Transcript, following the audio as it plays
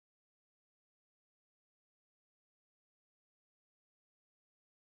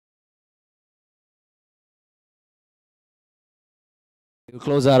We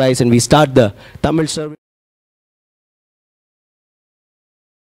close our eyes and we start the Tamil service.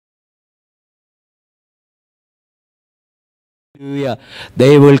 Hallelujah.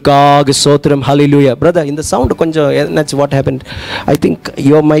 They will cog sotram. Hallelujah. Brother, in the sound, that's what happened. I think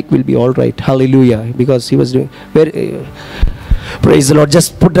your mic will be all right. Hallelujah. Because he was doing very. Praise the Lord.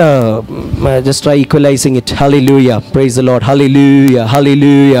 Just just try equalizing it. Hallelujah. Praise the Lord. Hallelujah.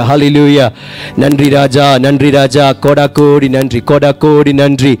 Hallelujah. Hallelujah. Nandri Raja, Koda Kodi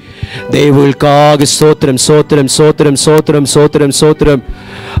Nandri. They will cog sotram.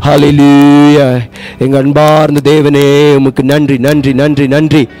 Hallelujah. எங்கள் அன்பார்ந்த தேவனே உமக்கு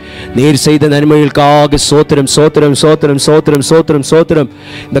நன்றி. நீர் செய்த நன்மைகளுக்காக சோத்திரம்.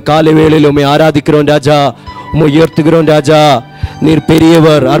 இந்த காலை வேளையில் உம்மை ஆராதிக்கிறோம் ராஜா, உம்மை உயர்த்துகிறோம் ராஜா. நீர்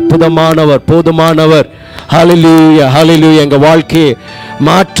பெரியவர், அற்புதமானவர், போதுமானவர். ஹல்லேலூயா, ஹல்லேலூயா. எங்கள் வாழ்க்கையை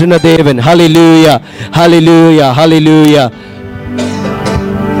மாற்றின தேவன். ஹல்லேலூயா, ஹல்லேலூயா, ஹல்லேலூயா.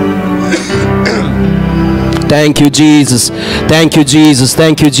 Thank you, Jesus. Thank you, Jesus.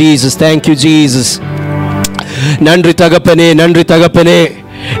 Thank you, Jesus. Thank you, Jesus. நன்றி தகப்பனே, நன்றி தகப்பனே.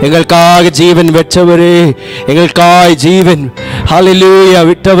 எங்களுக்காக ஜீவன் வெற்றவரே, எங்களுக்காய் ஜீவன் ஹல்லேலூயா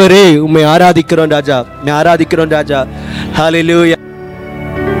விட்டவரே, உம்மை ஆராதிக்கிறோம் ராஜா, உம்மை ஆராதிக்கிறோம் ராஜா. ஹல்லேலூயா.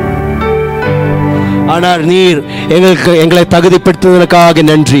 ஆனால் நீர் எங்களை தகுதிப்படுத்துவதற்காக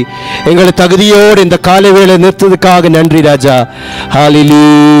நன்றி, எங்களை தகுதியோடு இந்த காலை வேளை நிறுத்துவதற்காக நன்றி ராஜா.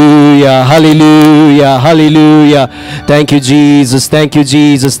 ஹல்லேலூயா, ஹல்லேலூயா, ஹல்லேலூயா. Thank you, Jesus. Thank you,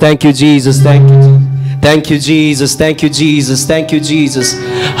 Jesus. Thank you, Jesus. Thank you, thank you, Jesus. Thank you, Jesus. Thank you, Jesus.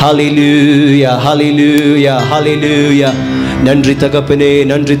 Hallelujah, hallelujah, hallelujah. நன்றி தகப்பனே,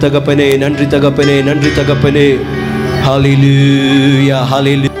 நன்றி தகப்பனே, நன்றி தகப்பனே, நன்றி தகப்பனே. Hallelujah,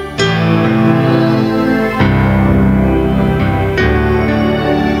 hallelujah.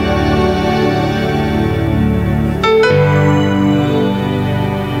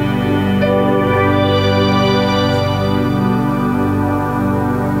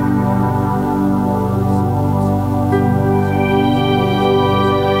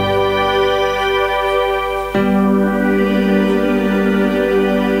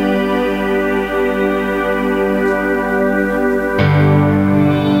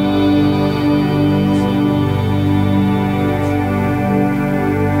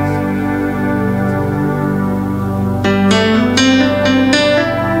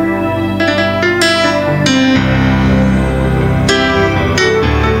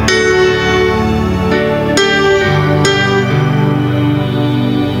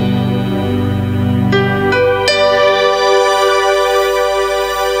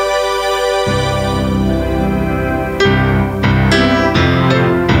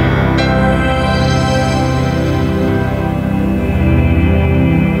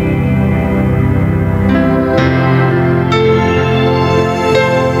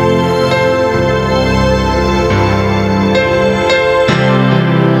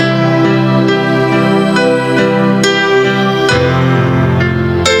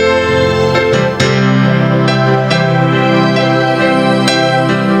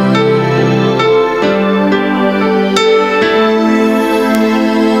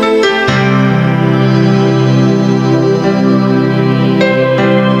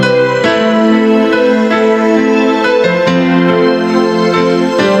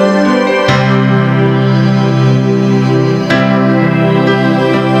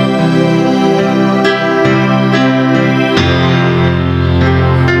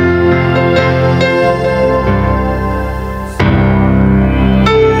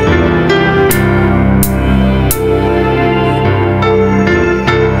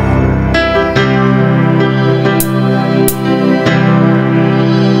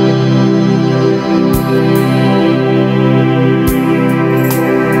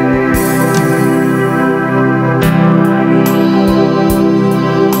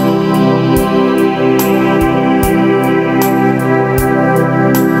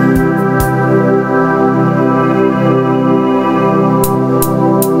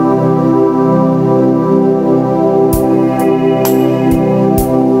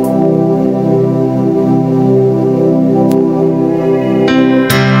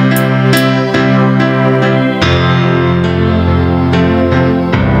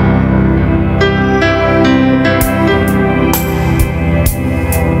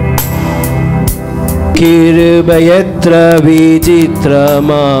 கிருபையற்ற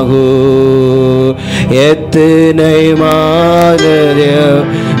விசித்திரமாகோ எத்தனை மாதரியம்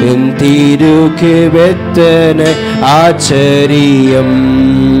திருக்கிருபெத்தனை ஆச்சரியம்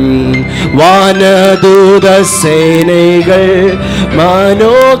வானதூத சேனைகள்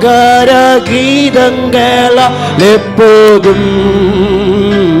மனோகர கீதங்களால் எப்போதும்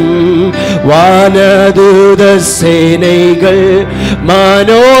வானதூத சேனைகள்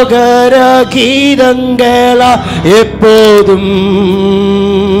மனோகர கீதங்களா எப்போதும்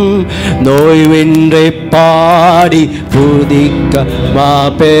நோய்வின்றி பாடி புதிக்க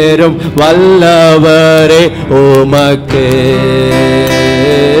மாபெரும் வல்லவரே உமக்கு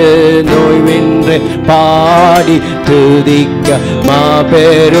நோய்வின்றி பாடி துதிக்க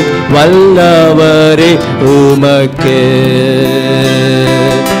மாபெரும் வல்லவரே உமக்கு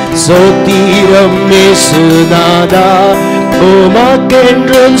ஸ்தோத்திரம் இயேசுநாதா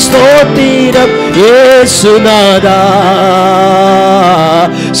உமக்கென்றும் ஸ்தோத்திரம் இயேசுநாதா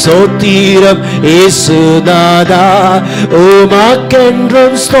ஸ்தோத்திரம் இயேசுநாதா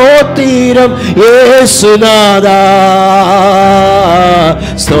உமக்கென்றும் ஸ்தோத்திரம் இயேசுநாதா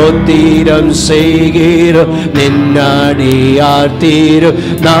ஸ்தோத்திரம் செய்கிறோம் நின்னடியார் திரு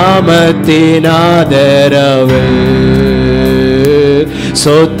நாமத்தின் ஆதரவில்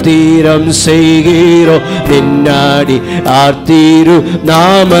ஸ்தோத்திரம் செய்கிறோம் நின்னாடி ஆர்த்திரு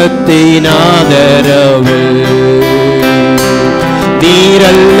நாமத்தின் ஆதரவில்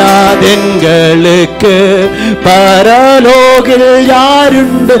நீரல்லாதெங்களுக்கு பரலோகில்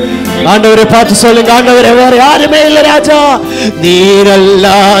யாருண்டு ஆண்டவரை பார்த்து சொல்லுங்க ஆண்டவரே வேற யாருமே இல்லை ராஜா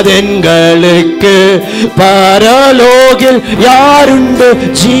நீரல்லாதெங்களுக்கு பரலோகில் யாருண்டு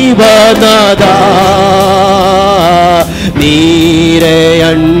ஜீவநாதா நீரே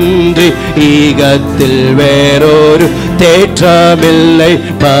அன்றி ஈகத்தில் வேறொரு தேற்றமில்லை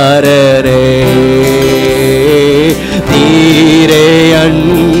பரரே நீரே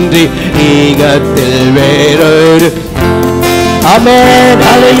அன்றி ஈகத்தில் வேறொரு ஆமென்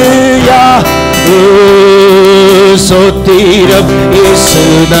ஹல்லேலூயா ஸ்தோத்திரம்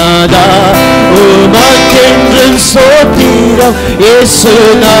இயேசுநாதா உமக்கென்றும் ஸ்தோத்திரம்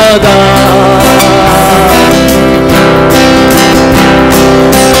இயேசுநாதா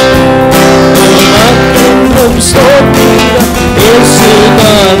உமக்கென்றும் ஸ்தோத்திரம்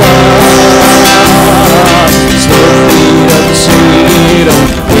இயேசுநாதா ஸ்தோத்திரம் செய்கிறோம்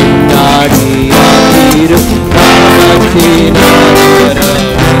பின்னாடி ஆகிரும் நாமத்தின் ஆதரவில்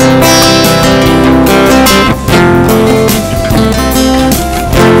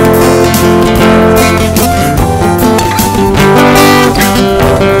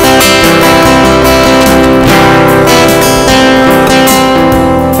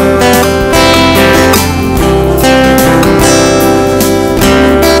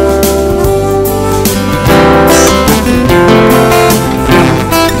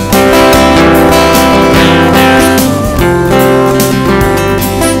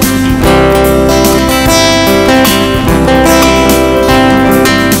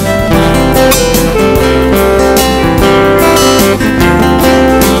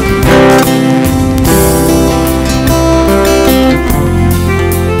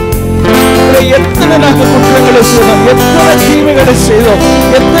செய்தோம்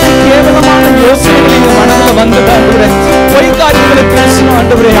எத்தனை கேவலமான யோசனைகளை மனதில் வந்தது பொய் காரியங்களை பேசணும்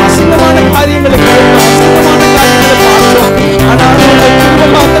ஆண்டவரே அசிங்கமான காரியங்களை கேட்டோம் அசிங்கமான காரியங்களை பார்த்தோம் ஆனாலும் கிருபை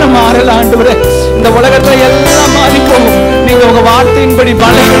மாத்திரம் மாறல ஆண்டவரே இந்த உலகத்துல எல்லாம் மாறிப்போம் நீங்க உங்க வார்த்தையின்படி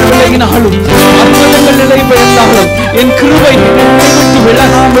பலங்கள் விலகினாலும் அற்புதங்கள் நிலைபெயர்ந்தாலும் என் கிருபை விட்டு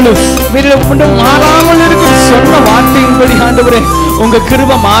விலகாமலும் மாறாமல் இருக்கும் சொன்ன வார்த்தையின்படி ஆண்டவரே உங்க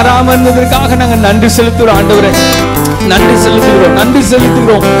கிருபை மாறாமல் இருந்ததற்காக நாங்க நன்றி செலுத்துறோம் ஆண்டவரே நன்றி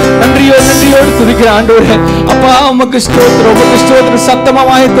செலுத்துகிறோம் நன்றியோடு துதிக்கிற ஆண்டவரே அப்பா உமக்கு ஸ்தோத்திரம் சத்தமா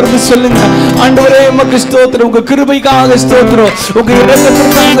வாயை திறந்து சொல்லுங்க ஆண்டவரே உமக்கு ஸ்தோத்திரம் உங்க கிருபைக்காக ஸ்தோத்திரம் உங்க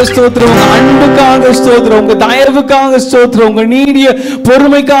இரக்கத்திற்காக ஸ்தோத்திரம் உங்க அன்புக்காக ஸ்தோத்திரம் உங்க தயவுக்காக ஸ்தோத்திரம் உங்க நீடிய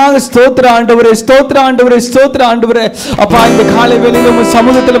பொறுமைக்காக ஸ்தோத்திரம் ஆண்டவரே அப்பா இந்த காலை வேளையில உங்க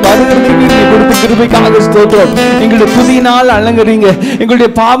சமூகத்துல வருகிறதுக்கு நீங்க கொடுத்த கிருபைக்காக ஸ்தோத்திரம் எங்களுடைய புதிய நாள் அலங்கரிங்க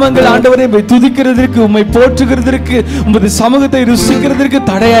எங்களுடைய பாவங்கள் ஆண்டவரை துதிக்கிறதற்கு உம்மை போற்றுகிறதற்கு உமது சமூகத்தை ருசிக்கிறதற்கு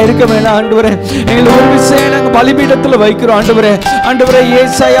தடையா இருக்க வேண்டாம் ஆண்டவரே எங்களை ஒரு விஷயம் நாங்க பலிபீடத்துல வைக்கிறோம் ஆண்டவரே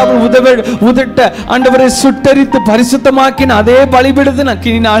ஏசாயாவை உதட்ட ஆண்டவரை சுட்டரித்து பரிசுத்தமாக்கின அதே பலிபீடத்தின்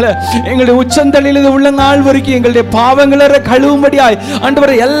அக்கினினால எங்களுடைய உச்சந்தலையிலிருந்து உள்ளங்கால் வரைக்கும் எங்களுடைய பாவங்களை கழுவும்படியாய்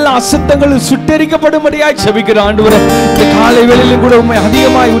ஆண்டவரை எல்லா அசுத்தங்களும் சுட்டரிக்கப்படும்படியாய் ஜெபிக்கிறோம் ஆண்டவரே இந்த காலை வேளையிலும் கூட உம்மை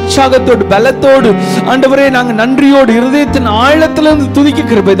அதிகமாய் உற்சாகத்தோடு பலத்தோடு ஆண்டவரே நாங்க நன்றியோடு இருதயத்தின் ஆழத்திலிருந்து துதிக்க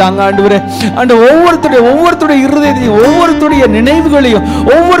கிருபை தாங்க ஆண்டவரே ஒவ்வொருத்தருடைய இருதயத்தையும் ஒவ்வொருத்தருடைய நினைவுகளையும்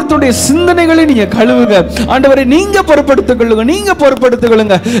ஒவ்வொருத்தருடைய சிந்தனைகளையும் நீங்க கழுவுங்க ஆண்டவரே நீங்க பொறுப்படுத்திக்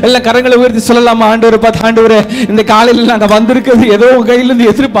கொள்ளுங்க எல்லாம் கரங்களை உயர்த்தி சொல்லலாமா ஆண்டவரே இந்த காலையில் நாங்க வந்திருக்கிறது ஏதோ உங்க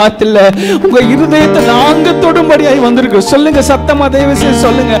கையிலிருந்து எதிர்பார்த்தில்ல உங்க இருதயத்தை நாங்க தொடும்படியாய் வந்திருக்கோம் சொல்லுங்க சத்தமா தயவு செய்து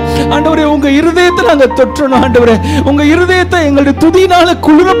சொல்லுங்க ஆண்டவரே உங்க இருதயத்தை நாங்க தொற்றணும் ஆண்டவரே உங்க இருதயத்தை எங்களுடைய துதியினால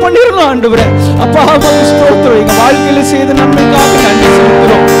குளிர பண்ணிடணும் ஆண்டவரே அப்பா ஸ்தோத்திரம் எங்க வாழ்க்கையில செய்த நன்மைக்காக நன்றி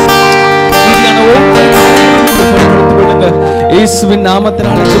செலுத்துறோம் தேவையான ஒவ்வொரு பொறுப்படுத்திக் கொள்ளுங்க. இயேசுவின்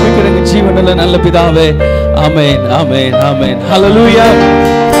நாமத்தினால ஜெபிக்கிறேன் ஜீவனுள்ள நல்ல பிதாவே. ஆமென், ஆமென், ஆமென். ஹல்லேலூயா,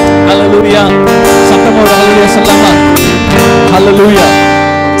 ஹல்லேலூயா. சத்தமோட ஹல்லேலூயா சொல்லலாமா? ஹல்லேலூயா.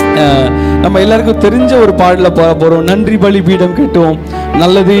 நம்ம எல்லாருக்கும் தெரிஞ்ச ஒரு பாடல போறோம். நன்றி பலி பீடம் கட்டுவோம்,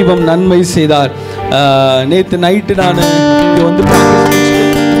 நல்ல தெய்வம் நன்மை செய்தார். நேற்று நைட்டு நான் இங்கே வந்து போகும்போது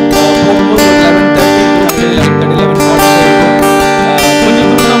 11:30 கொஞ்சம்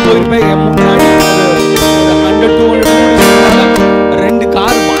தூரம் தான் போயிருப்பேன். என் முன்னாடி ஒரு 100-200 2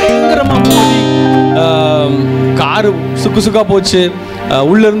 கார் பயங்கரமா மோதி காரு சுக்குசுக்கா போச்சு.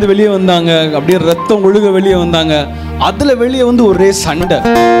 உள்ள இருந்து வெளியே வந்தாங்க, அப்படியே ரத்தம் ஒழுக வெளியே வந்தாங்க. அதுல வெளியே வந்து ஒரே சண்டை,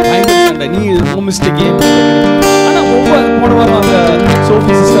 பயங்கர சண்டை. நீ மிஸ்டேக் ஏன்? ஆனா ஒவ்வொரு போன வாரம் அந்த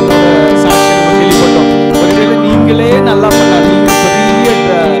சோஃபி சிஸ்டரோட சாட்சி நம்ம கேள்விப்பட்டோம். ஒருவேளை நீங்களே நல்லா பண்ணலாம், நீங்க பெரிய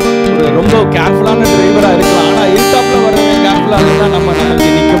ஒரு ரொம்ப கேர்ஃபுல்லான டிரைவரா இருக்கலாம், ஆனா எதிர்த்தாப்புல வரவங்க கேர்ஃபுல்லா இல்லைன்னா நமக்கு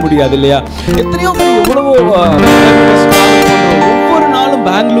நிற்க முடியாது இல்லையா? எத்தனையோ பேர் எவ்வளவோ ஒவ்வொரு நாளும்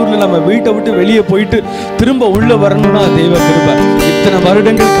பெங்களூர்ல நம்ம வீட்டை விட்டு வெளியே போயிட்டு திரும்ப உள்ள வரணும்னா தெய்வ கிருபை. இத்தனை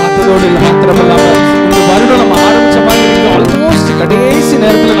வருடங்கள் காத்ததோடு இல்லை, மாத்திரமில்லாம இந்த வருடம் நம்ம ஆரம்பிச்ச மாதிரி இருக்கோம். ஆல்மோஸ்ட் கடைசி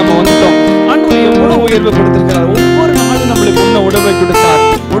நேரத்துல நம்ம வந்துட்டோம். ஆண்டவர் எவ்வளவு உயர்வை கொடுத்திருக்கிறார். ஒவ்வொரு நாளும் நம்மளுக்கு உண்ண உணவை கொடுத்தார்,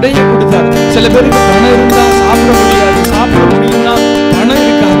 உடைய கொடுத்தார். சில பேருக்கு பணம் இருந்தா சாப்பிட முடியாது, சாப்பிட முடியும்னா பணம்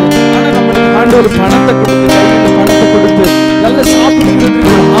இருக்காது. ஆனா நம்மளுக்கு ஆண்டவர் பணத்தை கொடுத்து, பணத்தை கொடுத்து, நல்ல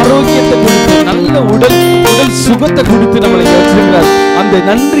சாப்பிடுறதுக்கு ஆரோக்கியத்தை கொடுத்து, நல்ல உடல் சுகத்தை கொடுத்து நம்மளை வச்சிருக்கிறார். அந்த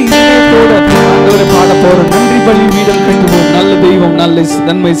நன்றி இதயத்தோட ஆண்டவரை பாட போறோம். நன்றி பலி வீடம் கட்டுவோம், நல்ல தெய்வம் நல்ல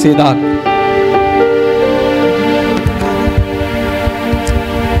நன்மை செய்தார்.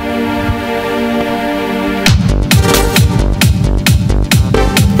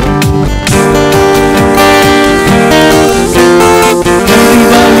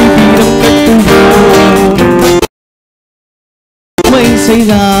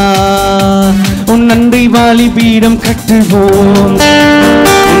 உன் நன்றி வாலி பீடம் கட்டுவோம்,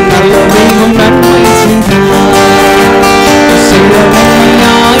 நல்ல தெய்வம் நன்மை செய்தார்.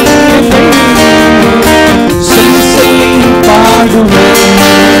 சொல்லி சொல்லி பாடுவேன்,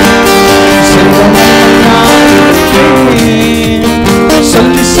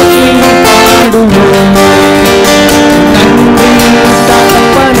 சொல்லி சொல்லி பாடுவேன். நன்றி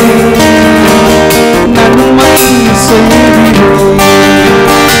தகப்பனே, நன்மை செய்கிறேன்.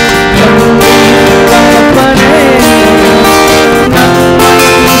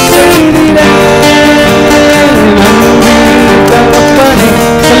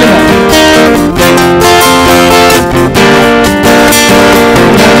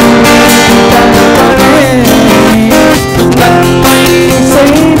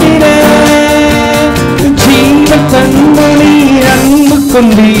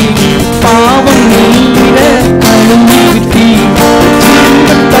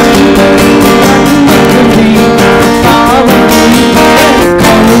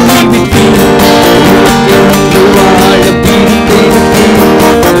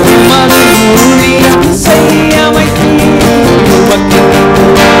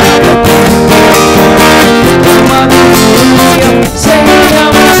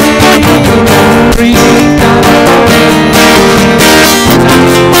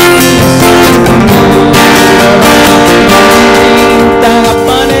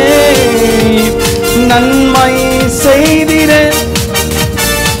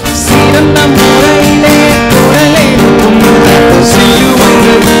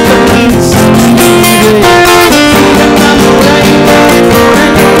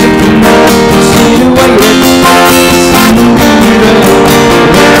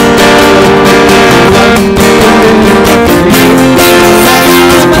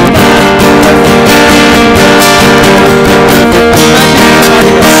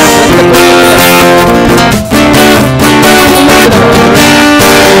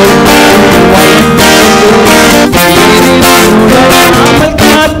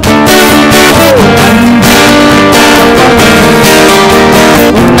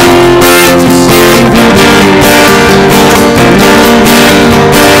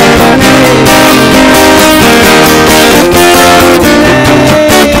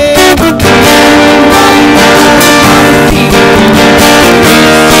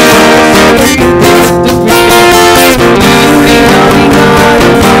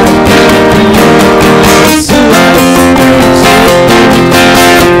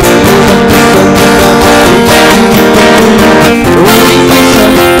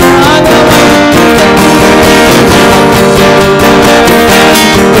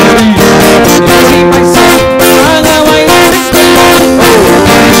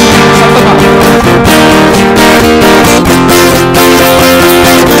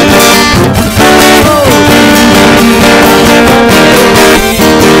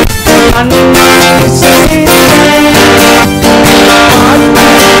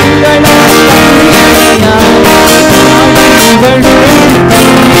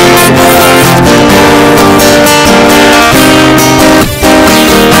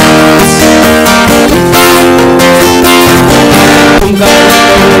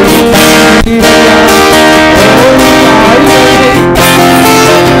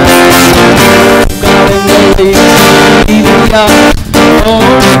 தந்தீரையா,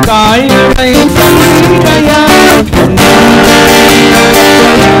 கோடி கால்களை தந்தீரையா.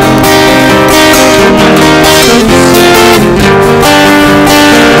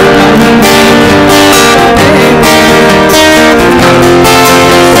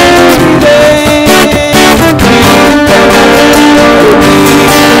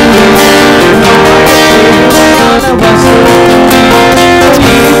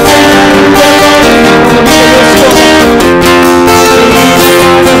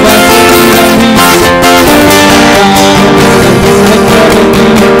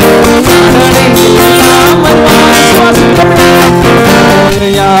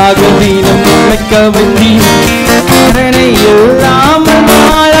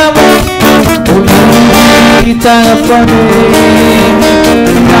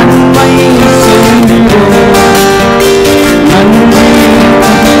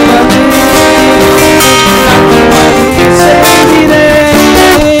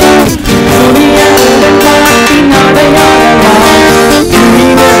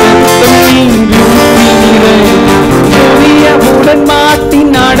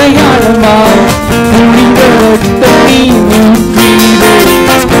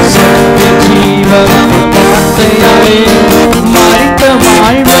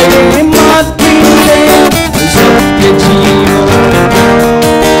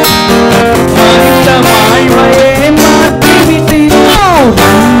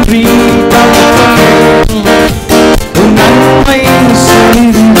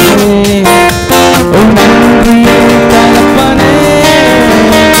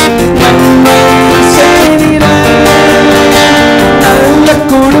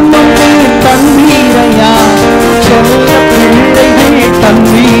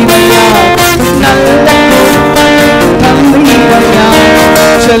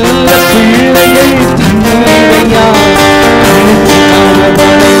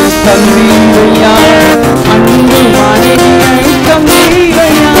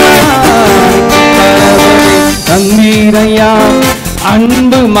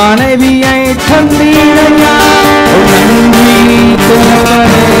 அன்பு மனைவியை தந்தீரையா, நன்றி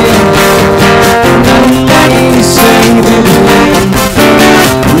தகப்பனே, நன்மை செய்தீரே,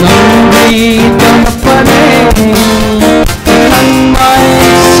 நன்றி தகப்பனே, நன்மை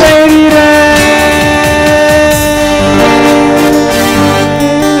செய்தீரே.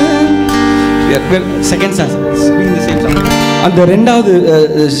 செகண்ட் அந்த ரெண்டாவது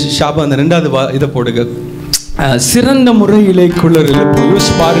ஷாபா, அந்த ரெண்டாவது இதை போடுங்க. சிறந்த முறையிலே குளிர் எழுப்பு.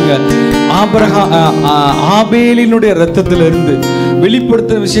 யோசிச்சு பாருங்க, ஆபேலினுடைய ரத்தத்திலிருந்து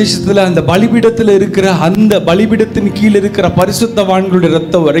வெளிப்படுத்த விசேஷத்துல அந்த பலிபீடத்தில் இருக்கிற அந்த பலிபீடத்தின் கீழே இருக்கிற பரிசுத்தவான்களுடைய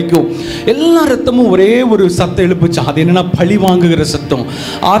ரத்தம் வரைக்கும் எல்லா ரத்தமும் ஒரே ஒரு சத்தம் எழுப்புச்சு. அது என்னன்னா பழி வாங்குகிற சத்தம்.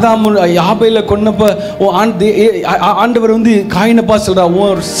 ஆதாம் ஆபேலை கொன்னப்ப ஆண்டவர் வந்து காயினப்பா சொல்றா,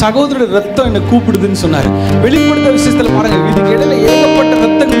 ஒரு சகோதர ரத்தம் என்னை கூப்பிடுதுன்னு சொன்னார். வெளிப்படுத்த விசேஷத்துல பாருங்க, இதுக்கு இடையில ஏகப்பட்ட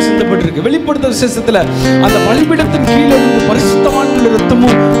ரத்தங்கள் சிந்தப்பட்டிருக்கு. வெளிப்படுத்த விசேஷத்துல அந்த பலிபீடத்தின் கீழே இருந்து பரிசுத்தவான்களுடைய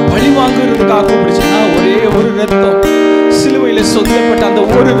ரத்தமும் பழி வாங்குறதுக்காக கூப்பிடுச்சுன்னா ஒரே ஒரு ரத்தம், சிலுவையில சொந்தப்பட்ட அந்த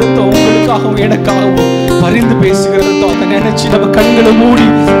ஒரு ரத்தம் உங்களுக்காகவும் எனக்காகவும் பரிந்து பேசுகிற ரத்தம். அதை நினைச்சு நம்ம கண்களை மூடி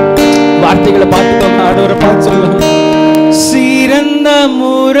வார்த்தைகளை பார்த்துட்டோம். ஆண்டவரை பார்த்து சொல்லுவோம். சிறந்த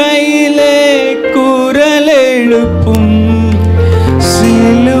முறையிலே குரல் எழுப்பும்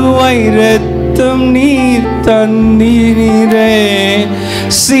சிலுவை ரத்தம் நீர் தந்தீரே,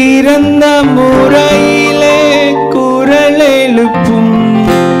 சிறந்த முறையிலே குரல் எழுப்பும்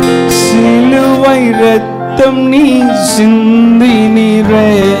சிலுவை ரத்தம் நீ சிந்தினீரே,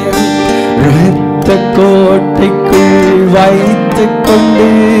 இரத்த கோட்டைக்குள் வைத்துக் கொண்டு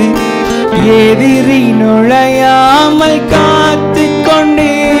எதிரி நுழையாமல் காத்து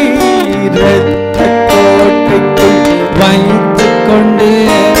கொண்டே, இரத்த கோட்டைக்குள் வைத்துக் கொண்டு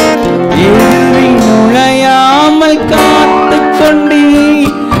எதிரி நுழையாமல் காத்து கொண்டே,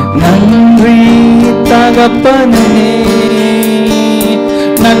 நன்றி தகப்பனே,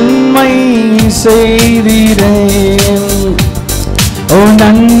 நன்மை செய்தீரே, ஓ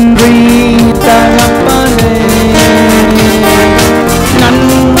நன்றி தகப்பனே,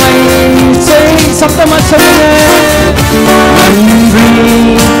 நன்மை செய். சத்தமா சொல்லுங்க, நன்றி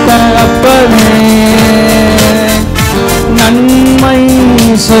தகப்பனே, நன்மை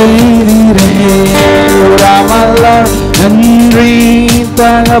செய்தீரே, ராமல்ல நன்றி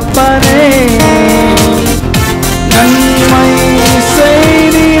தகப்பனே, நன்மை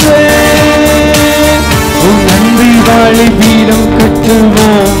செய்தீரே, நன்றி பலிபீடம்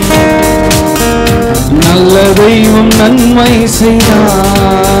கட்டுவோம், நல்ல தெய்வம் நன்மை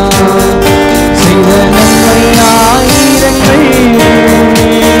செய்தார், செய்த நன்மை ஆயிரங்கள்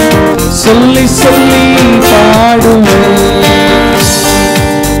சொல்லி சொல்லி பாடுவேன்,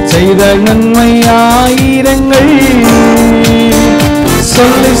 செய்த நன்மை ஆயிரங்கள்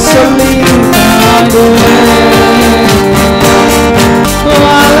சொல்லி சொல்லி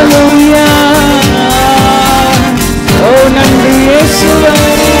ஓ நன்றி இயேசுவே,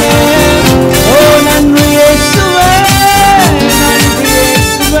 ஓ நன்றி இயேசுவே, நன்றி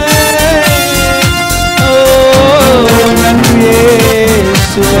இயேசுவே, ஓ நன்றி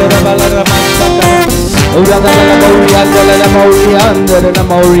இயேசுவே.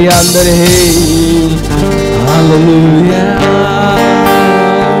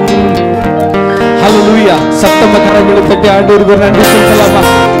 சத்தமா கரங்களை தட்டி ஆண்டவருக்கு நன்றி சொல்லலாமா?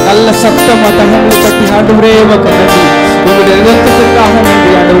 நல்ல சத்தமா கரங்களை தட்டி ஆண்டவரே உமக்கு நன்றி. உங்களுடைய இரத்தத்திற்காக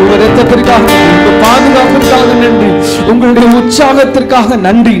நன்றி ஆண்டவரே, உங்களுடைய இரத்தத்திற்காக நன்றி, உங்க பாதுகாப்பிற்காக நன்றி, உங்களுடைய உற்சாகத்திற்காக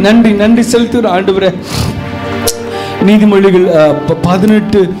நன்றி நன்றி நன்றி செலுத்துகிற ஆண்டவரே. நீதிமொழிகள்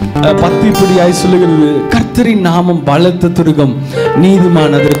 18:10 இப்படியாய் சொல்லுகிறது, கர்த்தரின் நாமம் பலத்த துருகம்,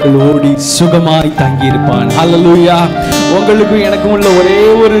 நீதிமான் அதற்குள் ஓடி சுகமாய் தங்கி இருப்பான். ஹல்லேலூயா. உங்களுக்கும் எனக்கும் உள்ள ஒரே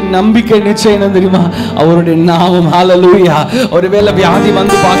ஒரு நம்பிக்கை நிச்சயம் என்ன தெரியுமா? அவருடைய நாமம். ஹல்லேலூயா. ஒருவேளை வியாதி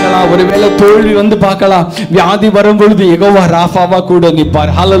வந்து பார்க்கலாம், ஒருவேளை தோல்வி வந்து பார்க்கலாம். வியாதி வரும்பொழுது யெகோவா ராஃபாவா கூட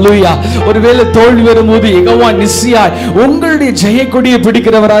நிற்பார். ஹல்லேலூயா. ஒருவேளை தோல்வி வரும்போது யெகோவா நிஸ்ஸியாய் உங்களுடைய ஜெயக்கொடியை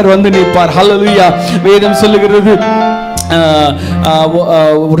பிடிக்கிறவராய் வந்து நிற்பார். ஹல்லேலூயா. வேதம் சொல்லுகிறது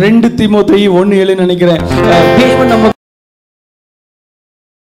 2 தீமோத்தேயு 1:7 நினைக்கிறேன், தேவன் நம்ம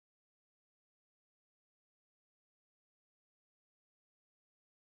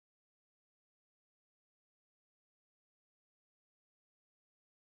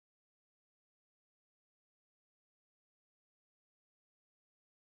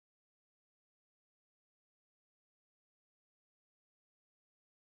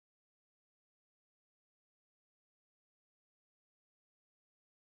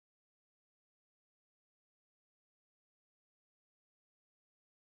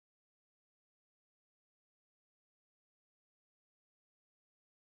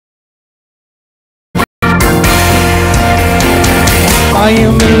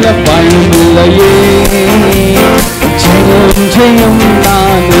பயமில்ல பயமில்லையே, ஜெயம் ஜெயம்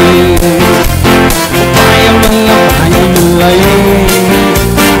நானே. பயமில்ல பயமில்லையே,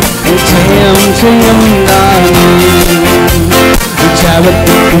 ஜெயம் ஜெயம் நானே.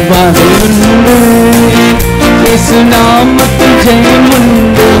 ஜபத்துக்கு பதில் உண்டு, இயேசு நாமத்தில் ஜெயம்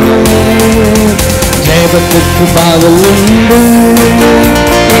உண்டு. ஜபத்துக்கு பதில் உண்டு,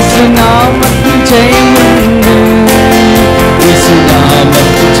 இயேசு நாமத்தில் ஜெயம் உண்டு. இயேசு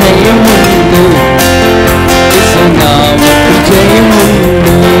நாமத்தில் ஜெயம் உண்டு, இயேசு நாமத்தில் ஜெயம்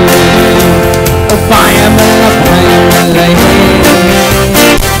உண்டு. பயமில்ல பயமில்லையே,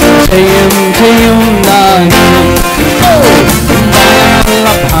 ஜெயம் ஜெயம் நானே. பயமில்ல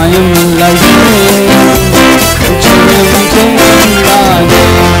பயமில்லையே, ஜெயம் ஜெயம் நானே.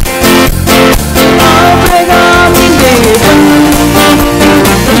 ஆபிரகாமின் தேவன்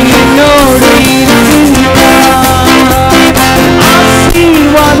என்னோடு இருக்கின்றார்,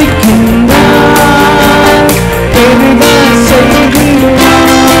 ஆசீர்வதிக்கின்றார், பெருக செய்கின்றார்.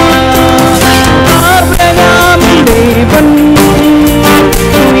 ஆபிரகாமின் தேவன்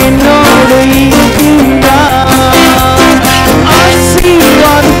என்னோடு இருக்கின்றார்,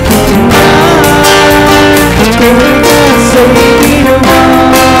 ஆசீர்வதிக்கின்றார், பெருக செய்கின்றார்.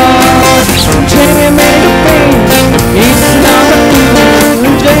 ஜெயமெடுப்பேன் இயேசு நாமத்தில்,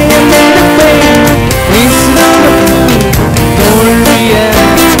 ஜெயமெடுப்பேன் இயேசு நாமத்தில். தோல்விய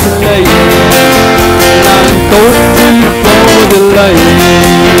இல்லையே, நான் தோற்று போவதில்லையே.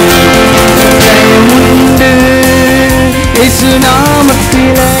 ஜெயமுண்டு இயேசு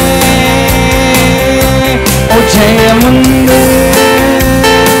நாமத்திலே, ஓ ஜெயமுண்டு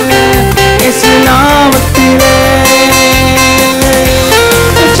இயேசு நாமத்திலே.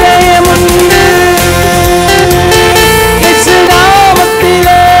 ஜெயமுண்டு இயேசு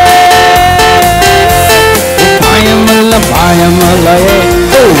நாமத்திலே. பயமல்ல பயமல்லையே,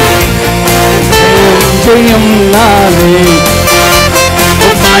 ஜெயம் நானே.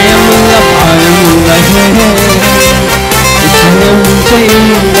 பயமல்ல பயமல்லையே, ஜெயம்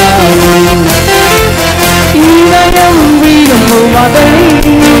ஜெயம் நானே. இதயம் வீடும்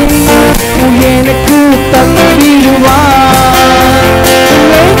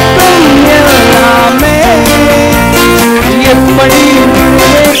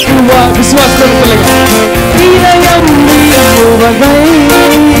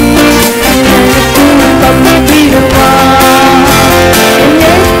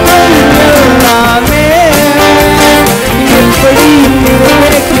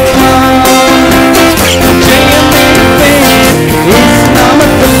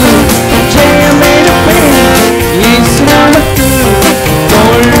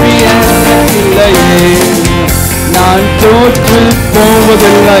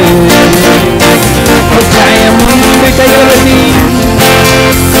போவதில்லை. ஜெயம் உண்டு கையவதி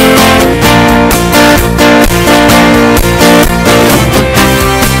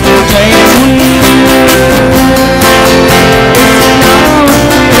ஜெயம் உண்டு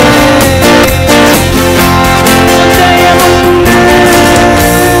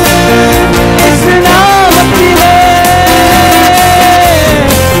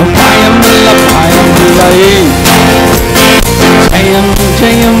ஜெயம்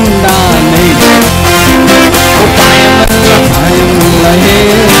ஜெயம் தானே பயமல்ல பயமில்லையே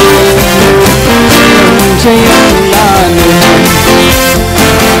ஜெயம் தானே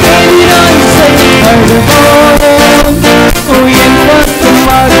எதிராய் செயல்படுவோம் என் பக்கம்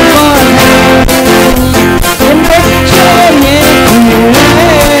வருவானே என் ரட்சகனே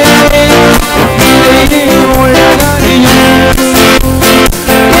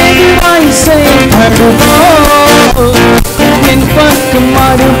எதிராய் செயல்படுவோம் என் பக்கம்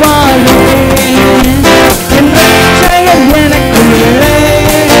மாறுவானே என் ரட்சகர் எனக்குள்ளே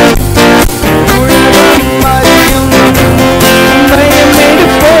உலகம் மறையும் பயம்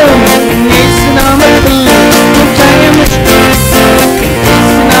எடுப்போம் இயேசு நாமத்தில் ஜெயம்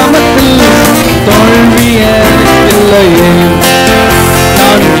நாமத்தில் தோல்வியதில்லையே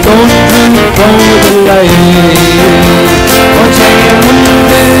நான் தோற்று போவதில்லையே ஜெயம்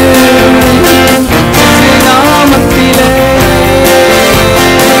உண்டு நாமத்திலே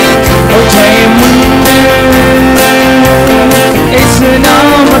ஜெயம் உண்டு இயேசு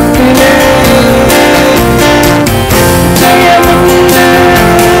நாமத்திலே ஜெயம் உண்டு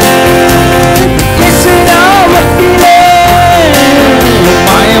இயேசு நாமத்திலே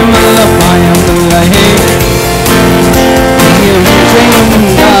பயமல்ல பயமில்லையே ஜெயம்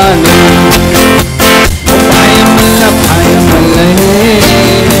தானே பயமல்ல பயமில்லையே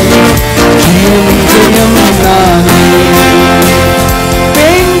ஜெயம் ஜெயம் தானே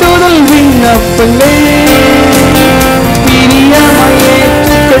வேண்டுதல் விண்ணப்பங்களே பிரியமாய்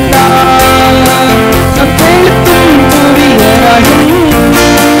ஏற்றுக்கொண்டால் பெருத்தும் புரியராயும்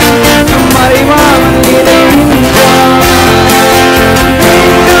மறைவாமல் இறைகின்றார்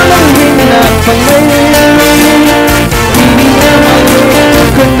வேண்டுதல் விண்ணப்பங்களே பிரியமாய்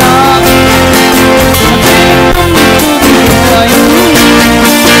ஏற்றுக்கொண்டால் பெருத்தும் புரியராயும்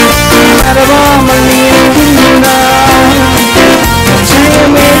மறைவாமல் இறைகின்றார்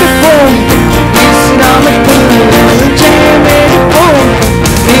ஜெயம் எடுப்போம் இயேசு நாமத்தில் ஜெயம் எடுப்போம்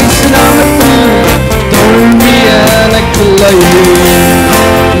இயேசு நாமத்தில் தோல்வி எனக்கில்லையே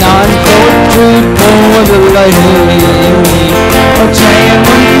நான் தோற்று போவதில்லையே ஜெயம்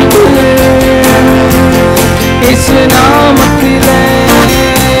உண்டு இயேசு நாமத்திலே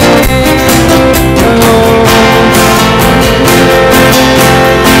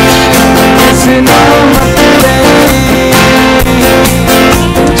இயேசு நாமத்திலே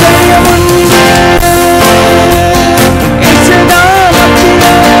ஜெயம் உண்டு இயேசு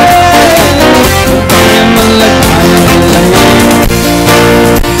நாமத்திலே பயமல்ல பயமில்லையே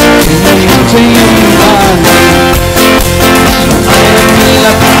ஜெயம் ஜெயம் தானே பயமல்ல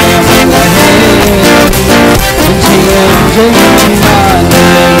பயமில்லையே ஜெயம் ஜெயம் தானே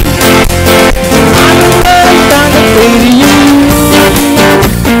தாங்க தெரியும்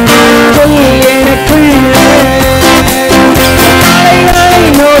எனக்குள்ளே நாளை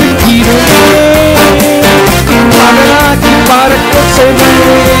நோக்கிடுவே மகளாக்கி பார்க்க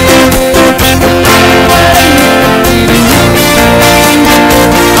செய்வேன்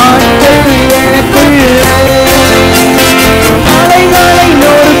ஆட்கள் எனக்குள்ளே நாளை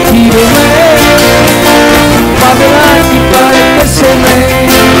நோக்கிடுவே மகளாக்கி பார்க்க செய்வேன்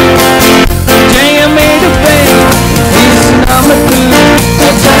ஜெயம் எடுப்பேன் இயேசு நாமத்தில்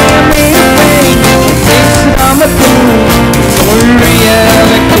ஜெயம் எடுப்பேன் இயேசு நாமத்தில் தோல்வி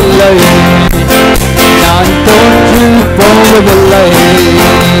எனக்கில்லையே நான் தோற்று போவதில்லையே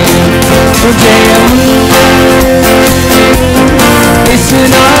ஜெயம் இயேசு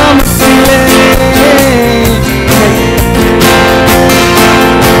நாமத்திலே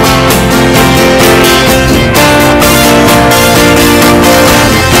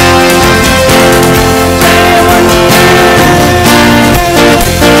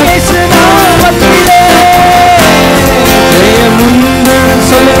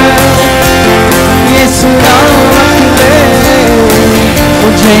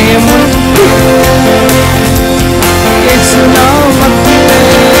ஜெயம் உண்டு இயேசு நாமத்திலே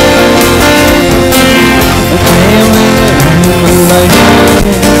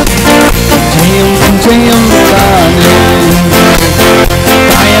ஜெயம் ஜெயம் தானே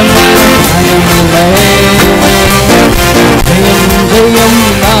பயமில்லை பயமில்லை ஜெயம் ஜெயம்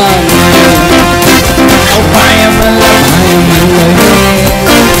தானே பயமில்லை பயமில்லை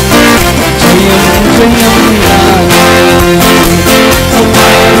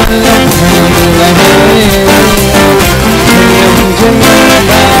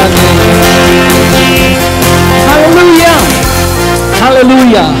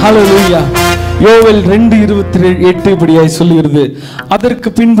ஹல்லேலூயா, ஹல்லேலூயா. யோவேல் 2:28 இப்படியாய் சொல்லுகிறது, அதற்கு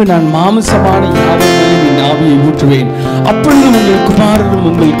பின்பு நான் மாம்சமான யாவரையும் என் ஆவியை ஊற்றுவேன், அப்பொழுது உங்கள் குமாரரும்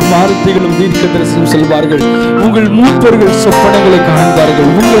உங்கள் குமாரத்திகளும் தீர்க்கதரிசனம் சொல்வார்கள், உங்கள் மூப்பர்கள் சொப்பனங்களை காண்பார்கள்,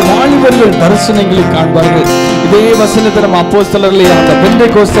 உங்கள் வாலிபர்கள் தரிசனங்களை காண்பார்கள். இதே வசனத்தை நம்ம அப்போஸ்தலர்களே அந்த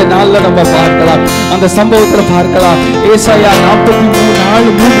பெந்தேகோஸ்தே நாள்ல நம்ம பார்க்கலாம், அந்த சம்பவத்துல பார்க்கலாம். ஏசாயா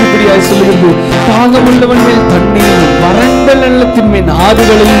 43:3 இப்படியாய் சொல்லுகிறது, தாகமுள்ளவன் மேல் தண்ணீர், வறண்ட நிலத்தின் மேல்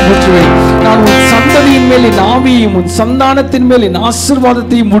ஆறுகளையும் ஊற்றுவேன், நான் உன் சந்ததியின் மேல் என் ஆவியையும் உன் சந்தானத்தின் மேல் என்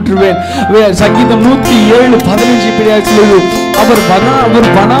ஆசீர்வாதத்தையும் ஊற்றுவேன். சங்கீதம் 107:15 இப்படியாய் சொல்லுது, அவர்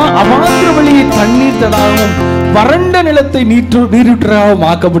அவாந்திர வழியை தண்ணீர் தடாகவும் வறண்ட நிலத்தை நீரூற்றாகவும்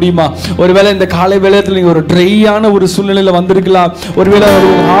ஆக்க முடியுமா? ஒருவேளை இந்த காலை வேளையில் நீங்க ஒரு ட்ரையான ஒரு சூழ்நிலையில வந்திருக்கலாம், ஒருவேளை ஒரு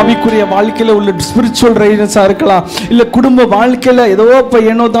ஆவிக்குரிய வாழ்க்கையில உள்ள ஸ்பிரிச்சுவல் ட்ரைனஸா இருக்கலாம், இல்ல குடும்ப வாழ்க்கையில ஏதோ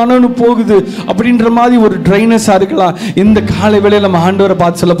ஏனோ தானோன்னு போகுது அப்படின்ற மாதிரி ஒரு ட்ரைனஸா இருக்கலாம். இந்த காலை வேளையில நம்ம ஆண்டவரை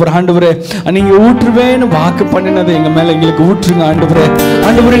பார்த்து சொல்ல போறோம், ஆண்டவரே நீங்க ஊற்றுவேன்னு வாக்கு பண்ணினதை எங்க மேல எங்களுக்கு ஊற்றுங்க ஆண்டவரே,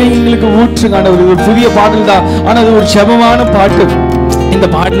 ஆண்டவரே நீங்க எங்களுக்கு ஊற்றுங்க ஆண்டவரே. ஒரு புதிய பாடல் தான், ஆனா அது ஒரு செபமான பாட்டு. இந்த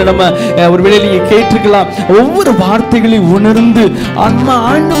பாடல நம்ம ஒரு வேளை நீங்க கேட்டிருக்கலாம். ஒவ்வொரு வார்த்தைகளையும் உணர்ந்து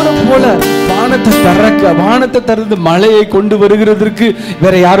ஆண்டவரை போல வானத்தை திறந்து மழையை கொண்டு வருகிறதற்கு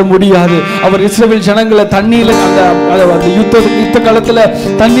வேற யாரும் முடியாது. அவர் இஸ்ரவேல் ஜனங்களை தண்ணீர்ல அந்த யுத்த காலத்துல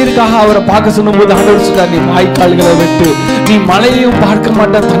தண்ணீருக்காக அவரை பார்க்க சொன்னும் போது ஆண்டவர் சொன்னார், நீ வாய்க்கால்களை வெட்டு, நீ மழையையும் பார்க்க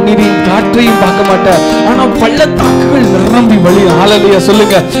மாட்ட, தண்ணீரையும் காற்றையும் பார்க்க மாட்ட, ஆனா பள்ளத்தாக்குகள் நிரம்பி வழி. ஹல்லேலூயா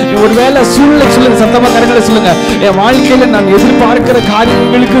சொல்லுங்க. ஒருவேளை சூழ்நிலை சொல்லுங்க, சத்தமா கரங்களை சொல்லுங்க, என் வாழ்க்கையில நான் எதிர்பார்க்கிற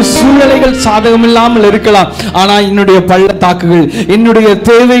காரியங்களுக்கு சூழ்நிலைகள் சாதகம் இல்லாமல் இருக்கலாம், ஆனா என்னுடைய பள்ளத்தாக்குகள் என்னுடைய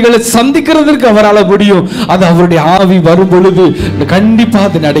தேவைகளை சந்திக்கிறதுக்கு அவரால் முடியும். அது அவருடைய ஆவி வரும் பொழுது கண்டிப்பா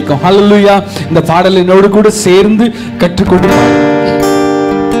அது நடக்கும். ஹல்லேலூயா. இந்த பாடல் என்னோடு கூட சேர்ந்து கற்றுக்கொண்டு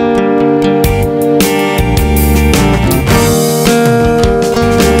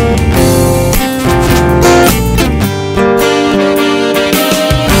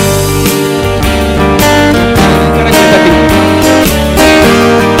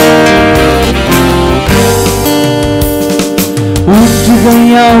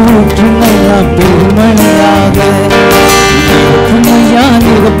ஊற்றுமையா ஊற்றுமையா பெருமழையாக, நிரப்புமையா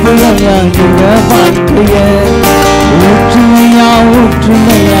நிரப்புமையா எங்க வாழ்க்கைய, ஊற்றுமையா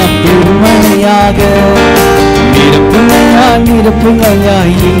ஊற்றுமையா பெருமழையாக, நிரப்புமையா நிரப்புமையா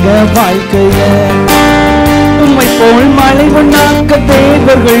எங்க வாழ்க்கைய. உம்மை போல் மழை உண்டாக்க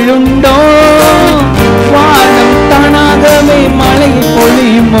தேவர்கள் உண்டோ, வானம் தானாகவே மழை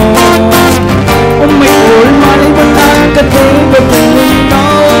பொழியுமோ, உம்மை போல் மழை உண்டாக்க தேவர்கள் உண்டோ,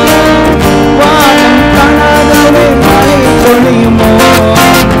 வானம் தானாகவே மழை பொழியுமோ,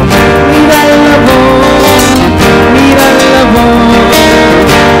 நீரல்லவோ நீரல்லவோ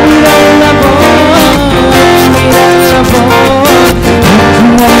நீரல்லவோ நீரல்லவோ,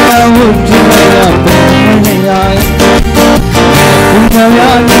 ஊற்றுமையா ஊற்றுமையா பெருமழையாய், ஊற்றுமையா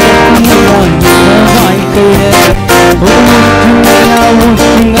வாழ்க்கைய, ஊற்றுமையா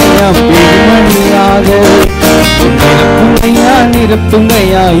ஊற்றுமையா பெருமழையாக, நிரப்புமையா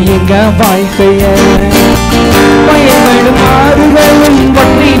நிரப்புமையா எங்க வாழ்க்கைய. வயல்களும் ஆறுகளும்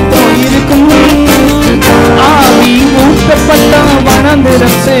வற்றி போயிருக்கும், ஆவி ஊற்றப்பட்ட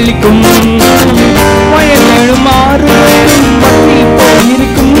வனந்திரம் செழிக்கும், வயல்களும் ஆறுகளும் வற்றி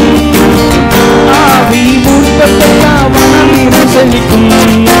போயிருக்கும், ஆவி ஊற்றப்பட்ட வனந்திரம் செழிக்கும்,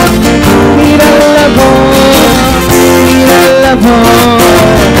 நீரல்லவோ நீரல்லவோ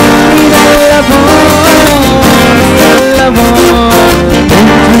நீரல்லவோ நீரல்லவோ,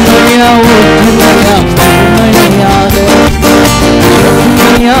 ஊற்றுமையா ஊற்றுமையா பெருமழையாக,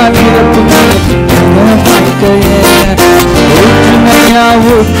 ஊற்றுமையா நிரப்புமையா வாழ்க்கைய, ஊற்றுமையா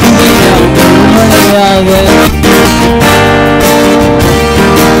ஊற்றுமையா பெருமழையாக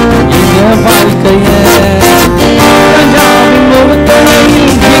எங்க வாழ்க்கைய. ராஜாவின்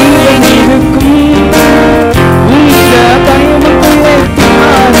முகத்தலையில் ஜீவன் இருக்கும், உங்க பயமுக்குள்ளே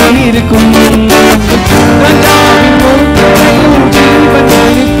பின்னாடி இருக்கும், ராஜாவின் முகத்தலையில் ஜீவன்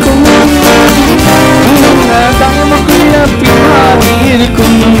இருக்கும், உங்க பயமுக்குள்ள பின்னாடி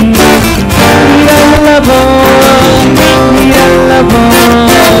இருக்கும், நீரல்லவோ நீரல்லவோ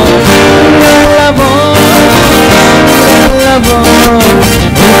நீரல்லவோ நீரல்லவோ,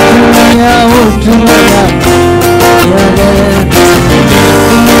 ஊற்றுமையா ஊற்றுமையா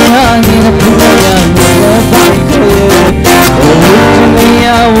ஊற்றுமையா நிரப்புமையா வாழ்க்கைய,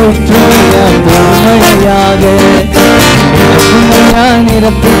 ஊற்றுமையா ஊற்றுமையா பெருமழையாக, நிரப்புமையா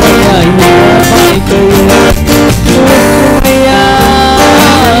நிரப்புமையா வாழ்க்கையே ஊற்றுமையா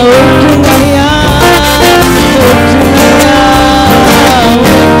ஊற்றுமையா ஊற்றுமையா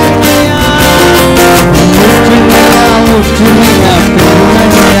ஊற்றுமையா ஊற்றுமையா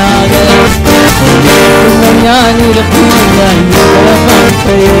பெருமையாக ஊற்றுமையா நிரப்புமையா இந்த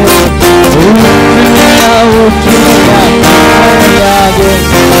வாழ்க்கையே ஊற்றுமையா ஊற்றுமையா பெருமையாக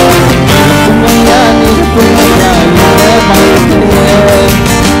ஊற்றுமையா நிரப்புமையா இந்த வாழ்க்கையே.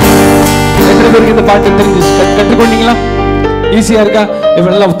 எத்தனை பேருக்கு இந்த பாட்டு தெரிஞ்சு கற்றுக்கொண்டீங்களா? ஈஸியா இருக்கா? இப்ப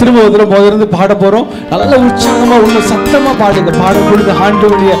நல்லா திரும்ப ஒரு தடவை முதலிருந்து பாட போறோம். நல்ல உற்சாகமா உள்ள சத்தமா பாடு. இந்த பாடும் பொழுது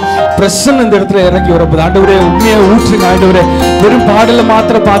ஆண்டவருடைய பிரசன்னம் இந்த இடத்துல இறங்கி வரப்போது. ஆண்டவரே உண்மையா ஊற்றுங்க ஆண்டவரே. வெறும் பாடல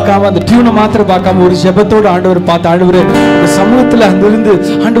மாத்திரம் பார்க்காம அந்த டியூனை மாத்திரம் பார்க்காம ஒரு ஜெபத்தோடு ஆண்டவர் பார்த்து ஆண்டவரே அந்த சமூகத்துல அங்கிருந்து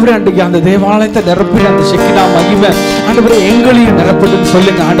ஆண்டவரே அன்றைக்கு அந்த தேவாலயத்தை நிரப்பி அந்த செக்கினா மகிமை ஆண்டவரே எங்களையும் நிரப்பட்டுன்னு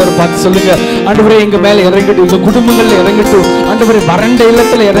சொல்லுங்க. ஆண்டவரை பார்த்து சொல்லுங்க, ஆண்டவரே எங்க மேல இறங்கட்டும், எங்க குடும்பங்கள்ல இறங்கட்டும், ஆண்டவரே வறண்ட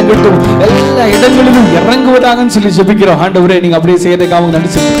இல்லத்துல இறங்கட்டும், எல்லா இடங்களிலும் இறங்குவதாகன்னு சொல்லி ஜெபிக்கிறோம். ஆண்டவரே நீங்க அப்படியே செய்யறதுக்காக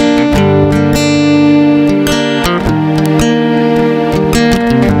நன்றி சொல்லுங்க.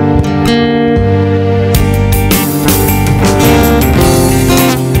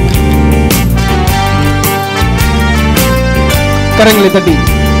 கரங்களை தட்டி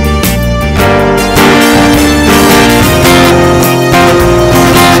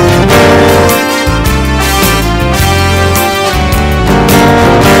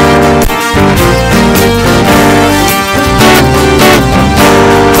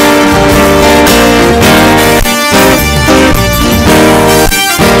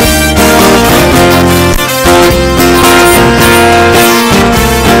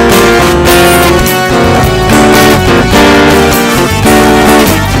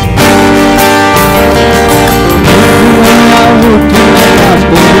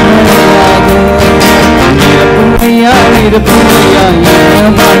நிரப்புமையா இந்த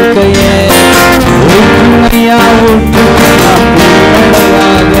வாழ்க்கையே ஊற்றுமையா ஊற்றுமையா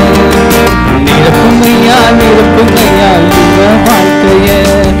பெருமையாக நிரப்புமையா நிரப்புமையா இந்த வாழ்க்கையே.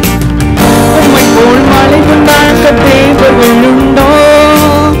 உம்மை போல் மழை கொண்டாக்க தேவைகள் உண்டோ?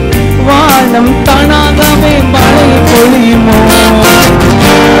 வானம் தானாகவே மழை பொழியுமோ?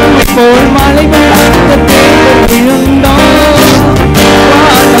 உம்மை போல் மழை கொண்டாக்க தேவைகள் உண்டோ?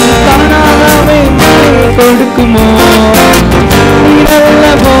 வானம் தானாகவே மழை கொடுக்குமோ?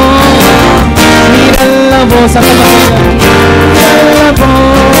 நீரல்லவோ நீரல்லவோ நீரல்லவோ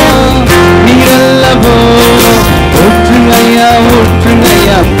நீரல்லவோ ஊற்றுமையா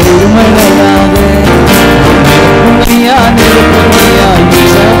ஊற்றுமையா பெருமையாக ஊற்றுமையா நிரப்புமையா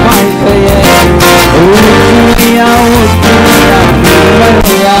இந்த வாழ்க்கையே ஊற்றுமையா ஊற்றுமையா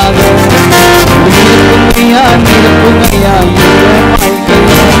பெருமையாக ஊற்றுமையா நிரப்புமையா இந்த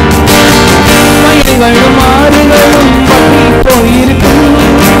வாழ்க்கையே. வயல்களும் ஆறுகளும் வற்றி போயிருக்கும்,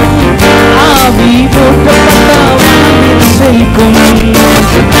 ஆவி போட்டப்பட்ட செழிக்கும்.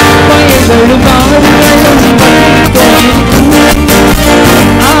 வயல்களும் ஆறுகளும் வற்றி போயிருக்கும்,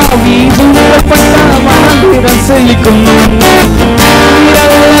 ஆவி போட்டப்பட்ட வாங்கிரம் செழிக்கும்.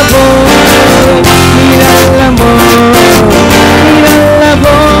 நீரல்லவோ நீரல்லவோ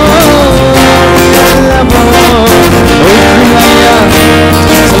நீரல்லவோ நீரல்லவோ ஊற்றுமையா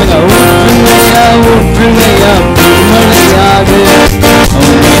சொல்லுங்க ஊற்றுமையா ஊற்றுமையா பெருமையாக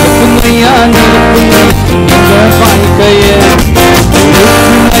நிரப்புமையா நிரப்புமையா இந்த வாழ்க்கையே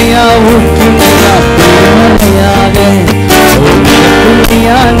ஊற்றுமையா ஊற்றுமையா பெருமையாக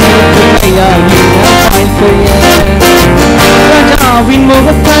நிரப்புமையா நிரப்புமையா இந்த வாழ்க்கையே. ராஜாவின்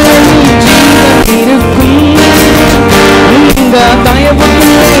முகத்தழகி ஜீவன் இருக்கும், இந்த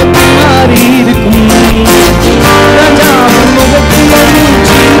தயவுக்குள்ளே மாறி இருக்கும். ராஜாவின் முகத்தழகி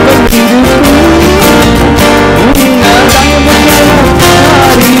ஜீவன் இருக்கும், இந்த தயவுக்குள்ளே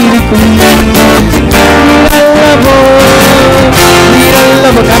மாறி இருக்கும். நீரல்லவோ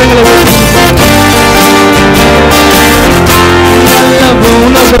நீரல்லவோ கரங்களை ஓட்டி நீரல்லவோ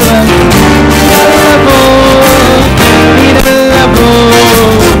நகரம் நீரல்லவோ நீரல்லவோ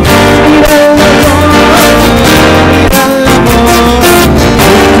நீரல்லவோ நீரல்லவோ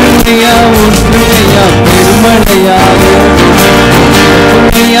ஊற்றுமையா ஊற்றுமையா பெருமழையாக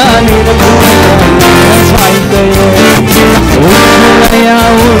ஊற்றுமையா நிரப்புமையா வாழ்க்கையே ஊற்றுமையா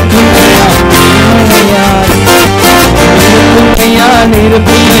ஊற்றுமையா பெருமழையாக நிரப்புமையா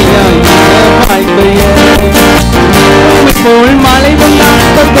நிரப்புமையா வாழ்க்கையே. போல் மழை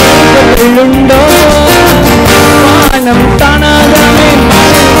வந்தாக்க தேவைகளுண்டோ? வானம் தானாகவே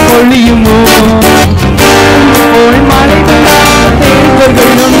மழை பொழியுமோ? போல் மழை வந்தாக்க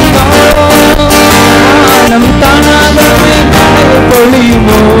தேவைகளுண்டோ? வானம் தானாகவே மழை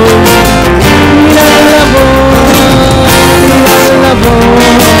பொழியுமோ? நீரல்லவோ நீரல்லவோ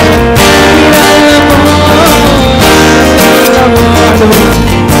நீரல்லவோ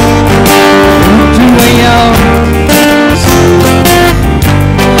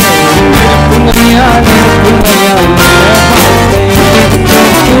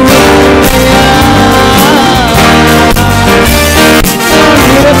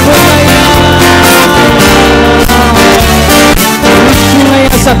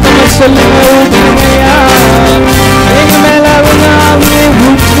சத்தமா சொல்லுங்க, ஊற்றுங்கய்யா. எங்க மேல உங்க ஆவியை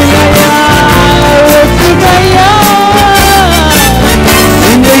ஊற்றுங்கய்யா, ஊற்றுங்கய்யா.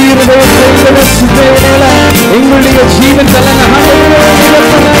 இந்த இருதயத்தை, எங்களுடைய சிந்தையில, எங்களுடைய ஜீவன் தலன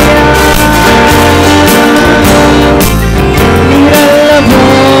நீரல்லவோ,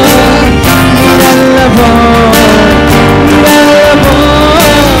 நீரல்லவோ, நீரல்லவோ,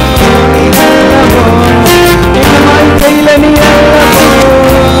 நீரல்லவோ. எங்க வாழ்க்கையில நீரல்லவோ,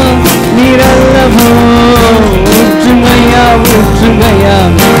 நீரல்லவோ. ஊற்றுங்கய்யா, ஊற்றுங்கய்யா,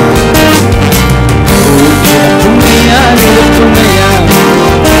 ஊற்றுங்கய்யா, நிறுத்துங்கய்யா,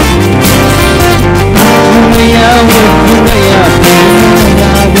 ஊற்றுங்கய்யா, ஊற்றுங்கய்யா,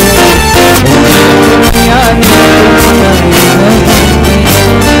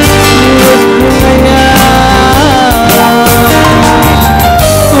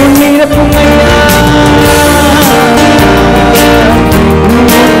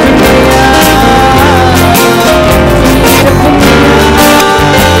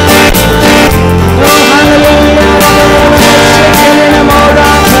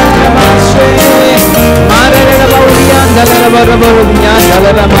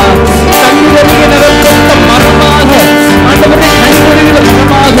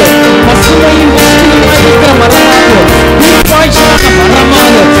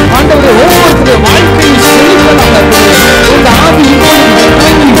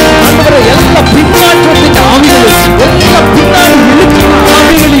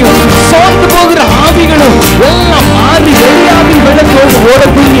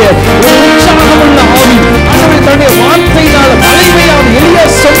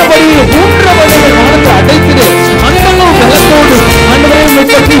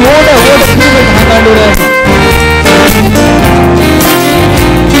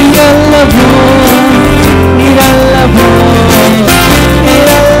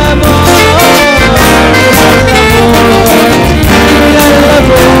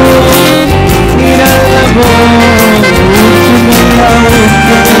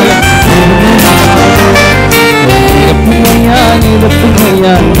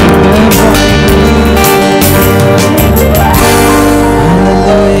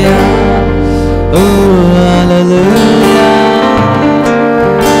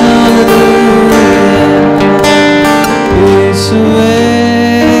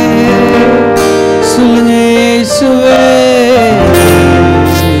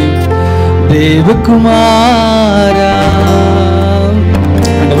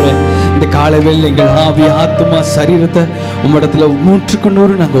 எங்கள் ஆவி ஆத்மா சரீரத்தை உம்மிடத்துல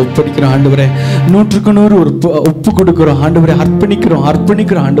 100% நாங்க ஒப்படைக்கிறோம் ஆண்டவரே. 100% ஒரு ஒப்பு கொடுக்கிறோம் ஆண்டவரே, அர்ப்பணிக்கிறோம்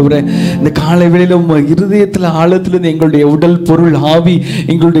ஆண்டவரே. இந்த காலை வேளையில உங்க இருதயத்துல ஆழத்துல இருந்து எங்களுடைய உடல், பொருள், ஆவி,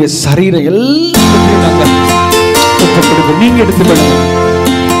 எங்களுடைய சரீரம் எல்லாத்தையும் நாங்க ஒப்பு கொடுக்கிறோம். நீங்க எடுத்துக்கொள்ளுங்க.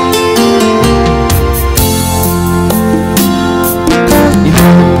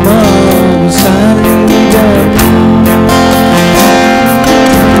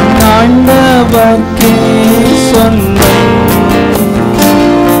 ஆண்டவர்க்கே சொந்தம்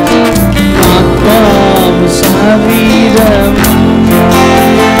ஆத்மாவும் சரீரமும்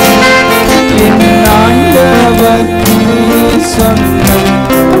என் ஆண்டவர்க்கே சொந்தம்.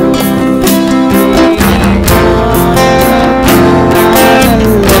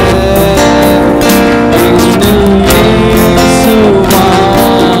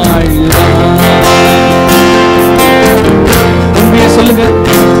 சொல்லுங்க.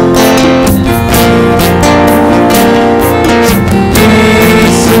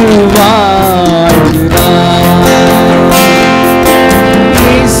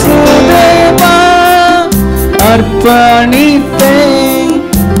 அர்ப்பணித்தேன்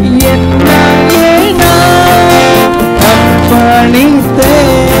என்னையே நான்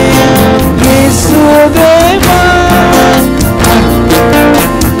அர்ப்பணித்தேன் இயேசுதேவா.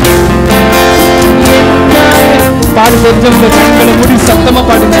 பாடு தெரிஞ்சவங்க கண்களை மூடி சத்தமா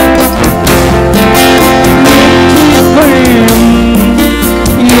பாடுங்க.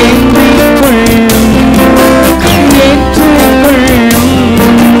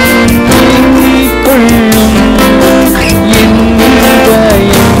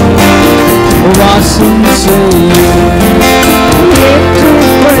 வாசம் செய்யும்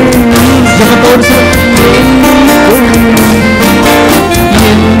ஜபத்தோடு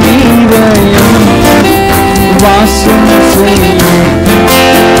வாசம் செய்யும்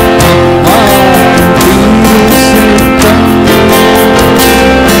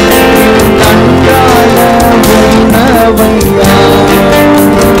நன்றான உணவையா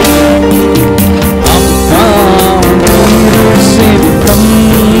அப்பா சித்தம்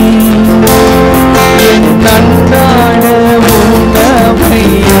நன்றான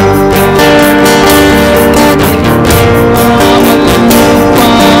உணவையா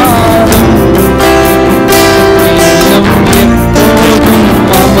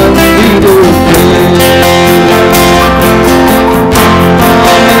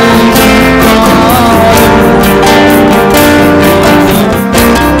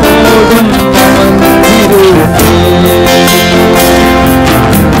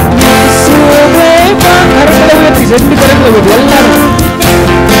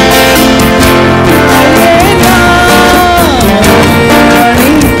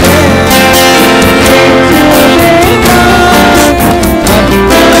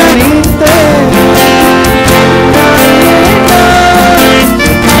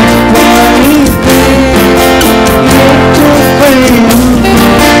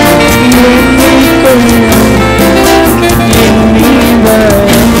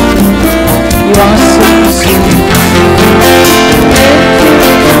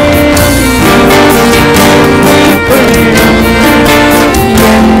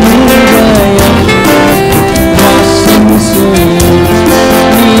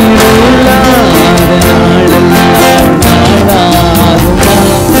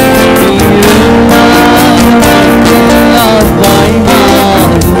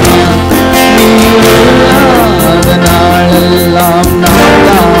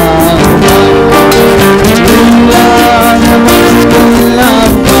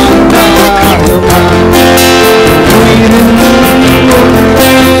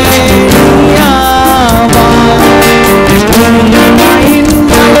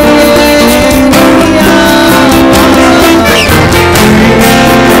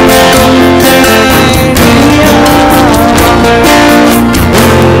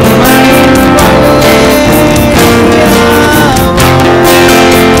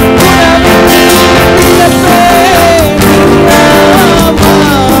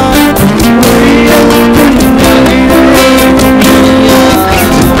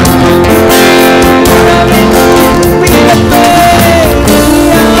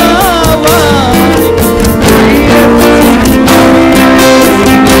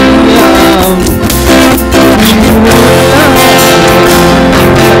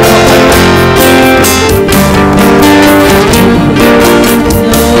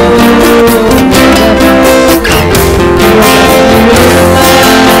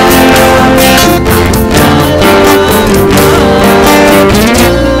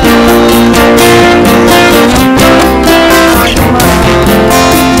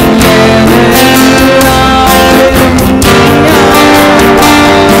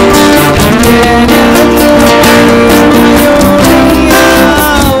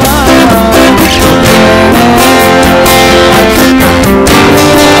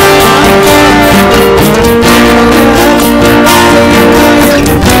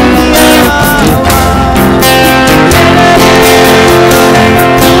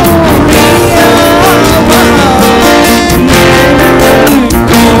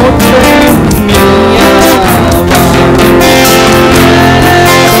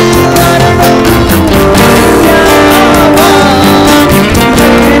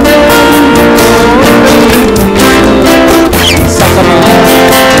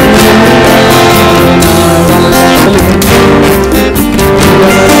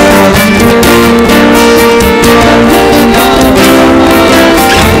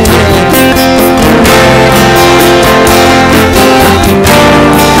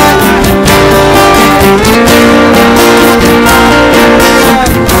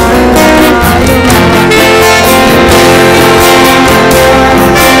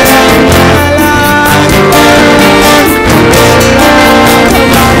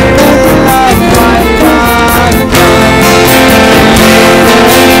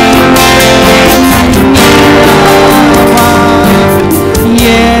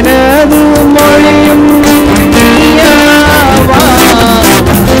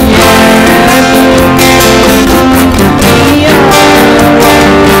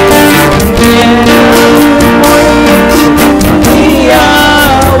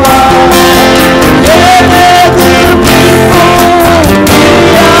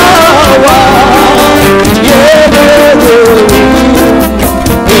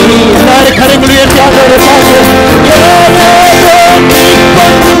கரங்களை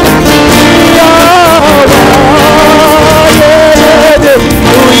பார்த்து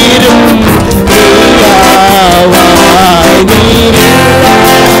உயிரும்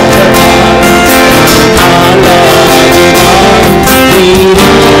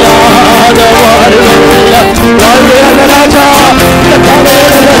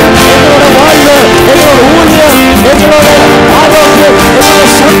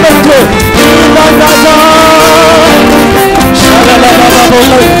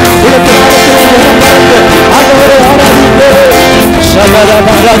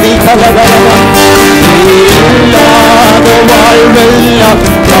வாழ்வெல்லாம்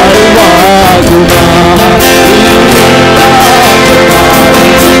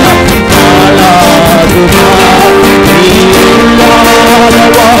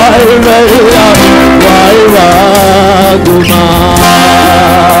வாழ்வாகுமா வாழ்வாகுமா.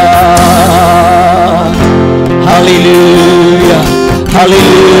 Hallelujah,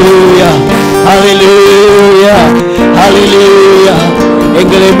 hallelujah, hallelujah, hallelujah.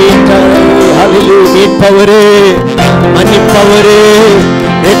 எங்களை மீட்பவரே, மன்னிப்பவரே,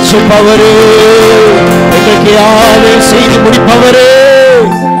 ரட்சிப்பவரே, எங்களுக்கு யாரும் செய்து முடிப்பவரே,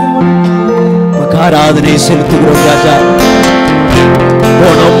 ஆராதனை செலுத்துகிறோம் ராஜா.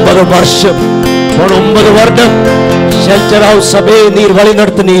 போன 9 வருடம் ஷெல்டர் ஹவுஸ் சபையை நீர் வழி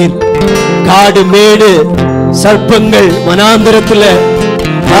நடத்தினீர். காடு மேடு சர்ப்பங்கள் வனாந்திரத்தில்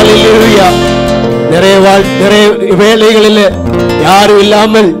ஹல்லேலூயா நிறைய வேலைகளில் யாரும்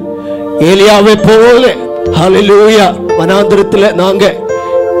இல்லாமல் ஏலியாவை போல ஹல்லேலூயா வனாந்திரத்தில் நாங்க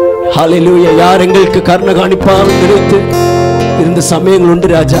ஹல்லேலூயா யார் எங்களுக்கு கருணை காணிப்பாக நினைத்து இருந்த சமயங்கள் உண்டு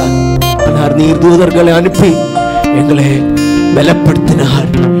ராஜா. நீர் தூதர்களை அனுப்பி எங்களை பலப்படுத்தினார்.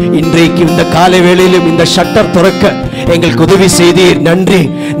 இன்றைக்கு இந்த காலை வேளையிலும் இந்த ஷட்டர் திறக்க எங்களுக்கு உதவி செய்தீர். நன்றி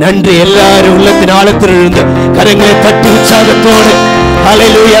நன்றி. எல்லாரும் உள்ளத்தின் ஆழத்தில் இருந்து கரங்களை தட்டி உற்சாகத்தோடு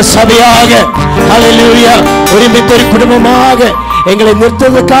ஹல்லேலூயா சபையாக ஹல்லேலூயா ஒருமித்த ஒரு குடும்பமாக எங்களை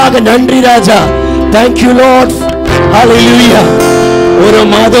நிறுத்துவதற்காக நன்றி ராஜா. Thank you Lord. ஹல்லேலூயா. ஒரு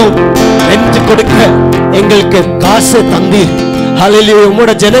மாதம் ரெண்ட் கொடுக்க எங்களுக்கு காசு தந்தீர். ஹல்லேலூயா.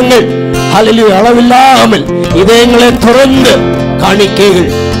 உம்முடைய ஜனங்கள் ஹல்லேலூயா அளவில்லாமல் இதயங்களை திறந்து காணிக்கைகள்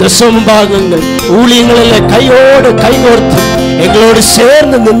தசமபாகங்கள் ஊழியங்களில் கையோடு கைகோர்த்து எங்களோடு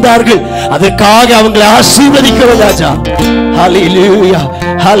சேர்ந்து நின்றார்கள். அதற்காக அவங்களை ஆசீர்வதிக்கிறோம் ராஜா. ஹல்லேலூயா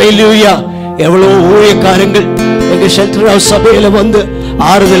ஹல்லேலூயா. எவ்வளவு ஊழியக்காரங்கள் எங்க ஷெல்டர் ஹவுஸ் சபையில வந்து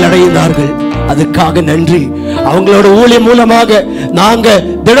ஆறுதல் அடைந்தார்கள். அதற்காக நன்றி. அவங்களோட ஊழியம் மூலமாக நாங்க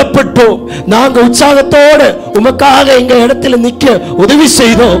திடப்பட்டோம். நாங்க உற்சாகத்தோடு உமக்காக எங்க இடத்துல நிக்க உதவி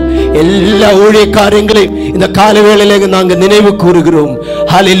செய்தோம். எல்லா ஊழியக்காரங்களையும் இந்த கால வேளையில நாங்க நினைவு கூறுகிறோம்.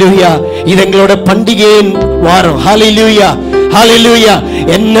 ஹல்லேலூயா. இது எங்களோட பண்டிகையின் வாரம். ஹல்லேலூயா ஹல்லேலூயா.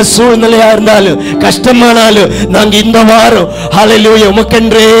 என்ன சூழ்நிலையா இருந்தாலும் கஷ்டமானாலும் நாங்க இந்த வாரம் ஹல்லேலூயா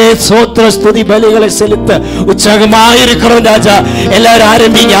உமக்கென்றே ஸ்தோத்திர ஸ்துதி பலிகளை செலுத்த உற்சாகமாயிருக்கிறோம் ராஜா. எல்லாரும்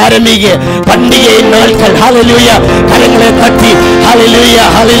ஆரம்பிங்க பண்டிகை நாட்கள். ஹல்லேலூயா. கரங்களை தட்டி ஹல்லேலூயா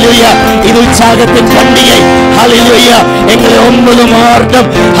ஹல்லேலூயா. இது உற்சாகத்தின் பண்டிகை. ஹல்லேலூயா. எங்களை 9 மாதம்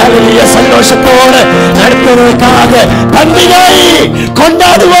ஹல்லேலூயா சந்தோஷத்தோடு நடத்துவதற்காக பண்டிகை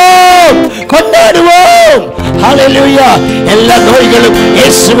கொண்டாடுவோம் கொண்டாடுவோம். ஹல்லேலூயா. எல்லா நோய்களும்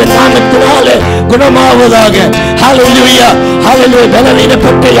இயேசுவின் நாமத்தினாலே குணமாவதாக. ஹல்லேலூயா ஹல்லேலூயா.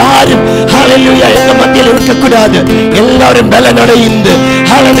 பலவீனப்பட்ட யாரும் ஹல்லேலூயா எங்க மத்தியில் இருக்கக்கூடாது. எல்லாரும் பலனடைந்து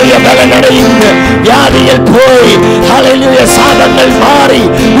ஹல்லேலூயா பலனடைந்து வியாதிகள் போய் ஹல்லேலூயா சாதங்கள் மாறி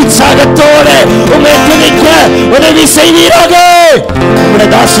உற்சாகத்தோடு உம்மை துதிக்க உதவி செய்வீராக. உம்முடைய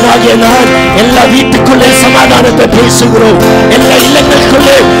தாசனாகிய நான் எல்லா வீட்டுக்குள்ளே சமாதானத்தை பேசுகிறோம். எல்லா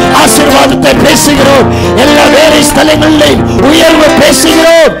இல்லங்களுக்குள்ளே ஆசீர்வாதத்தை பேசுகிறோம். எல்லா வேலை ஸ்தலங்களில் உயர்வு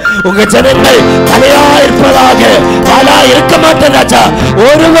பேசுகிறோம். உங்க ஜனங்கள் தலையா இருப்பதாக வாளா இருக்க மாட்டேன் ராஜா.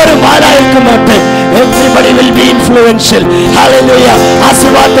 ஒருவரும் வாளா இருக்க மாட்டேன். Everybody will be influential. Hallelujah.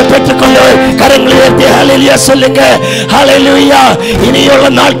 ஆசீர்வாதத்தை பெற்றுக்கொள்ளுங்கள். கரங்களை உயர்த்தி ஹல்லேலூயா சொல்லுங்க. ஹல்லேலூயா. இனியுள்ள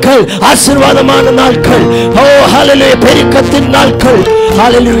நாட்கள் ஆசீர்வாதமான நாட்கள். ஓ ஹல்லேலூயா. பெருக்கத்தின் நாட்கள்.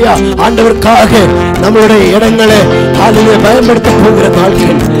 ஹல்லேலூயா. ஆண்டவருக்காக நம்மளுடைய இடங்களை ஹல்லேலூயா பயன்படுத்த போகிற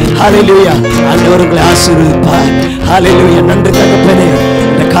நாட்கள். ஹல்லேலூயா. ஆண்டவர் உங்களை ஆசீர்வதிப்பார். ஹல்லேலூயா. நன்றி தகப்பனே.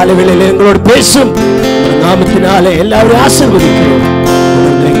 இந்த காலை வேளையிலே எங்களோடு பேசும் நாமத்தினாலே எல்லாரும் ஆசீர்வதிக்கிறோம்.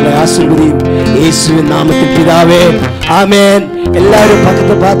 எங்களை ஆசீர்வதியும் இயேசுவின் நாமத்தில் பிதாவே ஆமென். எல்லாரும்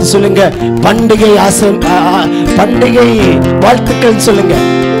பக்கத்தை பார்த்து சொல்லுங்க பண்டிகை பண்டிகை வாழ்த்துக்கள் சொல்லுங்க.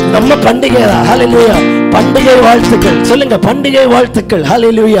 நம்ம பண்டிகை ஹல்லேலூயா. பண்டிகை வாழ்த்துக்கள் சொல்லுங்க. பண்டிகை வாழ்த்துக்கள்.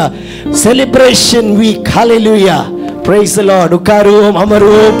 ஹல்லேலூயா. Celebration week. Hallelujah. Praise the Lord. உட்காருவோம்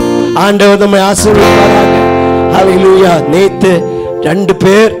அமருவோம். ஆண்டவர் நம்மை ஆசீர்வதிப்பாராக. ஹல்லேலூயா. நேத்து 2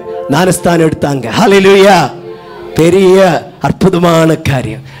 பேர் ஞானஸ்தானம் எடுத்தாங்க. ஹல்லேலூயா. பெரிய அற்புதமான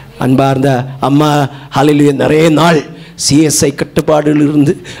காரியம். அன்பார்ந்த அம்மா ஹல்லேலூயா நிறைய நாள் சிஎஸ்ஐ கட்டுப்பாடுகள்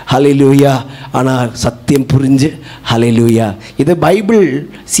இருந்து ஹல்லேலூயா, ஆனால் சத்தியம் புரிஞ்சு ஹல்லேலூயா. இது பைபிள்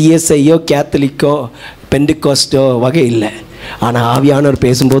சிஎஸ்ஐயோ கேத்தலிக்கோ பெண்டிகாஸ்டோ வகை இல்லை. ஆனால் ஆவியானவர்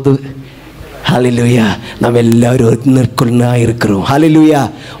பேசும்போது ஹல்லேலூயா நம்ம எல்லாரும் ஒன்றுக்குள்ளா இருக்கிறோம். ஹல்லேலூயா.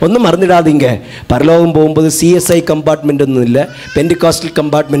 ஒன்றும் மறந்துடாதீங்க, பரலோகம் போகும்போது சிஎஸ்ஐ கம்பார்ட்மெண்ட் ஒன்றும் இல்லை, பெண்டிகாஸ்டல்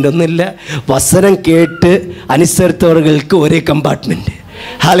கம்பார்ட்மெண்ட் ஒன்றும் இல்லை, வசனம் கேட்டு அனுசரித்தவர்களுக்கு ஒரே compartment.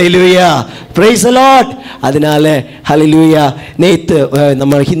 Hallelujah. Praise the Lord. அதனால ஹல்லேலூயா. நேற்று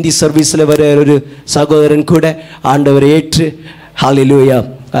நம்ம ஹிந்தி சர்வீஸில் வர ஒரு சகோதரன் கூட ஆண்டவர் ஏற்று ஹல்லேலூயா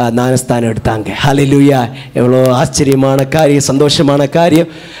ஞானஸ்தானம் எடுத்தாங்க. ஹல்லேலூயா. எவ்வளோ ஆச்சரியமான காரியம், சந்தோஷமான காரியம்.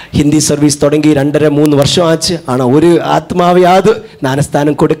 ஹிந்தி சர்வீஸ் தொடங்கி 2.5-3 வருஷம் ஆச்சு. ஆனால் ஒரு ஆத்மாவையாவது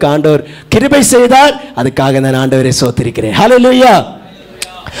ஞானஸ்தானம் கொடுக்க ஆண்டவர் கிருபை செய்தார். அதுக்காக நான் ஆண்டவரை சோத்திருக்கிறேன். ஹல்லேலூயா.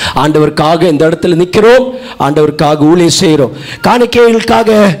 ஆண்டவருக்காக இந்த இடத்துல நிற்கிறோம், ஆண்டவருக்காக ஊழியம் செய்கிறோம், காணிக்கைகளுக்காக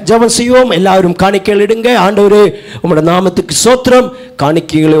ஜெபம் செய்வோம். எல்லாரும் காணிக்கைகள் இடுங்க. ஆண்டவரே உம்முடைய நாமத்துக்கு சோத்திரம்,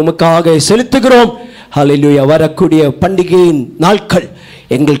 காணிக்கைகளை உமக்காக செலுத்துகிறோம். ஹல்லேலூயா. வரக்கூடிய பண்டிகையின் நாட்கள்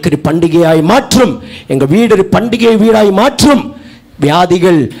எங்களுக்கு பண்டிகையாய் மாற்றும், எங்கள் வீடு பண்டிகை வீடாய் மாற்றும்.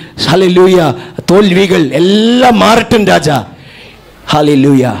 வியாதிகள் ஹல்லேலூயா தோல்விகள் எல்லாம் மாறட்டும் ராஜா.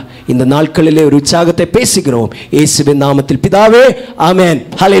 ஹல்லேலூயா. இந்த நாட்களிலே ஒரு உற்சாகத்தை பேசுகிறோம் இயேசுவின் நாமத்தில் பிதாவே, ஆமென்.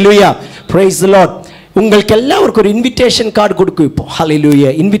 ஹல்லேலூயா. Praise the Lord. உங்களுக்கு எல்லாருக்கும் ஒரு இன்விடேஷன் கார்டு கொடுக்கும் இப்போ.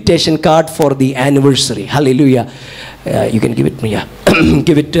 ஹல்லேலூயா. Invitation card for the anniversary. Hallelujah. You can give it மீயா,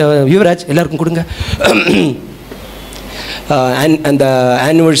 give it Yuvraj, எல்லாருக்கும் கொடுங்க. அந்த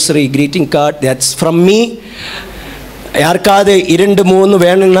anniversary greeting card, that's from me. யாருக்காவது 2-3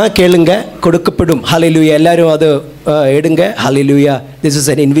 வேணும்னா கேளுங்க, கொடுக்கப்படும். ஹல்லேலூயா. எல்லாரும் அது எடுங்க. ஹல்லேலூயா. This is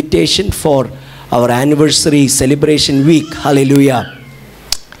an invitation for our anniversary celebration week. ஹல்லேலூயா.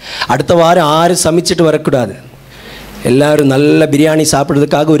 அடுத்த வாரம் 6 சமைச்சிட்டு வரக்கூடாது. எல்லாரும் நல்ல பிரியாணி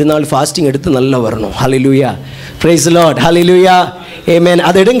சாப்பிட்றதுக்காக ஒரு நாள் ஃபாஸ்டிங் எடுத்து நல்லா வரணும். ஹல்லேலூயா. Praise the Lord. ஹல்லேலூயா. ஆமென்.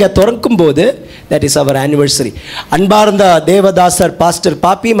 அதை எடுங்க திறக்கும் போது. that is our anniversary. அன்பார்ந்த தேவதாசர் பாஸ்டர்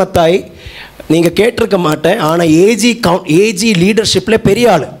பாப்பி மத்தாய், நீங்கள் கேட்டிருக்க மாட்டேன், ஆனால் ஏஜி லீடர்ஷிப்பில்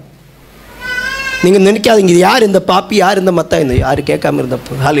பெரிய ஆள். நீங்கள் நினைக்காதீங்க யார் இந்த பாப்பி, யார் இந்த மத்தாய், இந்த யார் கேட்காம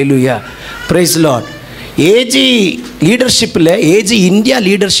இருந்தப்போ. ஹல்லேலூயா. Praise the Lord. AG லீடர்ஷிப்பில், AG India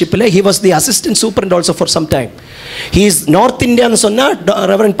லீடர்ஷிப்பில் he was the assistant superintendent also for some time. he is north இந்தியான்னு சொன்னால்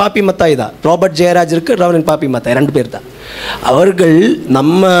ரெவரண்ட் பாப்பி மத்தாய் தான். ராபர்ட் ஜெயராஜ் இருக்கு, ரெவரண்ட் பாப்பி மத்தாய், 2 பேர் தான். அவர்கள்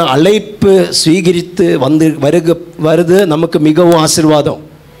நம்ம அழைப்பு ஸ்வீகரித்து வருது நமக்கு மிகவும் ஆசீர்வாதம்.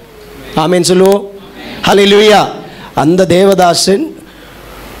 ஆமென் சொல்லுவோம். ஹல்லேலூயா. அந்த தேவதாசன்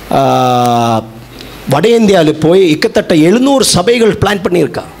வட இந்தியாவில் போய் கிட்டத்தட்ட 700 சபைகள் பிளான்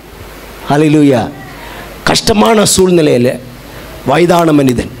பண்ணியிருக்கான். ஹல்லேலூயா. கஷ்டமான சூழ்நிலையில் வயதான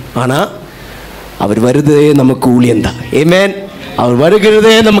மனிதன், ஆனால் அவர் வருதே நமக்கு ஊழியம்தான். ஆமென். அவர்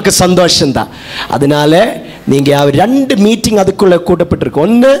வருகிறதே நமக்கு சந்தோஷம்தான். அதனால நீங்கள் 2 மீட்டிங் அதுக்குள்ளே கூட்டப்பட்டிருக்கு.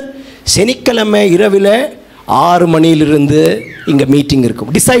 ஒன்று சனிக்கிழமை இரவில் 6 மணியிலிருந்து இங்கே மீட்டிங்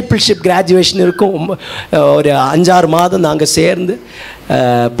இருக்கும். டிசைபிள்ஷிப் கிராஜுவேஷன் இருக்கும். ஒரு 5-6 மாதம் நாங்கள் சேர்ந்து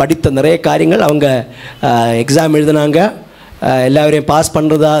படித்த நிறைய காரியங்கள். அவங்க எக்ஸாம் எழுதினாங்க, எல்லாரையும் பாஸ்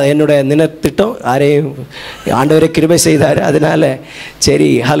பண்ணுறதா என்னோட திட்டம். யாரையும் ஆண்டவரே கிருபை செய்தார். அதனால் சரி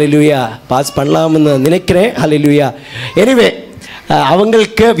ஹல்லேலூயா பாஸ் பண்ணலாம்னு நினைக்கிறேன். ஹல்லேலூயா. எனிவே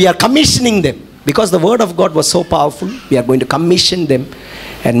அவங்களுக்கு we are commissioning them because the word of God was so powerful. We are going to commission them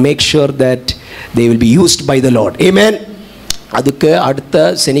and make sure that they will be used by the Lord. Amen. அதுக்கு அடுத்த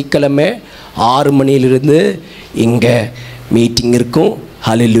சனிக்கிழமை 6 மணியிலிருந்து இங்கே meeting இருக்கும்.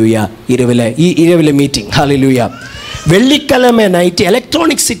 ஹல்லேலூயா. இரவில் meeting. ஹல்லேலூயா. வெள்ளிக்கிழமை night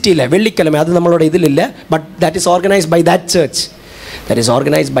electronic சிட்டியில் வெள்ளிக்கிழமை, அது நம்மளோட இதில் இல்லை, but that is organised by that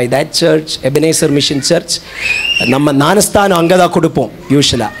search, Ebenezer mission search. நம்ம ஞானஸ்தானம் அங்கே தான் கொடுப்போம்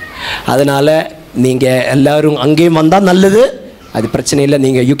யூஸ்வலாக. அதனால் நீங்கள் எல்லோரும் அங்கேயும் வந்தால் நல்லது, அது பிரச்சனை இல்லை.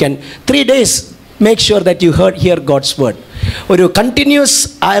 நீங்கள் you can 3 days make sure that you here God's word. ஒரு கண்டினியூஸ்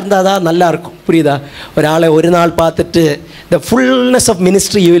இருந்தால் தான் நல்லாயிருக்கும். புரியுதா? ஒரு ஆளை ஒரு நாள் பார்த்துட்டு த fullness of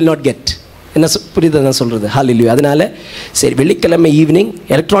ministry you will not get. என்ன புரியுது நான் சொல்கிறது? ஹல்லேலூயா. அதனால் சரி வெள்ளிக்கிழமை ஈவினிங்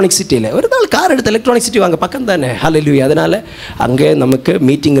எலக்ட்ரானிக் சிட்டியில் ஒரு நாள் கார் எடுத்து எலக்ட்ரானிக் சிட்டி வாங்க, பக்கம் தானே. ஹல்லேலூயா. அதனால் அங்கே நமக்கு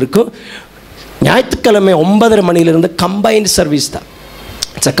மீட்டிங் இருக்கும். ஞாயிற்றுக்கிழமை 9:30 மணியிலிருந்து கம்பைன்ட் சர்வீஸ் தான்.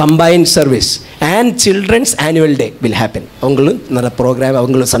 It's a combined service and children's annual day will happen. அவங்களும் நல்ல ப்ரோக்ராம்,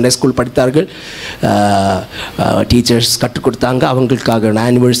 அவங்களும் சண்டே ஸ்கூல் படித்தார்கள், டீச்சர்ஸ் கற்றுக் கொடுத்தாங்க, அவங்களுக்காக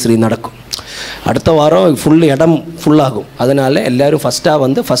ஆனிவர்சரி நடக்கும். அடுத்த வாரம் இடம் ஃபுல்லாகும். அதனால் எல்லோரும் ஃபஸ்ட்டாக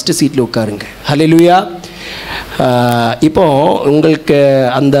வந்து ஃபஸ்ட்டு சீட்டில் உட்காருங்க. ஹல்லேலூயா. இப்போ உங்களுக்கு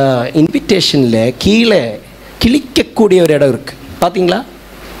அந்த இன்விடேஷனில் கீழே கிழிக்கக்கூடிய ஒரு இடம் இருக்குது, பார்த்தீங்களா?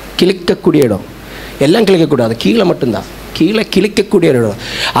 கிழிக்கக்கூடிய இடம். எல்லாம் கிழிக்கக்கூடாது, கீழே மட்டும்தான், கீழே கிழிக்கக்கூடிய இடம்.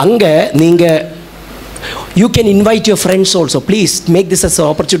 அங்கே நீங்கள் you can invite your friends also. Please make this as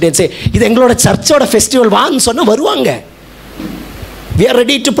opportunity and say, இது எங்களோட சர்ச்சோட ஃபெஸ்டிவல் வான்னு சொன்னால் வருவாங்க. we are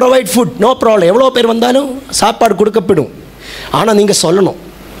ready to provide food, no problem. எவ்வளோ பேர் வந்தாலும் சாப்பாடு கொடுக்கப்படும். ஆனால் நீங்கள் சொல்லணும்.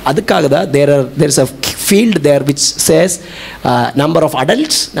 அதுக்காக தான் there is a field there which says number of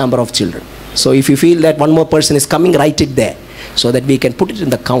adults, number of children. So if you feel that one more person is coming, write it there so that we can put it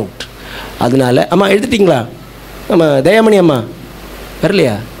in the count. அதனால அம்மா எழுதிட்டிங்களா? அம்மா தயாமணி அம்மா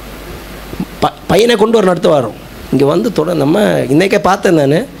வரலையா? பையனை கொண்டு வரணும் அடுத்த வாரம். இங்கே வந்து தொடர்ந்து நம்ம இன்றைக்கே பார்த்தேன்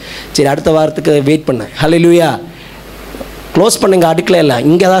நான். சரி, அடுத்த வாரத்துக்கு வெயிட் பண்ணேன். ஹல்லேலூயா. க்ளோஸ் பண்ணுங்க அடுக்கல எல்லாம்,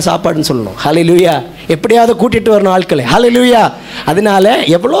 இங்கே தான் சாப்பாடுன்னு சொல்லணும். ஹல்லேலூயா. எப்படியாவது கூட்டிகிட்டு வரணும் ஆட்களை. ஹல்லேலூயா. அதனால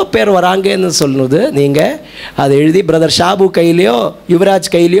எவ்வளோ பேர் வராங்கன்னு சொல்லுது நீங்கள் அதை எழுதி brother Shabu கையிலையோ,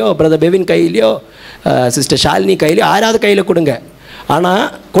 Yuvraj கையிலையோ, brother பெவின் கையிலையோ, sister Shalini கையிலையோ, யாராவது கையில் கொடுங்க. ஆனால்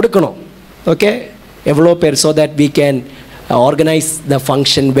கொடுக்கணும். ஓகே, எவ்வளோ பேர், so that we can organise the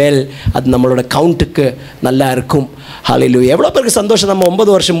function well. அது நம்மளோட கவுண்ட்டுக்கு நல்லா இருக்கும். ஹல்லேலூயா. எவ்வளோ பேருக்கு சந்தோஷம் நம்ம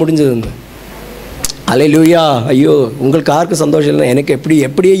 9 வருஷம் முடிஞ்சதுன்னு. ஹல்லேலூயா. ஐயோ, உங்களுக்கு யாருக்கும் சந்தோஷம் இல்லை, எனக்கு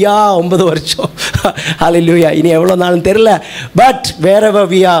எப்படி ஐயா 9 வருஷம். ஹல்லேலூயா. இனி எவ்வளோ நாளும் தெரியல. But wherever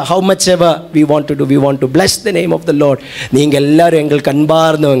we are, how much ever we want to do, we want to bless the name of the Lord. நீங்கள் எல்லாரும் எங்களுக்கு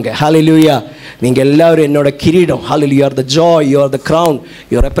அன்பார்ந்தவங்க. ஹல்லேலூயா. நீங்கள் எல்லாரும் என்னோட கிரீடம். ஹல்லேலூயா. You are the joy, you are the crown,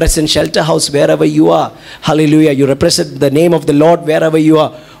 you represent Shelter House wherever you are. Hallelujah. You represent the name of the Lord wherever you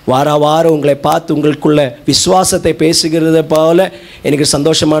are. வாரம் உங்களை பார்த்து உங்களுக்குள்ள விசுவாசத்தை பேசுகிறது போல எனக்கு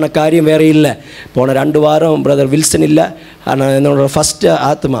சந்தோஷமான காரியம் வேறு இல்லை. போன 2 வாரம் பிரதர் வில்சன் இல்லை, ஆனால் என்னோட ஃபஸ்ட்டு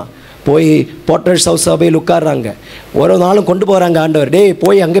ஆத்மா போய் போர்ட்டர்ஸ் ஹவுஸ் சபையில் உட்கார்றாங்க. ஒரு நாளும் கொண்டு போகிறாங்க. ஆண்டவர், டேய்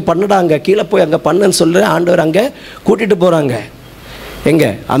போய் அங்கே பண்ணுடாங்க, கீழே போய் அங்கே பண்ணுன்னு சொல்கிற ஆண்டவர் அங்கே கூட்டிகிட்டு போகிறாங்க. எங்கே?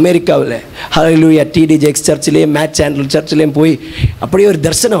 அமெரிக்காவில். ஹல்லேலூயா. டிடிஜெக்ஸ் சர்ச்சிலேயும் மேட் சாண்டல் சர்ச்சிலேயும் போய் அப்படியே ஒரு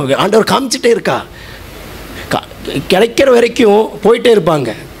தரிசனம் ஆண்டவர் காமிச்சிட்டே இருக்கா. கிடைக்கிற வரைக்கும் போயிட்டே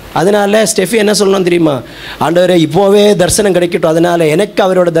இருப்பாங்க. அதனால ஸ்டெஃபி என்ன சொல்லணும் தெரியுமா? ஆண்டவரே இப்போவே தரிசனம் கிடைக்கட்டும், அதனால எனக்கு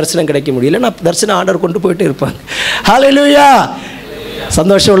அவரோட தரிசனம் கிடைக்க முடியல, நான் தரிசனம் ஆண்டவர் கொண்டு போயிட்டே இருப்பாங்க. ஹல்லேலூயா.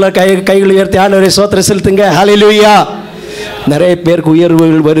 சந்தோஷம் உள்ள கைகள் உயர்த்தி ஆண்டவரை சோத்திரம் செலுத்துங்க. ஹல்லேலூயா. நிறைய பேருக்கு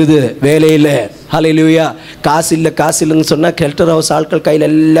உயர்வுகள் வருது வேலையில். ஹல்லேலூயா. காசு இல்லைன்னு சொன்னால் ஷெல்டர் ஹவுஸ் ஆட்கள் கையில்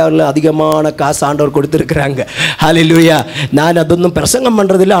எல்லாரும் அதிகமான காசு ஆண்டவர் கொடுத்துருக்குறாங்க. ஹல்லேலூயா. நான் அதொன்றும் பிரசங்கம்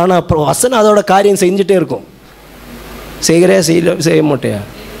பண்ணுறதில்லை, ஆனால் அப்புறம் வசனம் அதோட காரியம் செஞ்சுட்டே இருக்கும். செய்ய மாட்டேயா?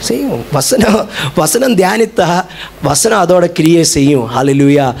 செய்யும். வசனம் தியானித்தா வசனம் அதோட கிரியை செய்யும்.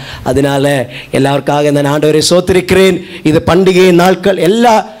 ஹல்லேலூயா. அதனால எல்லாருக்காக இந்த ஆண்டவரை சோத்திருக்கிறேன். இது பண்டிகை நாட்கள்.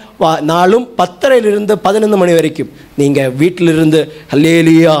 எல்லா நாளும் 10:30 to 11 மணி வரைக்கும் நீங்கள் வீட்டிலிருந்து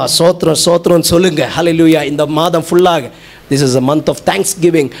ஹல்லேலூயா சோத்திரம் சொல்லுங்கள். ஹல்லேலூயா. இந்த மாதம் ஃபுல்லாக this is a month of thanks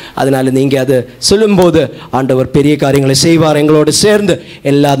giving. அதனால் நீங்கள் அதை சொல்லும்போது ஆண்டவர் பெரிய காரியங்களை செய்வார் எங்களோடு சேர்ந்து.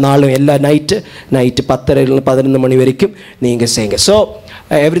 எல்லா நாளும் எல்லா நைட்டு 10:30 to 11 மணி வரைக்கும் நீங்கள் செய்யுங்க. So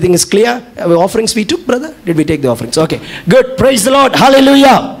everything is clear. Offerings we took, brother? Did we take the offerings? Okay, good. Praise the Lord.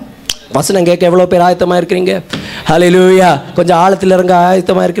 Hallelujah. வசனம் கேட்க எவ்வளோ பேர் ஆயத்தமாக இருக்கிறீங்க? ஹல்லேலூயா. கொஞ்சம் ஆழத்தில் இறங்க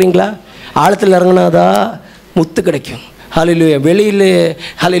ஆயத்தமாக இருக்கிறீங்களா? ஆழத்தில் இறங்கினாதான் முத்து கிடைக்கும். ஹல்லேலூயா. வெளியில்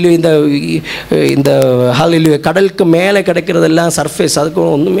ஹல்லேலூயா இந்த ஹல்லேலூயா கடலுக்கு மேலே கிடைக்கிறதெல்லாம் சர்ஃபேஸ், அதுக்கு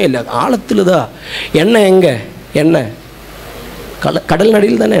ஒன்றுமே இல்லை. ஆழத்தில் தான். எண்ணெய் எங்கே? எண்ணெய் கடல்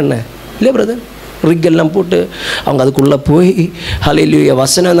நடியில் தானே எண்ணெய் இல்லை பிரதர்? ரிக்கெல்லாம் போட்டு அவங்க அதுக்குள்ளே போய் ஹல்லேலூயா.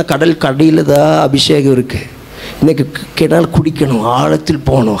 வசனம் அந்த கடல் கடியில் தான் அபிஷேகம் இருக்குது. இன்றைக்கி கிணறு குடிக்கணும், ஆழத்தில்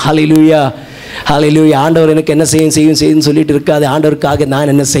போகணும். ஹல்லேலூயா. ஹல்லேலூயா. ஆண்டவர் எனக்கு என்ன செய்யும் சொல்லிட்டு இருக்காது. ஆண்டவருக்காக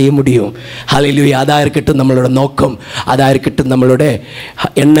நான் என்ன செய்ய முடியும்? ஹல்லேலூயா. அதாக இருக்கட்டும் நம்மளோட நோக்கம், அதாக இருக்கட்டும் நம்மளோட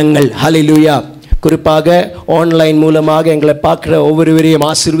எண்ணங்கள். ஹல்லேலூயா. குறிப்பாக ஆன்லைன் மூலமாக எங்களை பார்க்குற ஒவ்வொருவரையும்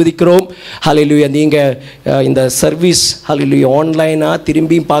ஆசீர்வதிக்கிறோம். ஹல்லேலூயா. நீங்கள் இந்த சர்வீஸ் ஹல்லேலூயா ஆன்லைனாக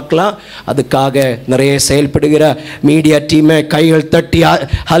திரும்பியும் பார்க்கலாம். அதுக்காக நிறைய செயல்படுகிற மீடியா டீமை கைகள் தட்டி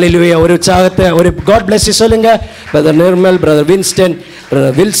ஹல்லேலூயா ஒரு உற்சாகத்தை ஒரு காட் பிளஸ் யூ சொல்லுங்கள். Brother Nirmal, brother Winston,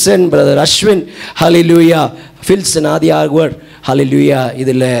 brother Wilson, brother Ashwin, ஹல்லேலூயா. ஃபில்சன் ஆதி ஆர்வர். ஹல்லேலூயா.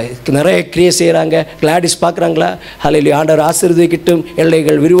 இதில் நிறைய கிரியை செய்கிறாங்க. கிளாடிஸ் பார்க்குறாங்களா? ஹல்லேலூயா. ஆண்டவர் ஆசீர்வதிக்கட்டும்,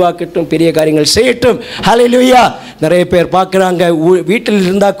 எல்லைகள் விரிவாக்கட்டும், பெரிய காரியங்கள் செய்யட்டும். ஹல்லேலூயா. நிறைய பேர் பார்க்குறாங்க. வீட்டில்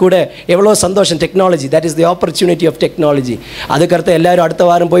இருந்தால் கூட எவ்வளோ சந்தோஷம். Technology, that is the opportunity of technology. அதுக்கடுத்து எல்லோரும் அடுத்த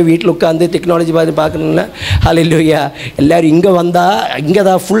வாரம் போய் வீட்டில் உட்காந்து டெக்னாலஜி பார்த்து பார்க்கணும்ல. ஹல்லேலூயா. எல்லோரும் இங்கே வந்தால் இங்கே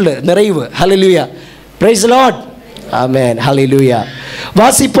தான் ஃபுல்லு நிறைவு. ஹல்லேலூயா. Praise the Lord. ஆமென். ஹல்லேலூயா.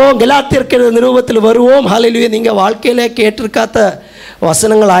 வாசிப்போம். கலாத்தியர் நிருபத்தில் வருவோம். ஹல்லேலூயா. நீங்கள் வாழ்க்கையில் கேட்டிருக்காத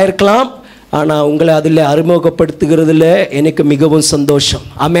வசனங்கள் ஆயிருக்கலாம், ஆனால் உங்களை அதில் அறிமுகப்படுத்துகிறதுல எனக்கு மிகவும் சந்தோஷம்.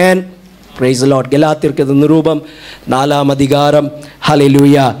 ஆமென். Praise the Lord. ഗലാത്യർക്ക് നിരൂപം 4-ാം அதிகாரம்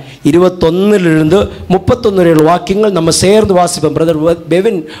ഹല്ലേലൂയ 21 31 വരെയുള്ള വാക്യങ്ങൾ നമ്മൾ ചേർന്ന് വാസിப்போம். Brother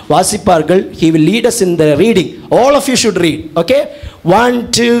Bevin വാസിപ്പാர்கள். he will lead us in the reading. all of you should read. okay, 1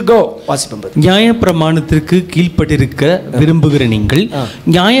 2 go. வாசிப்போம். நியாயப்பிரமாணத்திற்கு கீழ்ப்பட்டிருக்க விரும்புகிற நீங்கள்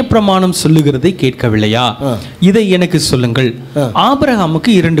நியாயப்பிரமாணம் சொல்லுகிறதை கேட்கவில்லையா? இதை எனக்கு சொல்லுங்கள்.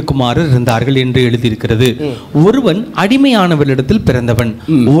 ஆபிரகாமுக்கு 2 குமாரர் இருந்தார்கள் என்று எழுதியிருக்கிறது. ஒருவன் அடிமையானவளிடத்தில் பிறந்தவன்,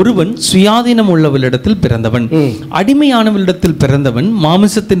 ஒருவன் சுயாதீனம் உள்ளவளிடத்தில் பிறந்தவன். அடிமையானவளிடத்தில் பிறந்தவன்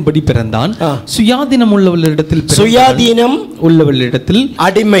மாமிசத்தின்படி பிறந்தான். சுயாதீனம் உள்ளவளிடத்தில்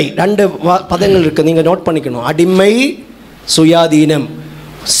அடிமை. 2 பதங்கள் இருக்கு, நீங்க நோட் பண்ணிக்கணும். அடிமை, சுயாதீனம்,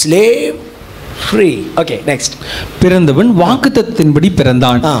 slave, free. okay, next. பிறந்தவன் வாக்குத்தத்தத்தின்படி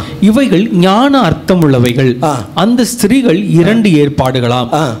பிறந்தான். இவைகள் ஞான அர்த்தம் உள்ளவைகள். அந்த ஸ்திரீகள் 2 ஏற்பாடுகளாம்.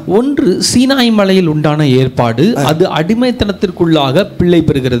 ஒன்று சீனாய் மலையில் உண்டான ஏற்பாடு, அது அடிமைத்தனத்திற்குள்ளாக பிள்ளை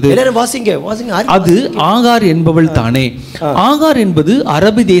பெறுகிறது. அது ஆகார் என்பவள் தானே. ஆகார் என்பது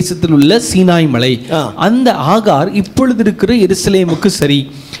அரபி தேசத்தில் உள்ள சீனாய் மலை. அந்த ஆகார் இப்பொழுது இருக்கிற எருசலேமுக்கு சரி.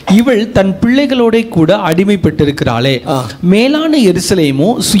 இவள் தன் பிள்ளைகளோட கூட அடிமைப்பட்டிருக்கிறாளே. மேலான எருசலேமோ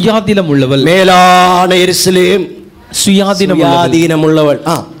சுயாதீனம் உள்ளவள். மேலான எருசலேம் சுயாதீனம் உள்ளவள்.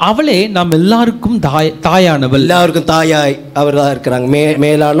 அவளே நாம் எல்லாருக்கும் தாயானவள். எல்லாருக்கும் தாயாய் அவர் தான் இருக்கிறாங்க.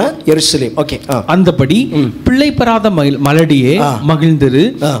 மேலான எருசலேம். ஓகே. அந்தபடி பிள்ளை பெறாத மலடியே மகிழ்ந்திரு,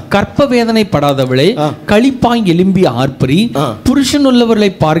 கற்ப வேதனை படாதவளே களிப்பாய் எழும்பி ஆர்ப்பரி. புருஷன்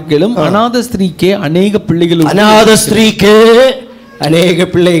உள்ளவர்களை பார்க்கலும் அநாத ஸ்திரீக்கே அநேக பிள்ளைகள், அநாத ஸ்திரீக்கே அநேக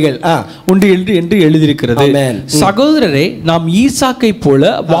பிள்ளைகள் உண்டு என்று எழுதியிருக்கிறது. சகோதரரே, நாம் ஈசாக்கை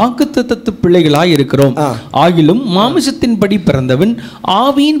போல வாக்குத்தத்தத்து பிள்ளைகளாய் இருக்கிறோம். ஆகிலும் மாமிசத்தின்படி பிறந்தவன்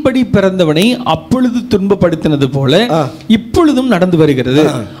ஆவியின்படி பிறந்தவனை அப்பொழுது துன்பப்படுத்தினது போல இப்பொழுதும் நடந்து வருகிறது.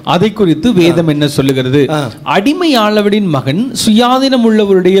 அதை குறித்து வேதம் என்ன சொல்லுகிறது? அடிமையாளவனின் மகன் சுயாதீனம்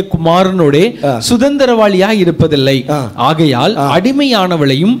உள்ளவருடைய குமாரனோட சுதந்திரவாளியாய் இருப்பதில்லை. ஆகையால்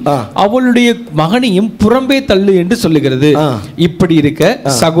அடிமையானவளையும் அவளுடைய மகனையும் புறம்பே தள்ளு என்று சொல்லுகிறது. இப்படி இருக்க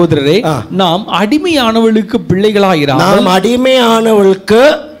சகோதரரே, நாம் அடிமையானவளுக்கு பிள்ளைகளாயிராமல்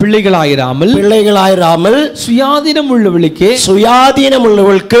பிள்ளைகளாயிராமல் சுயாதீனம் உள்ளவளுக்கு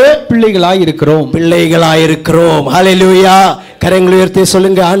பிள்ளைகளாயிருக்கிறோம். ஹல்லேலூயா. கரங்களை உயர்த்தி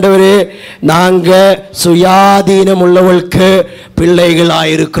சொல்லுங்க, ஆண்டவரே, நாங்க சுயாதீனம் உள்ளவளுக்கு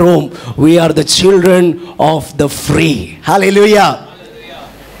பிள்ளைகளாயிருக்கிறோம். we are the children of the free. ஹல்லேலூயா.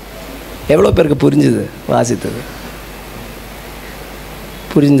 எவ்வளவு பேருக்கு புரிஞ்சுது வாசித்தது?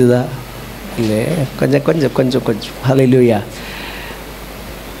 புரிஞ்சுதா? இல்லை, கொஞ்சம். ஹல்லேலூயா.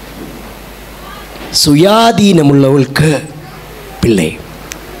 சுயாதீனம் உள்ளவளுக்கு பிள்ளை.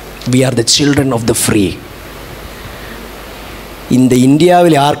 we are the children of the free. இந்த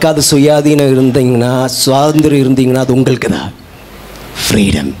இந்தியாவில் யாருக்காவது சுயாதீனம் இருந்தீங்கன்னா, சுதந்திரம் இருந்தீங்கன்னா, அது உங்களுக்கு தான்.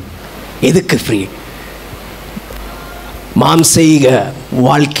 ஃப்ரீடம். எதுக்கு ஃப்ரீ? மாம்சீக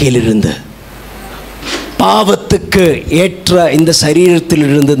வாழ்க்கையிலிருந்து, பாவத்துக்கு ஏற்ற இந்த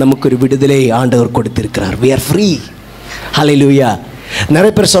சரீரத்திலிருந்து நமக்கு ஒரு விடுதலை ஆண்டவர் கொடுத்திருக்கிறார். we are free. ஹல்லேலூயா.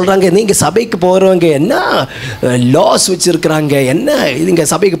 நிறைய பேர் சொல்கிறாங்க, நீங்கள் சபைக்கு போகிறவங்க என்ன லாஸ் வச்சுருக்கிறாங்க, என்ன இதுங்க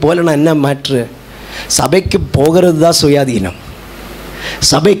சபைக்கு போகலன்னா என்ன மேட்ரு? சபைக்கு போகிறது தான் சுயாதீனம்,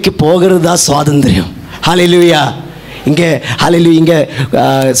 சபைக்கு போகிறது தான் சுவாதந்திரம். ஹல்லேலூயா. இங்கே ஹல்லேலூயா, இங்கே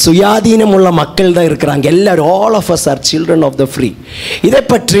சுயாதீனம் உள்ள மக்கள் தான் இருக்கிறாங்க எல்லாரும். All of us R children of the free. இதை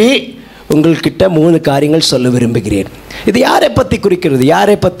பற்றி உங்கள்கிட்ட 3 காரியங்கள் சொல்ல விரும்புகிறேன். இது யாரை பற்றி குறிக்கிறது?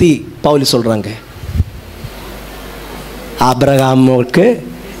 யாரை பற்றி பவுல் சொல்கிறாங்க? ஆபிரகாமுக்கு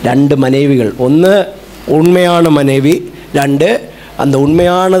 2 மனைவிகள். 1 உண்மையான மனைவி, 2 அந்த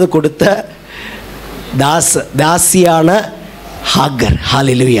உண்மையானது கொடுத்த தாசியான ஹாகர்.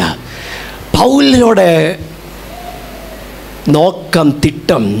 ஹல்லேலூயா. பவுலோட நோக்கம்,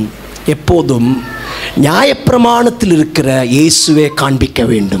 திட்டம் எப்போதும் நியாயப்பிரமாணத்தில் இருக்கிற இயேசுவை காண்பிக்க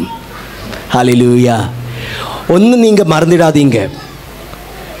வேண்டும். ஹல்லேலூயா. ஒன்று நீங்கள் மறந்துடாதீங்க,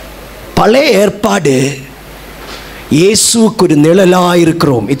 பழைய ஏற்பாடு இயேசுவுக்கு ஒரு நிழலாக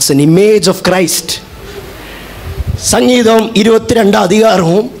இருக்கிறோம். It's an image of Christ. சங்கீதம் 22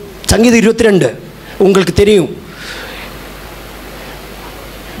 அதிகாரம், சங்கீதம் 22 உங்களுக்கு தெரியும்.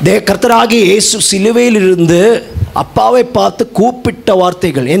 கர்த்தராகிய இயேசு சிலுவையில் இருந்து அப்பாவை பார்த்து கூப்பிட்ட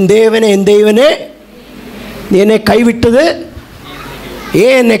வார்த்தைகள், என் தேவனே, என் தேவனே, என்னை கைவிட்டது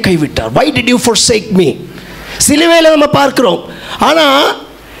ஏன் என்னை கைவிட்டார்? why did you forsake me? சிலுவையில் நம்ம பார்க்கிறோம். ஆனால்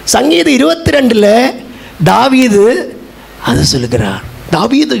சங்கீதம் 22 தாவீது அது சொல்லுகிறார்.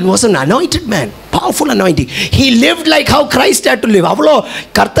 தாவீது was an anointed man, powerful anointing. He lived like how Christ had to live. அவ்வளோ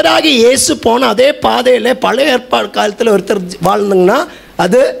கர்த்தராகிய இயேசு போன அதே பாதையில் பழைய ஏற்பாடு காலத்தில் ஒருத்தர் வாழ்ந்தாங்கன்னா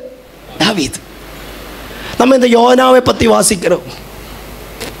அது தாவீது. நம்ம இந்த யோனாவை பற்றி வாசிக்கிறோம்.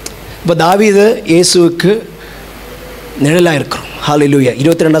 இப்போ தாவீது இயேசுவுக்கு நிழலாக இருக்கிறோம். ஹல்லேலூயா.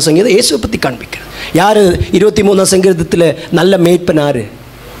 22ஆம் சங்கீதம் இயேசுவை பற்றி காண்பிக்கிறேன். யார் 23ஆம் சங்கீதத்தில் நல்ல மேய்ப்பனார்?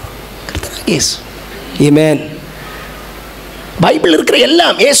 இயேசு. ஆமென். பைபிள் இருக்கிற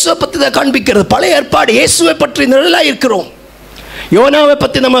எல்லாம் இயேசுவை பற்றி தான் காண்பிக்கிறது. பழைய ஏற்பாடு இயேசுவை பற்றி நிழலாக இருக்கிறோம். யோனாவை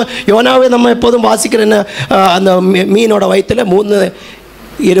பற்றி யோனாவை நம்ம எப்போதும் வாசிக்கிற என்ன, அந்த மீனோட வயிற்றில் 3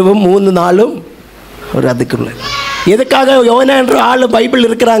 இரவும் 3 நாளும் ஒரு அதுக்குள்ள. எதுக்காக யோனா என்ற ஆள் பைபிள்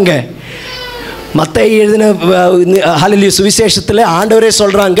இருக்கிறாங்க? மத்தேயு எழுதின ஹல்லேலூயா சுவிசேஷத்தில் ஆண்டவரே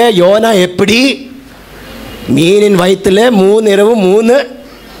சொல்கிறாங்க, யோனா எப்படி மீனின் வயிற்றில் 3 இரவும் 3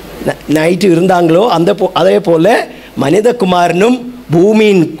 நைட்டு இருந்தாங்களோ அதே போல் மனிதகுமாரனும்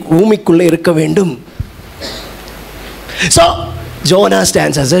பூமிக்குள்ளே இருக்க வேண்டும். So Jonah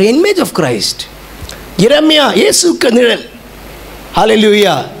stands as an image of Christ. எரேமியா இயேசுவுக்கு நிழல்.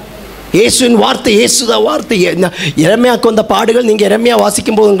 ஹல்லேலூயா. இயேசுவின் வார்த்தை, இயேசுதான் வார்த்தை. எரேமியாவுக்கு வந்த பாடுகள் நீங்கள் எரேமியா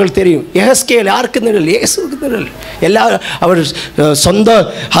வாசிக்கும் போது உங்களுக்கு தெரியும். எஹெஸ்கேல் யாருக்கு நிழல்? இயேசுவுக்கு நிழல். எல்லாரும் அவர் சொந்த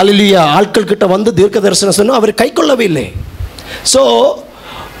ஹல்லேலூயா ஆட்கள் கிட்ட வந்து தீர்க்க தரிசனம் சொன்னால் அவர் கை கொள்ளவே இல்லை. ஸோ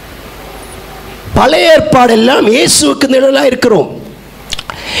பழைய ஏற்பாடெல்லாம் இயேசுவுக்கு நிழலாக இருக்கிறோம்.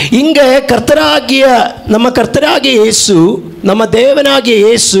 இங்கே நம்ம கர்த்தராகிய இயேசு, நம்ம தேவனாகிய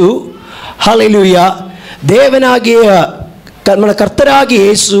இயேசு, ஹல்லேலூயா, தேவனாகிய கர்த்தராகிய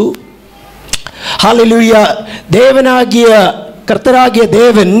இயேசு, ஹல்லேலூயா, தேவனாகிய கர்த்தராகிய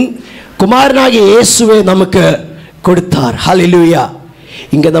தேவன் குமாரனாகிய இயேசுவை நமக்கு கொடுத்தார். ஹல்லேலூயா.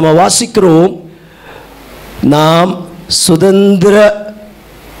 இங்கே நம்ம வாசிக்கிறோம், நாம்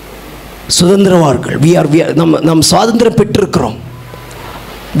சுதந்திரவார்கள். நம் சுதந்திரம் பெற்றிருக்கிறோம்.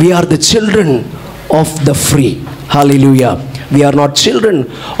 We are the children of the free. Hallelujah. We are not children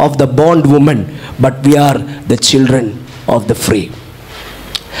of the bond woman, but we are the children of the free.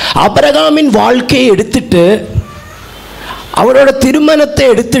 ஆபிரகாமின் வாழ்க்கையை எடுத்துட்டு, அவரோட திருமணத்தை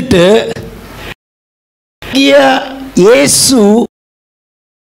எடுத்துட்டு, இயேசு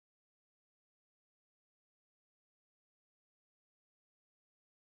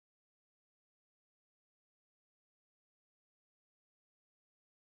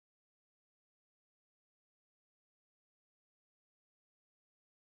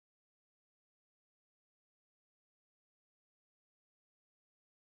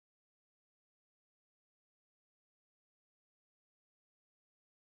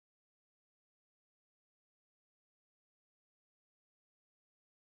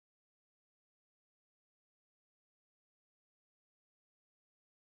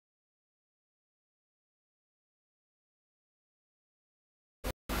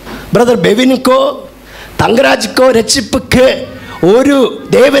பிரதர் பெவினுக்கோ தங்கராஜுக்கோ ரட்சிப்புக்கு ஒரு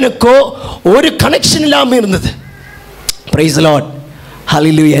தேவனுக்கோ ஒரு கனெக்ஷன் இல்லாமல் இருந்தது. Praise the Lord.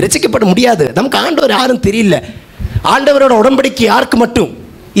 ஹல்லேலூயா. ரட்சிக்கப்பட முடியாது. நமக்கு ஆண்டவர் யாரும் தெரியல. ஆண்டவரோட உடன்படிக்கை யாருக்கு மட்டும்?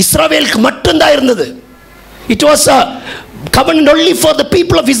 இஸ்ரவேலுக்கு மட்டும்தான் இருந்தது. It was a கவர்னன்ட் only for the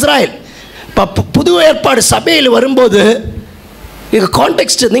people of Israel. இப்போ புது ஏற்பாடு சபையில் வரும்போது இது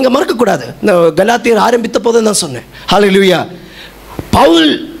கான்டெக்ஸ்ட் நீங்கள் மறக்கக்கூடாது. இந்த கலாத்தியர் ஆரம்பித்த போது நான் சொன்னேன். ஹல்லேலூயா.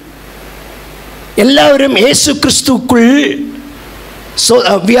 பவுல் எல்லாரும் இயேசு கிறிஸ்துக்குள்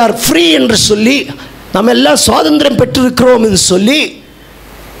we are free என்று சொல்லி, நம்ம எல்லாம் சுதந்திரம் பெற்றிருக்கிறோம் என்று சொல்லி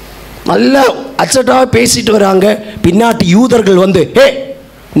நல்லா அச்சட்டாக பேசிட்டு வராங்க. பின்னாடி யூதர்கள் வந்து,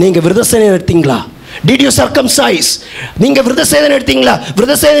 நீங்கள் விருதசேதனம் எடுத்தீங்களா? Did you circumcise? நீங்கள் விருதசேதனம் எடுத்தீங்களா?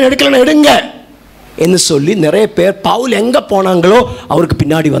 விருதசேதனம் எடுக்கலன்னு எடுங்க என்று சொல்லி நிறைய பேர் பவுல் எங்கே போனாங்களோ அவருக்கு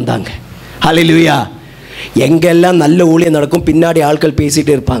பின்னாடி வந்தாங்க. ஹல்லேலூயா. எங்கெல்லாம் நல்ல ஊழியம் நடக்கும் பின்னாடி ஆட்கள்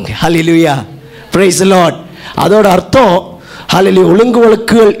பேசிகிட்டே இருப்பாங்க. ஹல்லேலூயா. Praise the Lord. அதோட அர்த்தம் ஹல்லேலூயா ஒழுங்கு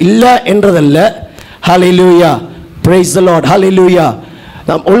வழக்குகள் இல்லை என்றதல்ல. ஹல்லேலூயா. Praise the Lord. ஹல்லேலூயா.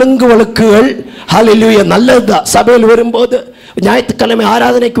 நாம் ஒழுங்கு வழக்குகள் ஹல்லேலூயா நல்லதுதான். சபையில் வரும்போது ஞாயிற்றுக்கிழமை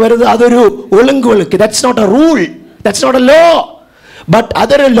ஆராதனைக்கு வருது, அது ஒரு ஒழுங்கு வழக்கு. That's not a rule, that's not a law. But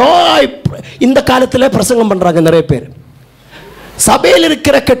other லா இந்த காலத்தில் பிரசங்கம் பண்ணுறாங்க நிறைய பேர். சபையில்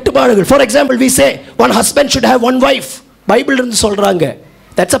இருக்கிற கட்டுப்பாடுகள், for example we say one husband should have one wife. Bible இருந்து சொல்கிறாங்க.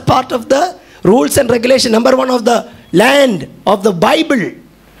 that's a part of the rules and regulation, number 1 of the land of the Bible.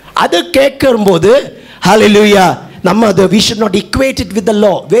 அது கேட்கும்போது ஹல்லேலூயா நம்ம அது we should not equate it with the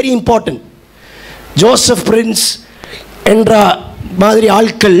law. very important. Joseph Prince என்ற மாதிரி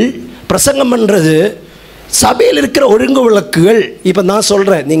ஆட்கள் பிரசங்கம் பண்ணுறது சபையில் இருக்கிற ஒழுங்கு விளக்குகள். இப்போ நான்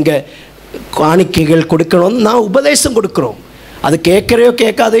சொல்கிறேன், நீங்கள் காணிக்கைகள் கொடுக்கணும்னு நான் உபதேசம் கொடுக்குறோம். அது கேட்குறையோ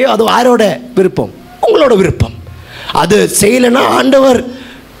கேட்காதையோ அது யாரோட விருப்பம்? உங்களோட விருப்பம். அது செய்யலைன்னா ஆண்டவர்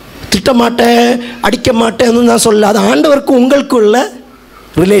திட்டமாட்டேன் அடிக்க மாட்டேன்னு நான் சொல்ல. அது ஆண்டவருக்கு உங்களுக்குள்ள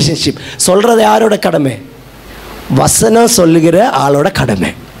ரிலேஷன்ஷிப். சொல்கிறது யாரோட கடமை? வசனம் சொல்லுகிற ஆளோட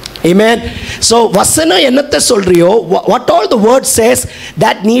கடமை. ஆமென். ஸோ வசனம் என்னத்தை சொல்றியோ, what all the word says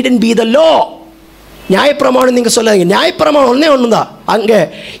that நீடன்ட் be the லா. நியாயப்பிரமாணம் நீங்கள் சொல்லாதீங்க, நியாயப்பிரமாணம் ஒன்றே ஒன்று தான். அங்கே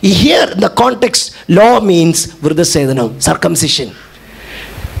ஹியர் இந்த கான்டெக்ஸ்ட் லா மீன்ஸ் விருதசேதனம், சர்க்கம்சிஷன்.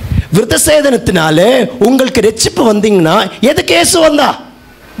 விருதசேதனத்தினால உங்களுக்கு ரட்சிப்பு வந்தீங்கன்னா எதுக்கு இயேசு வந்தா?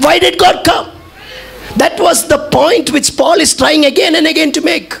 Why did God come? That was the point which Paul is trying again and again to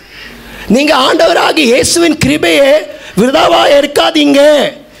make. நீங்க ஆண்டவராகிய இயேசுவின் கிருபையை விருதாவா இருக்காதீங்க.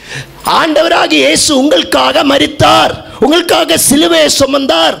 ஆண்டவராகிய இயேசு உங்களுக்காக மரித்தார், உங்களுக்காக சிலுவையை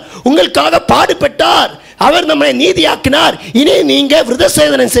சுமந்தார், உங்களுக்காக பாடுபட்டார், அவர் நம்மை நீதியாக்கினார். இனி நீங்க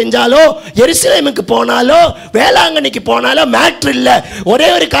விருதசேதனம் செஞ்சாலோ, எருசலேமுக்கு போனாலோ, வேளாங்கண்ணிக்கு போனாலோ மேட்ரு இல்லை. ஒரே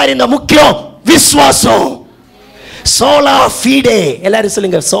ஒரு காரியம் தான் முக்கியம், விசுவாசம். சோலா ஃபீடே, எல்லாரும்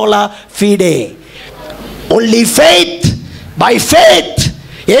சொல்லுங்க, சோலா FIDE. only faith, by faith.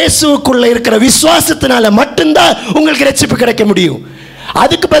 இயேசுக்குள்ள இருக்கிற விசுவாசத்தினால மட்டும்தான் உங்களுக்கு ரட்சிப்பு கிடைக்க முடியும்.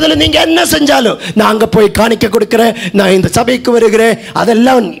 அதுக்கு பதில் நீங்க என்ன செஞ்சாலும், நான் அங்க போய் காணிக்க கொடுக்கிறேன், நான் இந்த சபைக்கு வருகிறேன்,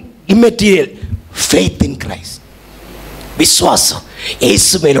 அதெல்லாம் immaterial. faith in Christ, விசுவாசம்,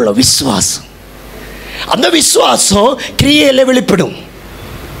 இயேசு மேல் உள்ள விசுவாசம். அந்த விசுவாசம் கிரியையில வெளிப்படும்.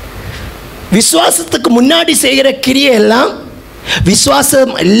 விசுவாசத்துக்கு முன்னாடி செய்கிற கிரியை எல்லாம்,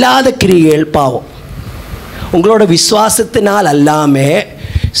 விசுவாசம் இல்லாத கிரியைகள் பாவம். உங்களோட விசுவாசத்தினால் அல்லாமே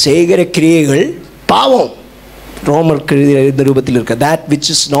செய்கிற கிரியைகள் பாவம். ரோமர் நிருபத்தில் இருக்க that which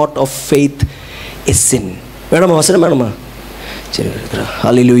is not of faith is sin. வேணுமா வசனம் வேணுமா? சரி,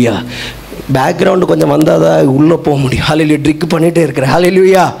 ஹல்லேலூயா. பேக்ரவுண்டு கொஞ்சம் வந்தால் தான் உள்ளே போக முடியும். ஹல்லேலூயா. ட்ரிக் பண்ணிகிட்டே இருக்கிறேன்.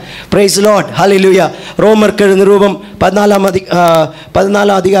 ஹல்லேலூயா, பிரைஸ் லார்ட், ஹல்லேலூயா. ரோமர் நிருபம்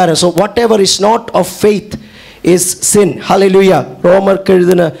 14 அதிகாரம். So what ever is not of faith is சின். ஹல்லேலூயா. ரோமர்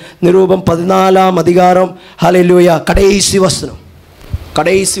எழுதின நிருபம் 14 அதிகாரம். ஹல்லேலூயா. கடைசி வசனம்.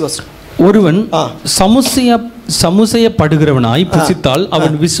 ஒருவன் சமுசயப்படுகிறவனாய் புசித்தால்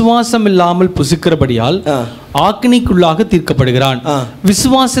அவன் விசுவாசம் இல்லாமல் புசிக்கிறபடியால் ஆக்கினைக்குள்ளாக தீர்க்கப்படுகிறான்.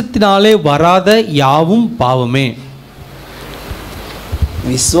 விசுவாசத்தினாலே வராத யாவும் பாவமே.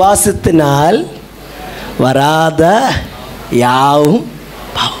 விசுவாசத்தினால் வராத யாவும்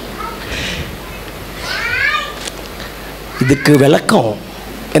பாவம். இதுக்கு விளக்கம்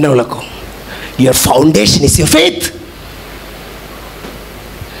என்ன விளக்கம்? your foundation is your faith.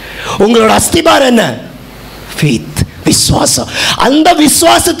 உங்களோட அஸ்திபாரம் என்ன? faith, விசுவாசம். அந்த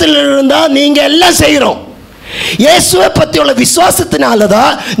விசுவாசத்தில் இருந்தால் நீங்க எல்லாம் செய்கிறோம். இயேசுவை பற்றியுள்ள விசுவாசத்தினால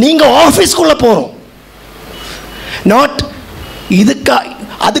தான் நீங்க ஆஃபீஸ்க்குள்ள போறோம். நாட்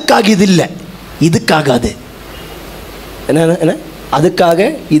அதுக்காக இது இல்லை, இதுக்காக அது. என்ன அதுக்காக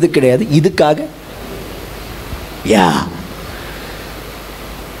இது கிடையாது, இதுக்காக. யா,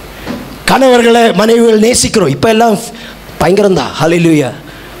 கணவர்களை மனைவிகள் நேசிக்கிறோம். இப்ப எல்லாம் பயங்கரம் தான். ஹல்லேலூயா.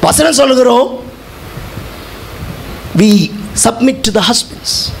 வசனம் சொல்லுகிறோம், we submit to the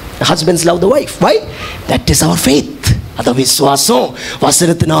husbands. The husbands love the wife. Why? That is our faith. அது விசுவாசம்.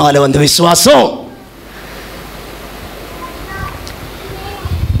 வசனத்தினால வந்த விசுவாசம்.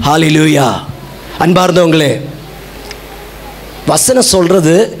 ஹல்லேலூயா. அன்பார்ந்தவங்களே, வசனம்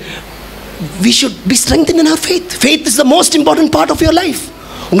சொல்றது we should be strengthened in our faith. Faith is the most important part of your life.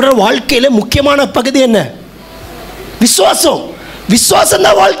 உங்களோட வாழ்க்கையில முக்கியமான பகுதி என்ன? விசுவாசம். விசுவாசம்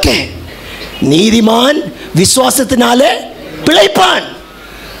தான் வாழ்க்கை. நீதிமான் விசுவாசத்தினாலே பிழைப்பான்.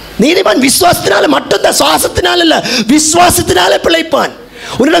 நீதிமான் விசுவாசத்தினால மட்டும்தான், சுவாசத்தினால இல்ல, விசுவாசத்தினாலே பிழைப்பான்.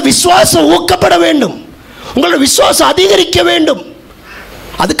 உங்களோட விசுவாசம் ஊக்கப்பட வேண்டும், உங்களோட விசுவாசம் அதிகரிக்க வேண்டும்.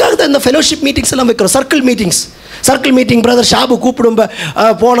 அதுக்காக தான் இந்த ஃபெலோஷிப் மீட்டிங்ஸ் எல்லாம் வைக்கிறோம். சர்க்கிள் மீட்டிங் பிரதர் ஷாபு கூப்பிடும்,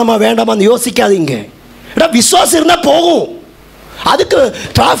 போனோமா வேண்டாமான்னு யோசிக்காதீங்க. விசுவாசம் இருந்தால் போகும். அதுக்கு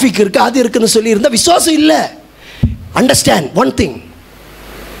டிராஃபிக் இருக்கு, அது இருக்குன்னு சொல்லி இருந்தால் விசுவாசம் இல்லை. Understand one thing.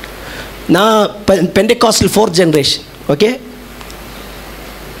 நான் பெண்டெகாஸ்டல் 4th ஜெனரேஷன். ஓகே,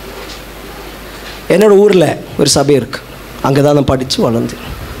 என்னோட ஊரில் ஒரு சபை இருக்கு, அங்கே தான் நான் படித்து வளர்ந்து.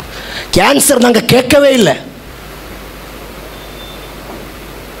 கேன்சர் நாங்கள் கேட்கவே இல்லை.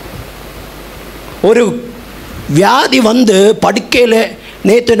 வியாதி வந்து படுக்கையில்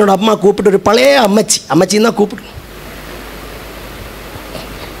நேற்று என்னோட அம்மா கூப்பிட்டு, ஒரு பழைய அம்மச்சின்னு தான் கூப்பிடு,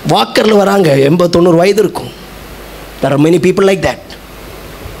 வாக்கரில் வராங்க, 80-90 வயது இருக்கும். There are many people like that.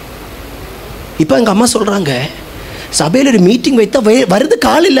 இப்போ எங்கள் அம்மா சொல்கிறாங்க, சபையில் ஒரு மீட்டிங் வைத்தா வருது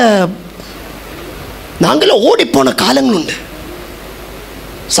காலையில். நாங்களாம் ஓடி போன காலங்கள் உண்டு.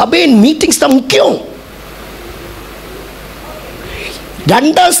 சபையின் மீட்டிங்ஸ் தான் முக்கியம்.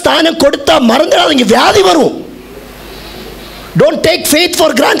 2ஆம் ஸ்தானம் கொடுத்தா மறந்துடாதீங்க, வியாதி வரும். Don't take faith for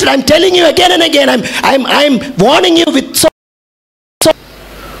granted. I'm telling you again and again. I'm warning you with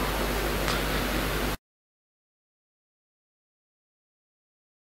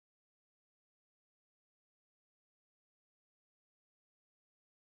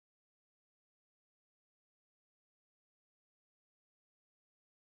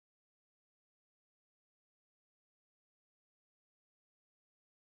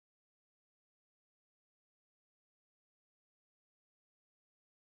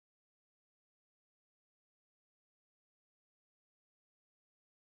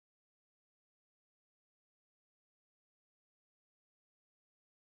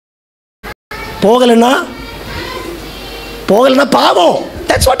போகலைன்னா பாவம்.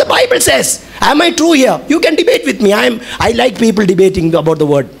 That's what the Bible says. Am I true here? You can debate with me. I like people debating about the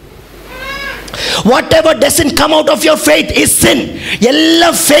word. Whatever doesn't come out of your faith is sin.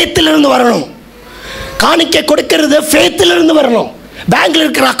 எல்லாம் faithல இருந்து வரணும். காணிக்கை கொடுக்கிறது faithல இருந்து வரணும். பேங்க்ல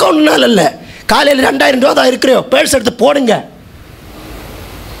இருக்கிற அக்கவுண்ட்னால இல்ல. காலையில் 2000 ரூபா தான் இருக்கிறோ, பேர்ஸ் எடுத்து போடுங்க.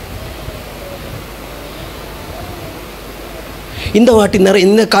 இந்த வாட்டி நிறைய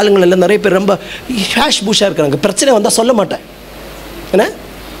இந்த காலங்களில் நிறைய பேர் ரொம்ப ஹேஷ் பூஷாக இருக்கிறாங்க. பிரச்சனை வந்தால் சொல்ல மாட்டேன். என்ன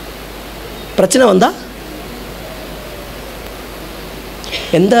பிரச்சனை வந்தால்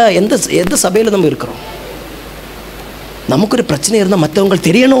எந்த எந்த எந்த சபையில் நம்ம இருக்கிறோம்? நமக்கு ஒரு பிரச்சனை இருந்தால் மற்றவங்களுக்கு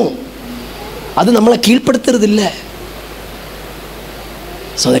தெரியணும். அது நம்மளை கீழ்ப்படுத்துறது இல்லை.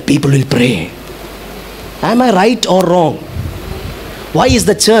 So that people will pray. Am I right or wrong? Why is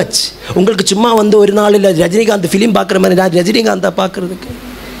the church? உங்களுக்கு சும்மா வந்து ஒரு நாள் இல்லை ரஜினிகாந்த் ஃபிலிம் பார்க்குற மாதிரி நான் ரஜினிகாந்தை பார்க்குறதுக்கு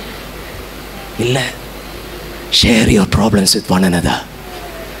இல்லை. Share your problems with one another.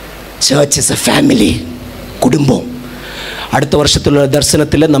 Church is a family. குடும்பம். அடுத்த வருஷத்தில்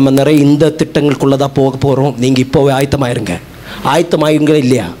தரிசனத்தில் நம்ம நிறைய இந்த திட்டங்களுக்குள்ளே தான் போக போகிறோம். நீங்கள் இப்போவே ஆயத்தமாயிருங்க. ஆயத்தமாயிருங்க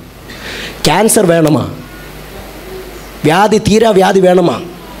இல்லையா? கேன்சர் வேணுமா? வியாதி வேணுமா?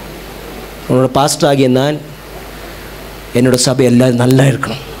 உன்னோட பாஸ்டர் ஆகிய நான் என்னோட சபை எல்லாம் நல்லா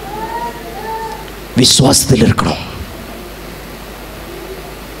இருக்கணும், விசுவாசத்தில் இருக்கணும்,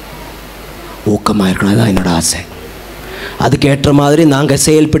 ஊக்கமாக இருக்கணும். அதுதான் என்னோட ஆசை. அதுக்கு ஏற்ற மாதிரி நாங்கள்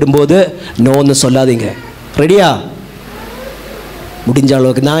செயல்படும்போது நோன்னு சொல்லாதீங்க. ரெடியா? முடிஞ்ச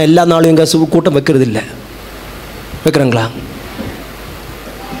அளவுக்கு நான் எல்லா நாளும் எங்கள் கூட்டம் வைக்கிறது இல்லை. வைக்கிறேங்களா?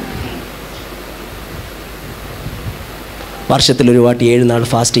 வருஷத்தில் ஒரு வாட்டி 7 நாள்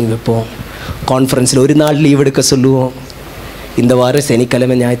ஃபாஸ்டிங் வைப்போம். கான்ஃபரன்ஸில் ஒரு நாள் லீவ் எடுக்க சொல்லுவோம். இந்த வாரம்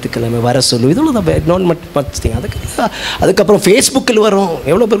சனிக்கிழமை ஞாயிற்றுக்கிழமை வர சொல்லுவோம். இதோட தான் நான் மட்டும். அதுக்கப்புறம் ஃபேஸ்புக்கில் வரும்.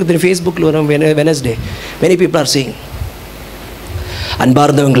 எவ்வளோ பேருக்கு தெரியும்? ஃபேஸ்புக்கில் வரும் Wednesday. Many people are seeing.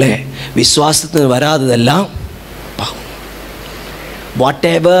 அன்பார்ந்தவங்களே, விசுவாசத்தில் வராததெல்லாம்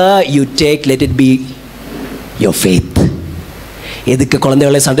whatever you take, let it be your faith. எதுக்கு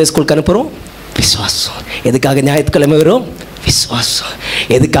குழந்தைகளை சண்டே ஸ்கூலுக்கு அனுப்புகிறோம்? விசுவாசம். எதுக்காக ஞாயிற்றுக்கிழமை வரும்? விசுவாசம்.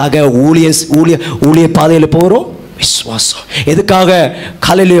 எதுக்காக ஊழிய பாதையில் போகிறோம்? விசுவாசம். எதுக்காக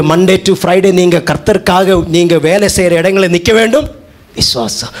காலையில் மண்டே டு ஃப்ரைடே நீங்கள் கர்த்தருக்காக நீங்கள் வேலை செய்கிற இடங்களில் நிற்க வேண்டும்?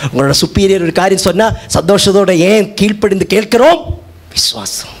 விசுவாசம். உங்களோட சுப்பீரியர் ஒரு காரியம் சொன்னால் சந்தோஷத்தோட ஏன் கீழ்ப்படிந்து கேட்கிறோம்?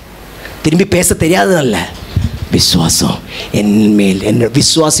 விசுவாசம். திரும்பி பேச தெரியாததல்ல, விசுவாசம். என்மேல் என்ன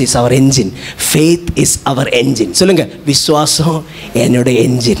விசுவாசம் is our engine. Faith is our engine. சொல்லுங்க, விசுவாசம் என்னோட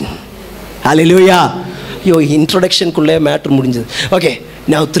என்ஜின். ஹல்லேலூயா. யோ இன்ட்ரோடக்ஷனுக்குள்ளே மேட்ரு முடிஞ்சது. Okay,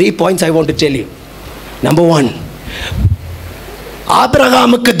 now 3 points I want to tell you. Number 1,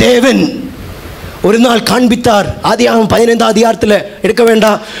 ஆபிரகாமுக்கு தேவன் ஒரு நாள் காண்பித்தார். ஆதியாகமம் 15 அதிகாரத்தில் எடுக்க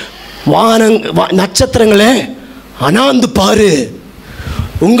வேண்டாம். நட்சத்திரங்களே அனாந்து பாரு,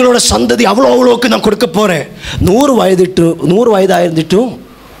 உங்களோட சந்ததி அவ்வளோக்கு நான் கொடுக்க போகிறேன். 100 வயது ஆயிருந்துட்டும்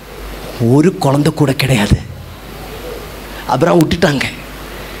ஒரு குழந்தை கூட கிடையாது. அப்புறம் விட்டுட்டாங்க.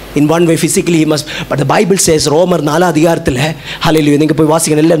 In one way physically he must, but the Bible says, ரோமர் 4 அதிகாரத்தில், ஹல்லேலூயா, நீங்கள் போய்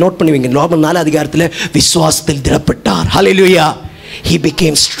வாசிங்க, எல்லாம் நோட் பண்ணுவீங்க. ரோமர் 4 அதிகாரத்தில் விசுவாசத்தில் திடப்பட்டார். ஹல்லேலூயா. He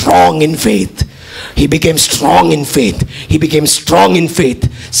became strong in faith. He became strong in faith. He became strong in faith.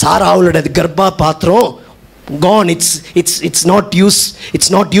 சாராவுடைய கர்ப்ப பாத்திரம் gone. It's not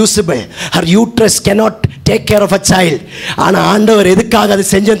usable. Her uterus cannot take care of a child. ஆனா ஆண்டவர் எதுக்காக அது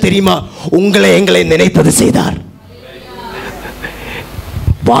செஞ்சேன் தெரியுமா? எங்களை நினைத்தது செய்தார்.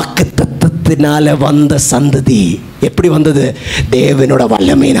 வாக்குத்தத்தத்தினால வந்த சந்ததி எப்படி வந்தது? தேவனோட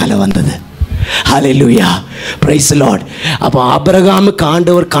வல்லமையினால வந்தது. ஹல்லேலூயா, பிரைஸ் தி லார்ட். அப்போ ஆபிரகாமுக்கு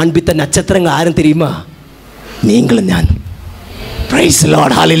ஆண்டவர் காண்பித்த நட்சத்திரங்கள் யாரும் தெரியுமா? நீங்களும் நான். பிரைஸ் தி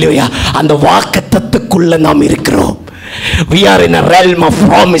லார்ட், ஹல்லேலூயா. அந்த வாக்குத்தத்தத்துக்குள்ள நாம் இருக்கிறோம். We are in a realm of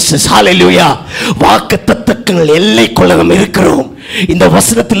promises. Hallelujah. வாக்குத்தத்தங்கள் எல்லைக்குள்ள நாம் இருக்கிறோம். இந்த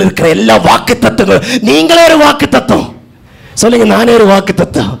வசனத்தில் இருக்கிற எல்லா வாக்குத்தத்தங்களும் நீங்களே ஒரு வாக்குத்தத்தம். சொல்லுங்க, நானே ஒரு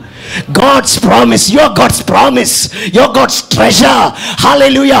வாக்குத்தத்தம். God's promise, your God's promise, your God's treasure.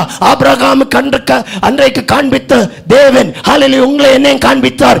 Hallelujah. Abraham அன்றைக்கு காண்பித்த தேவன், ஹல்லேலூயா, உங்களை என்னையும்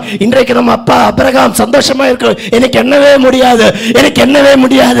காண்பித்தார். இன்றைக்கு நம்ம அப்பா ஆபிரகாம் சந்தோஷமா இருக்கிறோம். எனக்கு என்னவே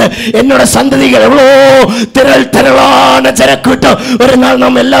முடியாது. என்னோட சந்ததிகள் எவ்வளோ திரளான ஜனக்கூட்டம். ஒரு நாள்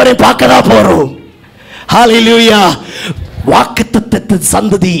நம்ம எல்லாரையும் பார்க்க தான் போறோம். ஹல்லேலூயா. வாக்குத்தத்த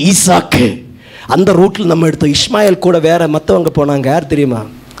சந்ததி ஈசாக்கு. அந்த ரூட்ல நம்ம எடுத்தோம். இஸ்மாயில் கூட வேற மற்றவங்க போனாங்க. யார் தெரியுமா?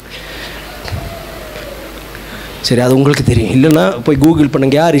 சரி, அது உங்களுக்கு தெரியும். இல்லைன்னா போய் கூகுள்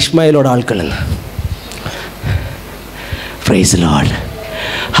பண்ணுங்க, யார் இஸ்மாயிலோட ஆட்கள். Praise the Lord.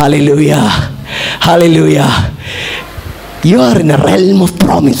 Hallelujah. Hallelujah. You are in a realm of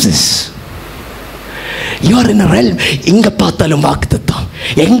promises. You are in a realm. இங்க பார்த்தாலும் வாக்குத்தத்தம்,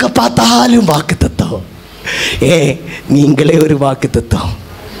 எங்க பார்த்தாலும் வாக்குத்தத்தம். நீங்களே ஒரு வாக்குத்தத்தம்.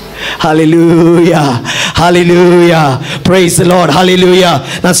 Hallelujah, hallelujah, praise the Lord, hallelujah.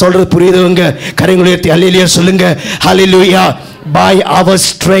 நான் சொல்றது புரியுதுங்க? கரங்களை உயர்த்தி ஹalleluya சொல்லுங்க. Hallelujah. By our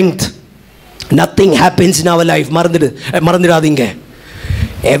strength nothing happens in our life. மறந்துடாதீங்க.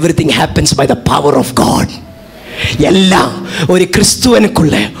 Everything happens by the power of God. எல்லாம் ஒரு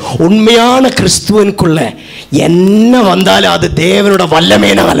கிறிஸ்துவனுக்குள்ள, உண்மையான கிறிஸ்துவனுக்குள்ள என்ன வந்தாலும் அது தேவனோட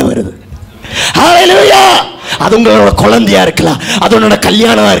வல்லமையினால வருது. ஹalleluya. அது உங்களோட குழந்தையா இருக்கலாம், அது உன்னோட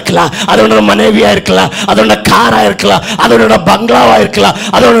கல்யாணமா இருக்கலாம், அது உன்னோட மனைவியா இருக்கலாம், அது உன்னோட காரா இருக்கலாம், அது உன்னோட பங்களாவா இருக்கலாம்,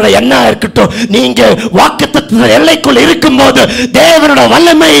 அது உன்னோட என்ன இருக்கட்டும். நீங்க வாக்குத்தத்தத்தின் எல்லைக்குள் இருக்கும்போது தேவனோட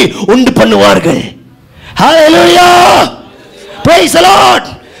வல்லமை உண்டு பண்ணுவார்கள். ஹalleluya, praise the Lord.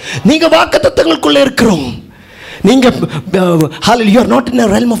 நீங்க வாக்குத்தத்தங்களுக்குள்ள இருக்கிறோம். நீங்க hallelujah, you are not in a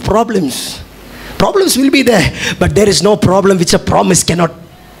realm of problems. Problems will be there, but there is no problem which a promise cannot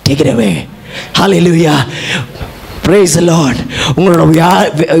take it away. Hallelujah, praise the Lord. உங்களோட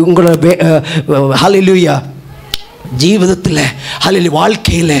hallelujah ஜீவிதத்தில் hallelujah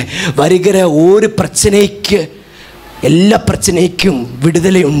வாழ்க்கையில் வருகிற ஒரு பிரச்சனைக்கு, எல்லா பிரச்சனைக்கும்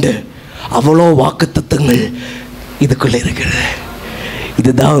விடுதலை உண்டு. அவ்வளோ வாக்குத்தத்தங்கள் இதுக்குள்ள இருக்கிறது.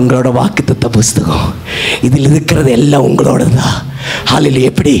 இதுதான் உங்களோட வாக்குத்தத்த புஸ்தகம். இதில் இருக்கிறது எல்லாம் உங்களோட தான். ஹalleluya.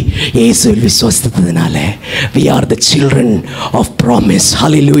 எப்படி? இயேசுவில் விசுவாசித்ததுனால we are the children of promise.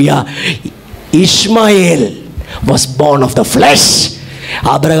 hallelujah. இஸ்மாயேல் was born of the flesh.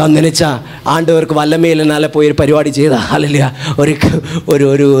 Abraham நினைச்சா ஆண்டவருக்கு வல்லமை இல்லைனால போய் பரிபாடி செய்தா. ஹalleluya. ஒரு ஒரு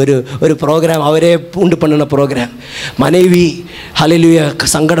ஒரு ஒரு ஒரு ப்ரோக்ராம் அவரே உண்டு பண்ணின ப்ரோக்ராம். மனைவி ஹalleluya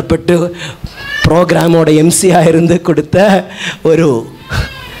சங்கடப்பட்டு ப்ரோக்ராமோட எம்சியாக இருந்து கொடுத்த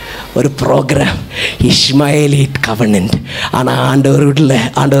ஒரு ப்ரோக்ராம் இஸ்மாயேலிட் கவர்னன்ட். ஆனால்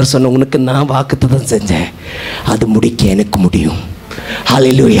ஆண்டவர் சொன்ன, உனக்கு நான் வாக்குத்தத்தம் செஞ்சேன், அது முடிக்க எனக்கு முடியும்.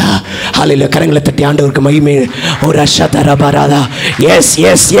 ஹalleluya, ஹalleluya. கரங்களை தட்டி ஆண்டவருக்கு மகிமை. ஒரு அஷதரபராதா. S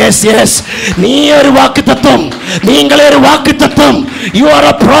S S S. நீ ஒரு வாக்குத்தத்தம், நீங்களே ஒரு வாக்குத்தத்தம். You are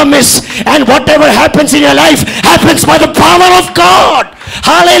a promise, and whatever happens in your life happens by the power of God.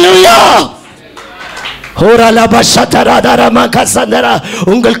 Hallelujah.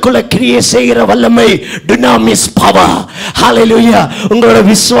 உங்களுக்குள்ள கிரியை செய்கிற வல்லமை, dunamis power. hallelujah. உங்களோட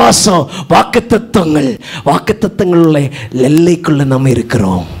விசுவாசம், வாக்குத்தத்தங்களுள்ள எல்லைக்குள்ள நாம்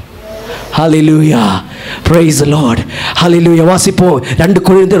இருக்கிறோம். hallelujah, praise the Lord, hallelujah. வாசிப்போம் 2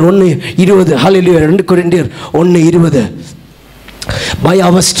 கொரிந்தியர் 1:20. hallelujah, 2 கொரிந்தியர் 1:20. By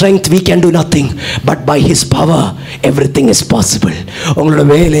our strength we can do nothing, but by his power everything is possible. உங்களோட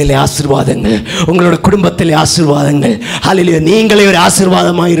வேலையிலே ஆசீர்வாதங்கள், உங்களோட குடும்பத்திலே ஆசீர்வாதங்கள். ஹalleluya. நீங்களே ஒரு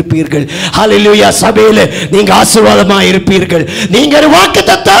ஆசீர்வாதமாக இருப்பீர்கள். ஹalleluya. சபையிலே நீங்க ஆசீர்வாதமாக இருப்பீர்கள். நீங்க ஒரு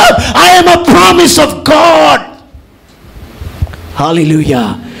வாக்குத்தத்தம். I am a promise of God. hallelujah.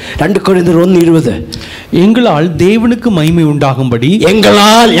 2 கொரிந்தியர் 1:20. எங்களால் தேவனுக்கு மகிமை உண்டாகும்படி.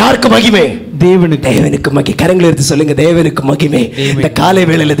 எங்களால் யாருக்கு மகிமை? தேவனுக்கு மகிமை. கரங்களை எடுத்து சொல்லுங்க, தேவனுக்கு மகிமை. இந்த காலை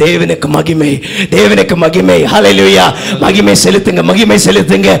வேளையில தேவனுக்கு மகிமை, தேவனுக்கு மகிமை. ஹalleluya. மகிமை செலுத்துங்க, மகிமை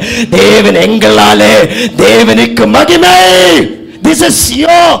செலுத்துங்க. தேவன் எங்களாலே தேவனுக்கு மகிமை. This is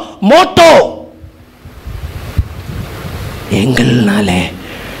your motto. எங்களாலே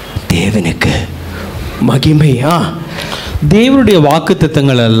தேவனுக்கு மகிமையா. தேவனுடைய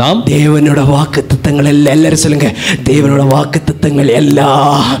வாக்குத்தத்தங்கள் எல்லாம், தேவனோட வாக்குத்தத்தங்கள் எல்லாம், எல்லாரும் சொல்லுங்க, தேவனோட வாக்குத்தத்தங்கள் எல்லா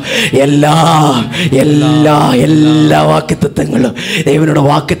எல்லா எல்லா எல்லா வாக்குத்தத்தங்களும், தேவனோட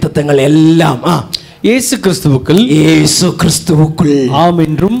வாக்குத்தத்தங்கள் எல்லாம் இயேசு கிறிஸ்துவுக்குள் ஆம்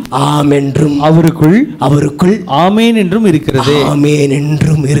என்றும் அவருக்குள் ஆமென் என்றும் இருக்கிறது. ஆமென்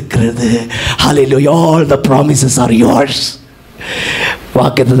என்றும் இருக்கிறது. hallelujah. All the promises are yours.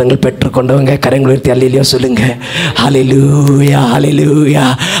 வாக்குத்தத்தங்கள் பெற்றுக்கொண்டவங்க கரங்களை உயர்த்தி அல்லேலூயா சொல்லுங்க. ஹalleluya, ஹalleluya,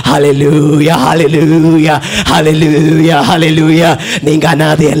 ஹalleluya, ஹalleluya, ஹalleluya, ஹalleluya. நீங்க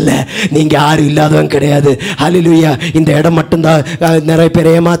அனாதை அல்ல, நீங்க யாரும் இல்லாதவங்க கிடையாது. ஹalleluya. இந்த இடம் மட்டும்தான் நிறைய பேர்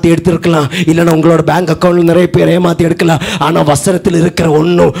ஏமாத்தி எடுத்திருக்கலாம், இல்லைன்னா உங்களோட பேங்க் அக்கௌண்ட்ல நிறைய பேர் ஏமாத்தி எடுக்கலாம். ஆனா வசனத்தில் இருக்கிற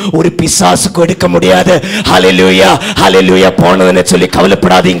ஒன்றும் ஒரு பிசாசுக்கு எடுக்க முடியாது. ஹalleluya, ஹalleluya. போனதுன்னு சொல்லி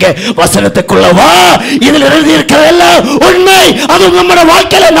கவலைப்படாதீங்க. வசனத்துக்குள்ள வா, இதில் எழுதி இருக்கிறதெல்லாம் உண்மை. அது நம்ம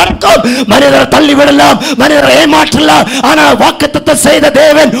வாழ்க்கையில நடக்கும். மனிதரை தள்ளி விடலாம், மனிதரை ஏமாற்றலாம், ஆனால் வாக்குத்தத்தம் செய்த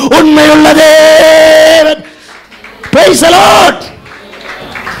தேவன் உண்மையுள்ள தேவன். Praise the Lord.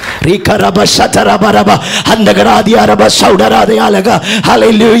 ரீகரப ஷதரபரப அந்தகராதியாரப ஷௌடராதியாலக.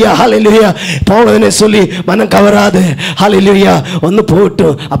 ஹalleluya, ஹalleluya. போனதுன்னு சொல்லி மனம் கவராது. ஹalleluya. ஒன்னு போட்டு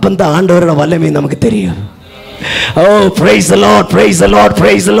அப்பந்தான் ஆண்டவரோட வல்லமை நமக்கு தெரியும். Oh, praise the Lord, praise the Lord,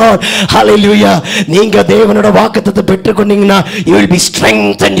 praise the Lord. Hallelujah. நீங்க தேவனோட வாக்குத்தத்தத்தை பெற்றுக்கொண்டீங்கன்னா you will be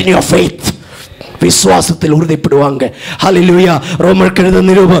strengthened in your faith. விசுவாசத்தில் உறுதிப்படுவாங்க. ஹalleluya. ரோமருக்கு எழுதின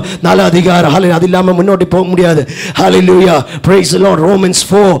நிருபம் 4 அதிகாரம். ஹalleluya. அது இல்லாம முன்னோடி போக முடியாது. ஹalleluya. praise the Lord. Romans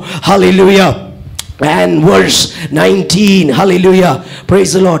 4. hallelujah and verse 19. hallelujah.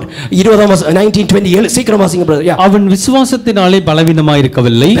 praise the Lord. 19:20 சீக்கிரம் வாசிங்க brother. அவன் விசுவாசத்தினாலே பலவீனமாய்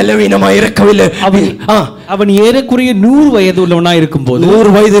இருக்கவில்லை. பலவீனமாய் இருக்கவில்லை. அவன் ஏறக்குறைய 100 வயது உள்ளவனாய் இருக்கும்போது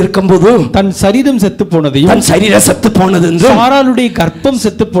 100 வயது இருக்கும்போது தன் சரீரம் செத்து போனதையும் தன் சரீரம் செத்து போனது என்று சாராளுடைய கர்ப்பம்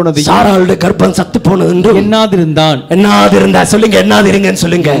செத்து போனதையும் சாராளுடைய கர்ப்பம் செத்து போனது என்று எண்ணாதிருந்தான். சொல்லுங்க, எண்ணாதிருங்கன்னு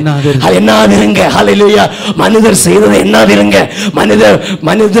சொல்லுங்க. எண்ணாதிருங்க. ஹalleluya. மனிதர் செய்ததை எண்ணாதிருங்க. மனிதர்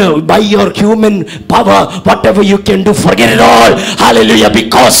by your human power whatever you can do, forget it all. hallelujah.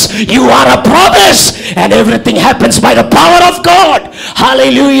 because you are a promise and everything happens by the power of God.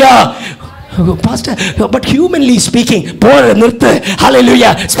 hallelujah. Pastor, but humanly speaking, போற நிறுத்து.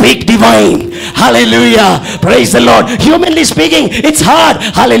 hallelujah. speak divine. hallelujah. praise the Lord. humanly speaking it's hard.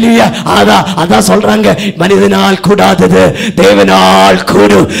 hallelujah. அதான் சொல்றாங்க, மனிதனால் கூடாதது தேவனால்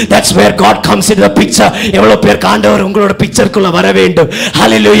கூடும். that's where God comes into the picture. எவ்வளவு பேர் ஆண்டவர் உங்களோட பிக்சருக்குள்ள வர வேண்டும்.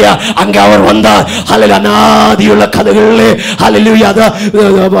 hallelujah. அங்க அவர் வந்தார். hallelujah. அநாதியுள்ள கதைகளே. hallelujah.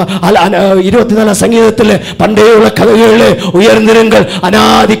 24 சங்கீதத்தில் பண்டைய உள்ள கதைகளே உயர்ந்திருங்கள்,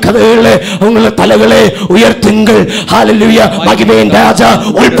 அநாதி கதைகளே உங்களை தலைகளை உயர்த்துங்கள். ஹalleluya. மகிமையின் ராஜா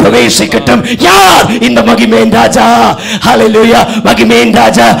உள் பிரவேசிக்கட்டும். யார் இந்த மகிமையின் ராஜா? ஹalleluya. மகிமையின்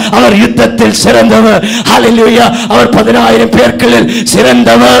ராஜா அவர் யுத்தத்தில் சிறந்தவர். ஹalleluya. அவர் 10,000 பேர்களில்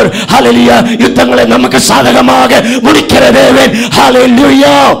சிறந்தவர். ஹalleluya. யுத்தங்களை நமக்கு சாதகமாக முடிக்கிற தேவன்.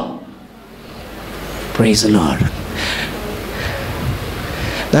 ஹalleluya. praise the Lord.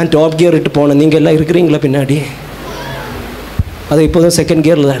 நான் டாப் கியர் இட்டு போனேன். நீங்க எல்லாம் இருக்கிறீங்களா பின்னாடி? அது இப்போதான் செகண்ட்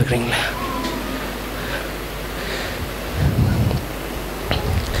கியர்ல தான் இருக்கிறீங்களா?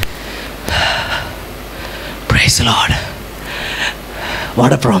 Praise the Lord.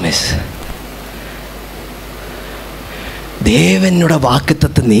 What a promise. தேவனோட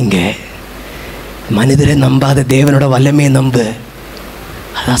வாக்குத்தத்தை நீங்க மனிதரை நம்பாத தேவனோட வல்லமையை நம்பு.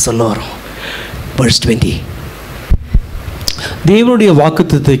 அதான் சொல்ல வரும். verse 20. தேவனுடைய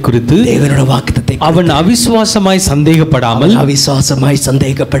வாக்குத்தத்தை குறித்து அவன் அவிசுவாசமாய் சந்தேகப்படாமல்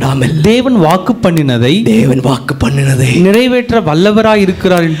தேவன் வாக்கு பண்ணினதை நிறைவேற்ற வல்லவராய்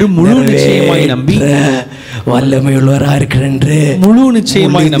இருக்கிறார் என்று முழு நிச்சயமாய் நம்பி வல்லமையுள்ளவராய் இருக்கிறார் என்று முழு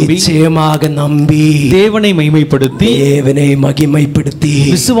நிச்சயமாய் நம்பி தேவனை மகிமைப்படுத்தி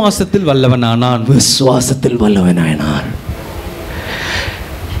விசுவாசத்தில் வல்லவனானான். விசுவாசத்தில் வல்லவனான.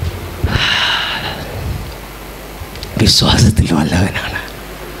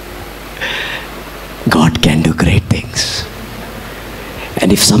 God can do great things. And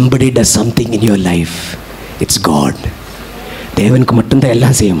if somebody does something in your life, it's God. தேவனுக்கு மட்டும்தான்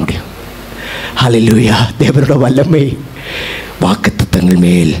எல்லாம் செய்ய முடியும். ஹalleluya. தேவனோட வல்லமை வாக்குத்தத்தங்கள்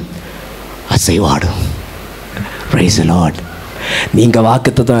மேல் அசைவாடும். praise the Lord. நீங்க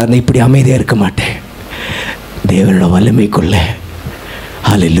வாக்குத்தத்தம் இப்படி அமைதியா இருக்க மாட்டேன். தேவனோட வல்லமைக்குள்ள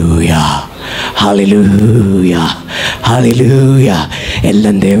ஹalleluya. hallelujah. hallelujah.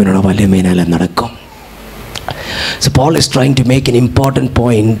 எல்லாம் தேவனோட வல்லமையினால நடக்கும். So Paul is trying to make an important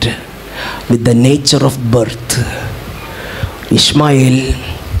point with the nature of birth. Ismail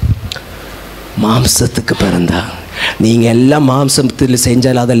மாம்சத்துக்கு பிறந்தா. நீங்க எல்லாம் மாம்சத்தில்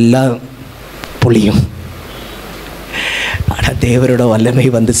செஞ்சால் அதெல்லாம் புளியும். ஆனால் தேவனோட வல்லமை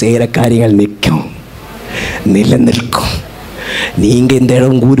வந்து செய்கிற காரியங்கள் நிற்கும், நிலநிற்கும். நீங்கள் இந்த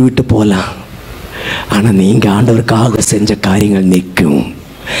இடம் ஊர் விட்டு போகலாம், ஆனால் நீங்கள் ஆண்டவருக்காக செஞ்ச காரியங்கள் நிற்கும்.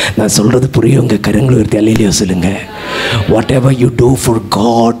 நான் சொல்கிறது புரியும். உங்கள் கரங்களை உயர்த்தி அல்லேலூயா சொல்லுங்க. What ever you two for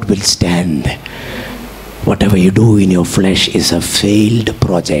God will stand. What ever you two in your flush is a failed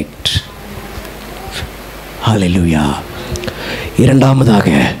project. ஹல்லேலூயா. இரண்டாவதாக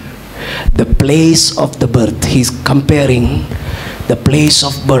the place of the birth. He is comparing the place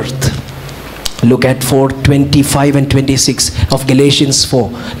of birth. Look at 4:25 and 26 of Galatians 4.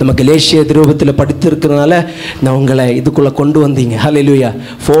 நம்ம கலேஷிய நிருபத்தில் படித்திருக்கிறதுனால நான் உங்களை இதுக்குள்ள கொண்டு வந்தீங்க. ஹல்லேலூயா.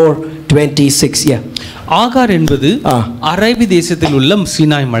 4:26. ஆகார் என்பது அரேபிய தேசத்தில் உள்ள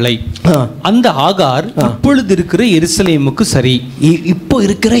சீனாய் மலை. அந்த ஆகார் இப்பொழுது இருக்கிற எருசலேமுக்கு சரி. இப்போ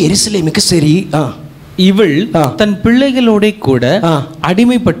இருக்கிற எருசலேமுக்கு சரி. இவள் தன் பிள்ளைகளோட கூட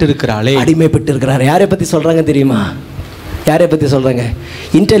அடிமைப்பட்டிருக்கிறாளே. அடிமைப்பட்டிருக்கிறார். யாரை பத்தி சொல்றாங்க தெரியுமா? யாரை பத்தி சொல்றாங்க?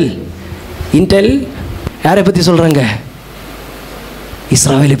 இன்டெல் யாரை பத்தி சொல்றாங்க?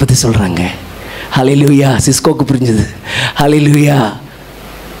 இஸ்ராவேலை பத்தி சொல்றாங்க. ஹல்லேலூயா. சிஸ்கோக்கு புரிஞ்சது. ஹல்லேலூயா.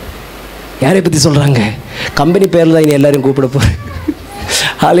 யாரை பத்தி சொல்றாங்க? கம்பெனி பேர்ல தான் இனி எல்லாரும் கூப்பிட போறேன்.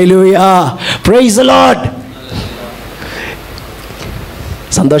 ஹல்லேலூயா. Praise the Lord.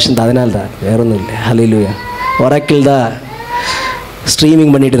 சந்தோஷம் தான், அதனால தான், வேற ஒன்றும் இல்லை. ஹல்லேலூயா. ஒராக்கிள் தான்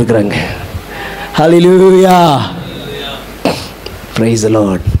ஸ்ட்ரீமிங் பண்ணிட்டு இருக்கிறாங்க. Hallelujah. Praise the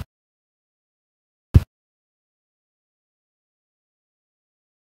Lord.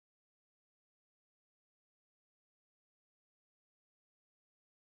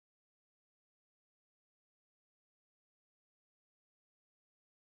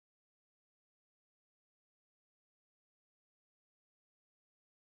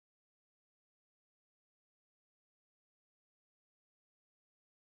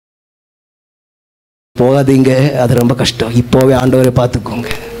 போகாதீங்க, அது ரொம்ப கஷ்டம். இப்போவே ஆண்டவரை பார்த்துக்கோங்க.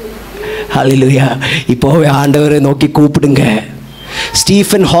 ஹல்லேலூயா. இப்போவே ஆண்டவரை நோக்கி கூப்பிடுங்க.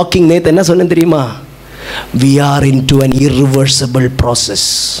 ஸ்டீஃபன் ஹாக்கிங் நேத்து என்ன சொன்னேன் தெரியுமா? we are into an irreversible process.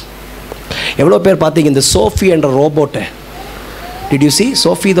 எவ்வளோ பேர் பார்த்தீங்க இந்த சோஃபி என்ற ரோபோட்டை? did you see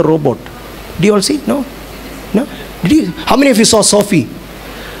Sophie the robot? did you all see? No did you? How many of you saw Sophie?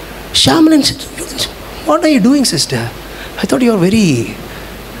 Shamlin said, what are you doing, sister? I thought you were very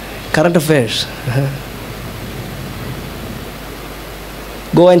current affairs.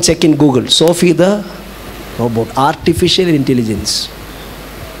 Go and check in Google. Sophie the robot, artificial intelligence.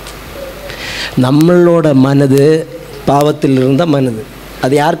 நம்மளோட மனது பாவத்தில் இருந்த மனது,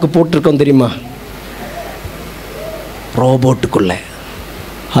 அது யாருக்கு போட்டிருக்கோம் தெரியுமா? ரோபோட்டுக்குள்ள.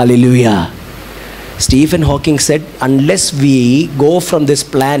 Hallelujah. Stephen Hawking said, unless we go from this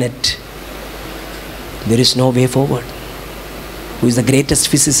planet, there is no way forward. Who is the greatest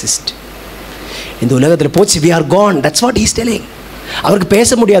physicist? இந்த உலகத்தில் போச்சு, we are gone. That's what he is telling. அவருக்கு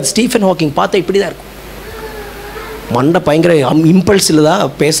பேச முடியாது. ஸ்டீஃபன் ஹாக்கிங் பார்த்தா இப்படி தான் இருக்கும். மண்டை பயங்கர இம்பல்ஸில் தான்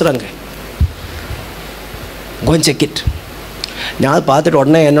பேசுகிறாங்க. Go and check it. நான் பார்த்துட்டு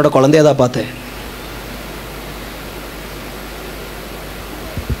உடனே என்னோட குழந்தைய தான் பார்த்தேன்.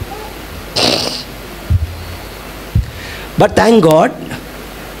 But thank God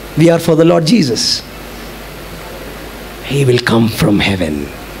we are for the Lord Jesus. He will come from heaven.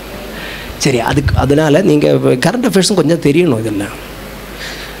 சரி, அதனால நீங்கள் கரண்ட் அஃபேர்ஸும் கொஞ்சம் தெரியணும். இதெல்லாம்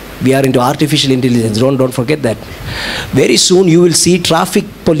we are into artificial intelligence. Don't forget that. Very soon you will see traffic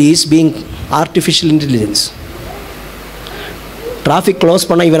police being artificial intelligence. Traffic close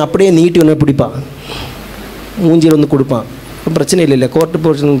பண்ணால் இவன் அப்படியே நீட்டி ஒன்று பிடிப்பான், மூஞ்சியில் வந்து கொடுப்பான். பிரச்சனை இல்லை, கோர்ட்டு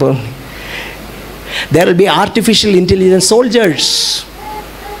போச்சு. There will be artificial intelligence soldiers.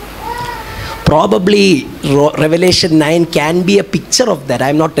 Probably Revelation 9 can be a picture of that. I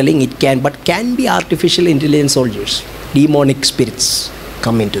am not telling it can, but can be artificial intelligence soldiers. Demonic spirits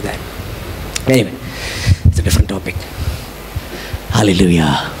come into that. Anyway, it's a different topic.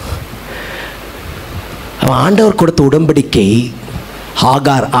 Hallelujah. ஆண்டவர் கொடுத்த உடன்படிக்கை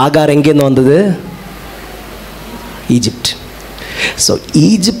ஆகார் எங்கேருந்து வந்தது? Egypt. So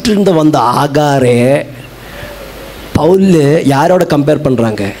ஈஜிப்டிலிருந்து வந்த ஆகாரே பவுல் யாரோட compare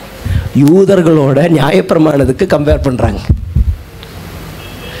பண்ணுறாங்க? யூதர்களோட நியாயப்பிரமாணத்துக்கு compare பண்ணுறாங்க.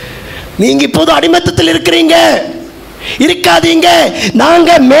 நீங்க இப்போது அடிமத்தத்தில் இருக்கிறீங்க, இருக்காதீங்க, நாங்க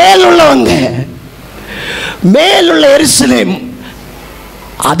மேலுள்ளவங்க, மேலுள்ள எருசலேம்,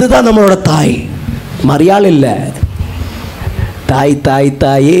 அதுதான் நம்மளோட தாய். மரியாள் இல்லை, தாய் தாய்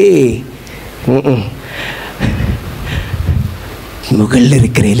தாயே. முகல்ல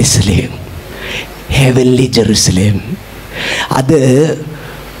இருக்கிற எருசலேம், ஹெவன்லி ஜெருசலேம். அது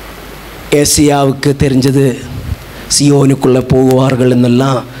ஏசியாவுக்கு தெரிஞ்சது. சியோனுக்குள்ளே போவார்கள்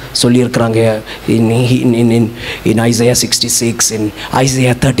என்னெல்லாம் சொல்லியிருக்கிறாங்க. in Isaiah 66, in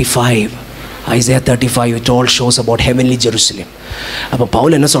Isaiah 35 it all shows about heavenly Jerusalem. அப்போ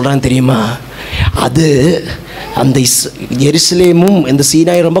பவுல் என்ன சொல்கிறான்னு தெரியுமா? அது அந்த எருசலேமும் இந்த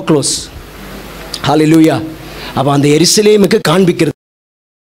சீனாய் ரொம்ப க்ளோஸ். ஹல்லேலூயா. அப்போ அந்த எருசலேமுக்கு காண்பிக்கிறது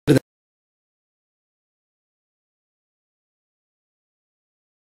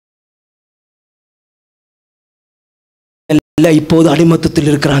இப்போது அடிமத்தத்தில்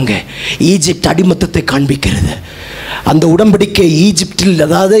இருக்கிறாங்க. ஈஜிப்ட் அடிமத்தத்தை காண்பிக்கிறது. அந்த உடன்படிக்கை ஈஜிப்டில்,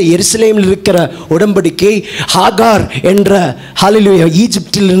 அதாவது எருசலேமில் இருக்கிற உடன்படிக்கை ஹாகார் என்ற ஹல்லேலூயா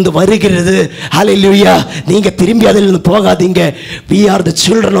ஈஜிப்டில் இருந்து வருகிறது. ஹல்லேலூயா. நீங்க திரும்பி அதிலிருந்து போகாதீங்க. we are the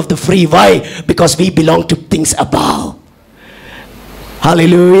children of the free. Why? Because we belong to things above.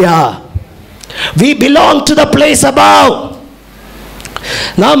 Hallelujah. we belong to the place above.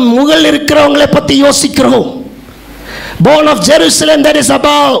 நாம் முகல் இருக்கிறவங்களை பத்தி யோசிக்கிறோம். born of Jerusalem that is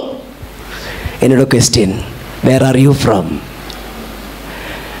above. Another question, where are you from?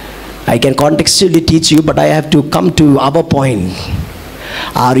 I can contextually teach you, but I have to come to our point.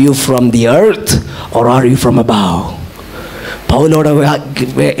 Are you from the earth or are you from above? பவுலோட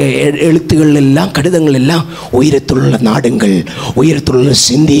எழுத்துக்கள் எல்லாம், கடிதங்கள் எல்லாம் உயரத்துள்ள நாடுங்கள், உயரத்துள்ள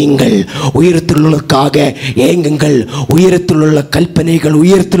சிந்தியுங்கள், உயரத்துள்ளக்காக ஏங்குங்கள், உயரத்துள்ள கல்பனைகள்,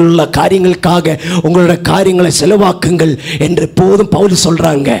 உயரத்துள்ள காரியங்களுக்காக உங்களோட காரியங்களை செலவாக்குங்கள் என்று போதும் பவுல்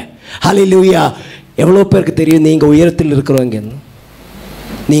சொல்றாங்க. ஹல்லேலூயா. எவ்வளோ பேருக்கு தெரியும் நீங்கள் உயரத்தில் இருக்கிறவங்கன்னு?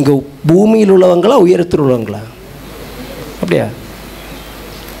 நீங்கள் பூமியில் உள்ளவங்களா உயரத்தில் உள்ளவங்களா? அப்படியா?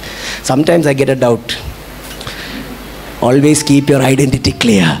 Sometimes I get a doubt. Always keep your identity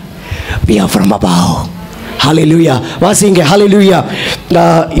clear. We are from above. Hallelujah. வாசிங்க. Hallelujah.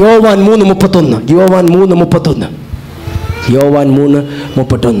 யோவான் 3:31. யோவான் 3:31. யோவான்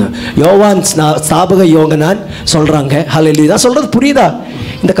 3:31. யோவான் ஸ்தாபக யோகனான் சொல்கிறாங்க. ஹல்லேலூயா. நான் சொல்கிறது புரியுதா?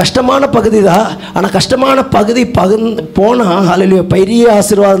 இந்த கஷ்டமான பகுதி தான். ஆனால் கஷ்டமான பகுதி போனால் ஹல்லேலூயா பெரிய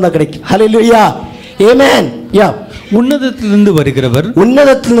ஆசீர்வாதம் தான் கிடைக்கும். ஹல்லேலூயா. ஆமென். யா. உன்னதத்திலிருந்து வருகிறவர்,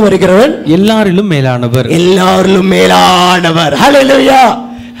 உன்னதத்திலிருந்து வருகிறவர் எல்லாரிலும் மேலானவர், எல்லாரிலும் மேலானவர். ஹல்லேலூயா.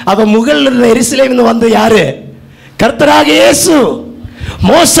 அப்ப முகல்ல இருந்த எருசலேமில் வந்து யாரு? கர்த்தராகிய இயேசு.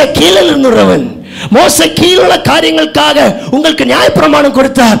 மோசே கீழே இருந்தவன். மோசே கீழுள்ள காரியங்களுக்காக உங்களுக்கு நியாயப்பிரமாணம்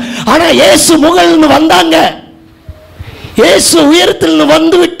கொடுத்தார். ஆனா இயேசு முகலிருந்து வந்தாங்க. இயேசு உயரத்திலிருந்து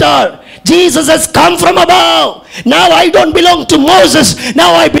வந்து விட்டார். Jesus has come from above. Now I don't belong to Moses.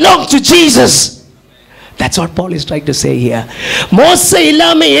 Now I belong to Jesus. That's what Paul is trying to say here. மோசே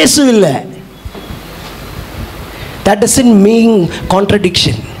இல்லாம இயேசு இல்ல. That doesn't mean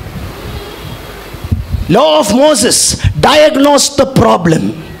contradiction. Law of Moses diagnosed the problem.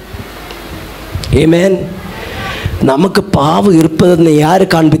 Amen. நமக்கு பாவம் இருப்பதுன்னு யாரு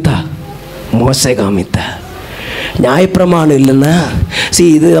காண்பித்தா? மோசே காண்பித்தா. நியாயப்பிரமாணம் இல்லைன்னா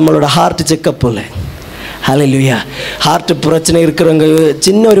இது நம்மளோட ஹார்ட் செக்கப் போல. ஹல்லேலூயா. ஹார்ட் பிரச்சனை இருக்கிறவங்க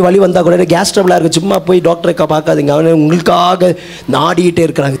சின்ன ஒரு வலி வந்தால் கூட கேஸ் ட்ரபிளாக இருக்குது, சும்மா போய் டாக்டரை பார்க்காதீங்க. அவனை உங்களுக்காக நாடிக்கிட்டே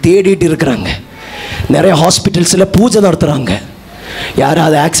இருக்கிறாங்க, தேடிட்டு இருக்கிறாங்க. நிறைய ஹாஸ்பிட்டல்ஸில் பூஜை நடத்துகிறாங்க.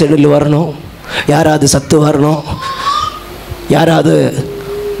 யாராவது ஆக்சிடென்ட்டில் வரணும், யாராவது சத்து வரணும், யாராவது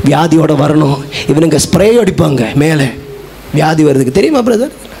வியாதியோடு வரணும். இவனுங்க ஸ்ப்ரே அடிப்பாங்க மேலே வியாதி வருதுக்கு. தெரியுமா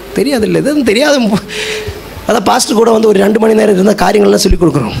பிரதர்? தெரியாது இல்லை, எதுவும் தெரியாது. அதான் பாஸ்டர் கூட வந்து ஒரு 2 மணி நேரம் இருந்தால் காரியங்கள்லாம் சொல்லிக்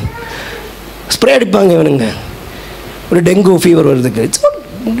கொடுக்குறோம். ஸ்ப்ரே அடிப்பாங்க இவனுங்க. ஒரு dengue fever வருதுக்கு. It's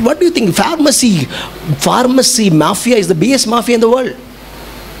what to you think? Pharmacy mafia is the biggest mafia in the world.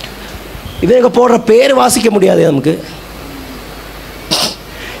 இவங்க போடுற பேர் வாசிக்க முடியாது நமக்கு.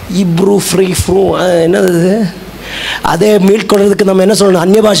 இப்ரூ ஃப்ரீ ஃப்ரூ என்னது? அதே மீட் கொள்றதுக்கு நம்ம என்ன சொல்லணும்?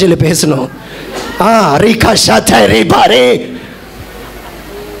 அந்நிய பாஷையில் பேசணும்.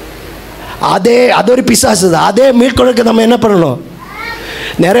 அது ஒரு பிசாசு தான். அதே மீட் கொள்றதுக்கு நம்ம என்ன பண்ணணும்?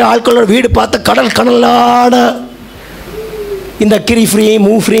 நிறைய ஆட்களோட வீடு பார்த்த கடல் கடலான இந்த கிரி ஃப்ரீ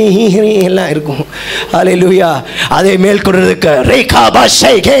மூ ஃப்ரீ எல்லாம் இருக்கும். ஹல்லேலூயா. அதே மேல் கொள்றதுக்கு ரேகா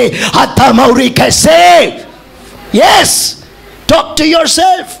பாஷைகே ஹத்தா மௌரிகா சே. S, talk to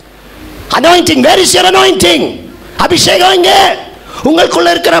yourself. Anointing, where is your anointing? அபிஷேகம் எங்கே? உங்களுக்குள்ள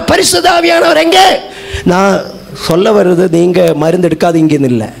இருக்கிற பரிசுத்த ஆவியானவர் எங்கே? நான் சொல்ல வர்றது, நீங்கள் மருந்து எடுக்காதீங்கன்னு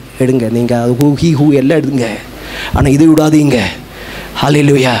இல்லை, எடுங்க. நீங்கள் ஹூ எல்லாம் எடுங்க, ஆனால் இது விடாதீங்க.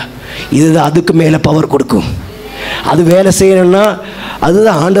 ஹல்லேலூயா. இதுதான் அதுக்கு மேலே பவர் கொடுக்கும். அது வேலை செய்யணும்னா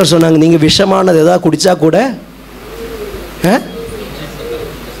அதுதான் ஆண்டவர் சொன்னாங்க. நீங்கள் விஷமானது எதாவது குடித்தா கூட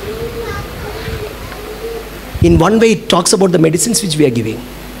in one way it talks about the medicines which we are giving.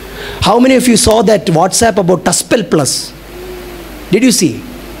 How many of you saw that WhatsApp about Tuspel Plus? Did you see?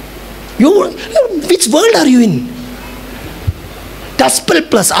 Which world are you in? Tuspel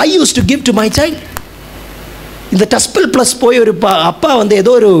Plus I used to give to my child. இந்த Tuspel Plus போய் ஒரு அப்பா வந்து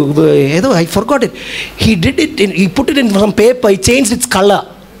ஏதோ I forgot it. He did it he put it in some paper, he changed its color,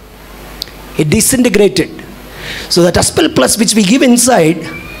 it disintegrated. So the Tuspel Plus which we give inside,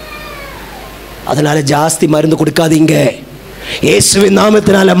 அதனால ஜாஸ்தி மருந்து கொடுக்காதீங்க. இயேசுவின்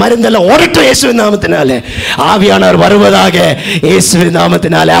நாமத்தினால மருந்தெல்லாம் ஓடட்டும். இயேசுவின் நாமத்தினால ஆவியானவர் வருவதாக. இயேசுவின்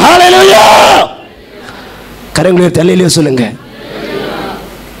நாமத்தினால. ஹல்லேலூயா. கரங்களை தலையிலே சொல்லுங்க.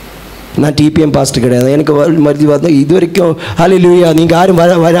 நான் டிபிஎம் பாஸ்டர் கிடையாது, எனக்கு மருதி வந்து இது வரைக்கும். ஹல்லேலூயா. நீங்கள் யாரும்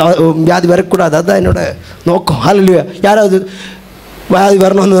வியாதி வரக்கூடாது, அதுதான் என்னோட நோக்கம். ஹல்லேலூயா. யாராவது வியாதி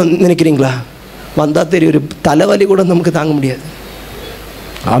வரணும்னு நினைக்கிறீங்களா? வந்தால் தெரியும், ஒரு தலைவலி கூட நமக்கு தாங்க முடியாது.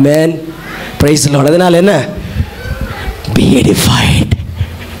 ஆமென். Praise the Lord. அதனால என்ன? பி எடிஃபைட்.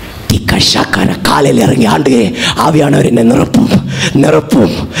 திக்கஷக்கர காலையில் இறங்கி ஆண்டு ஆவியானவர் என்ன நிரப்பும்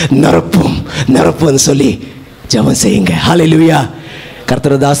நிரப்பும் நிரப்பும் நிரப்புன்னு சொல்லி ஜெபம் செய்யுங்க. ஹல்லேலூயா.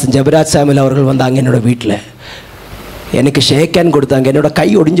 கர்த்தரதாஸ் ஜெபராஜ் சாமில் அவர்கள் வந்தாங்க என்னோட வீட்டில். எனக்கு ஷேக் ஹேண்ட் கொடுத்தாங்க. என்னோட கை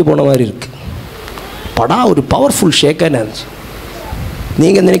ஒடிஞ்சு போன மாதிரி இருக்குது. படா ஒரு பவர்ஃபுல் ஷேக் ஹேண்ட் இருந்துச்சு.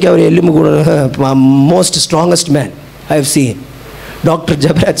 நீங்கள் நினைக்க அவர் எலும்பு கூட most strongest man I have seen. Doctor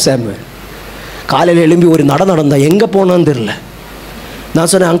Jebaraj Samuel காலையில் எழும்பி ஒரு நடந்தா எங்கே போனான்னு தெரில. நான்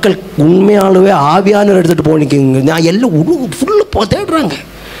சொன்னேன், அங்கிள் உண்மையாலுவே ஆவியானவர் எடுத்துகிட்டு போனிக்கிங்க. நான் எல்லாம் ஃபுல்லு தேடுறாங்க.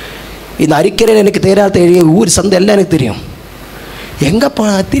 இந்த அறிக்கையில் எனக்கு தெரியாத ஊர் சந்தை எல்லாம் எனக்கு தெரியும். எங்கே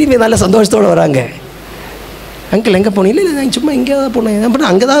திரும்பி நல்ல சந்தோஷத்தோடு வராங்க. அங்கிள் எங்கே போனேன்? இல்லை நான் சும்மா இங்கே தான் போனேன். அப்புறம்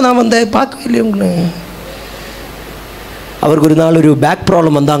அங்கே தான் நான் வந்தேன், பார்க்கவே இல்லை உங்களை. அவருக்கு ஒரு நாள் ஒரு பேக்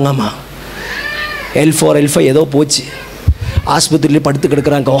ப்ராப்ளம் வந்தாங்கம்மா. L4 L5 ஏதோ போச்சு. ஆஸ்பத்திரியில் படுத்து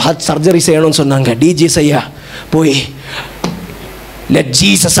கிடக்குறாங்க. ஹார்ட் சர்ஜரி செய்யணும்னு சொன்னாங்க. டிஜிஎஸ் ஐயா போய் let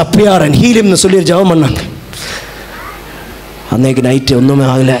Jesus appear and heel ஹிம்னு சொல்லி ஜெபம் பண்ணாங்க. அன்னைக்கு நைட்டு ஒன்றுமே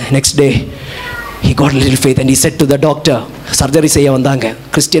ஆகலை. Next day he got a little faith and he said to the doctor, surgery செய்ய வந்தாங்க,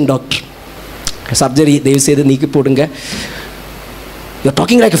 கிறிஸ்டியன் டாக்டர். சர்ஜரி தயவு செய்து நீக்கி போடுங்க. You are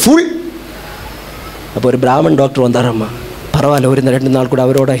talking like a full. அப்போ ஒரு பிராமன் டாக்டர் வந்தாரம்மா. பரவாயில்ல, ஒரு இந்த 2 நாள் கூட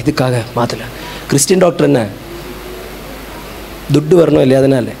அவரோட இதுக்காக மாற்றலை. கிறிஸ்டியன் டாக்டர் என்ன துட்டு வரணும் இல்லையா,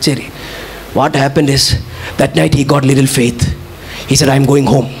 அதனால சரி. What happen is that night he got little faith. he said I am going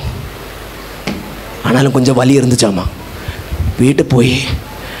home. ஆனாலும் கொஞ்சம் வலி இருந்துச்சாமா. வீட்டு போய்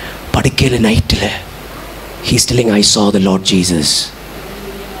படுக்கையில் நைட்டில் he's telling, I saw the Lord Jesus,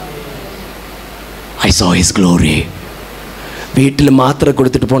 I saw his glory. வீட்டில் மாத்திரை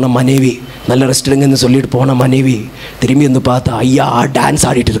கொடுத்துட்டு போன மனைவி, நல்ல ரெஸ்ட் எடுங்கன்னு சொல்லிட்டு போன மனைவி திரும்பி வந்து பார்த்தா ஐயா டான்ஸ்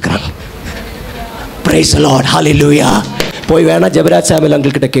ஆடிட்டு இருக்கிறாங்க. Praise the Lord, hallelujah. போய் வேணா ஜெபராஜ் சாமியல்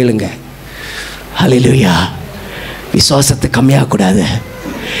அங்கிள்கிட்ட கேளுங்க. ஹல்லேலூயா. விசுவாசத்தை கம்மியாகக்கூடாது,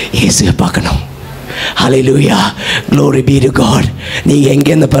 இயேசுவை பார்க்கணும். ஹல்லேலூயா, glory be to God. நீங்கள்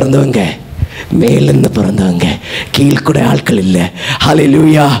எங்கேருந்து பிறந்தவங்க? மேலேருந்து பிறந்தவங்க, கீழ்கூட ஆட்கள் இல்லை.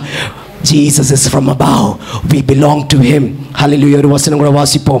 ஹல்லேலூயா. Jesus is from above, we belong to him. Hallelujah. ஒரு வசனம் கூட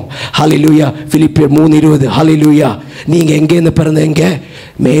வாசிப்போம். Hallelujah. பிலிப்பியர் 3:20. Hallelujah. நீங்க எங்கேருந்து பிறந்தீங்க?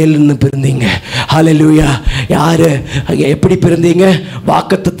 மேலிருந்து பிறந்தீங்க. Hallelujah. யாரு எப்படி பிறந்தீங்க?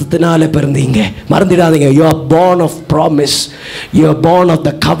 வாக்குத்தத்தத்தினால பிறந்தீங்க. மறந்துடாதீங்க. You are born of promise. You are born of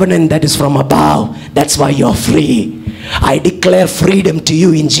the covenant that is from above. That's why you are free. I declare freedom to you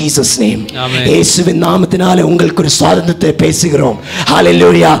in Jesus name. இயேசுவின் நாமத்தினாலே உங்களுக்கு ஒரு சுதந்திரத்தை பேசுகிறோம்.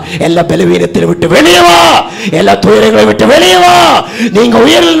 ஹல்லேலூயா. எல்லா பலவீனத்தை விட்டு வெளியே வா, எல்லா துயரங்களை விட்டு வெளியே வா. நீங்க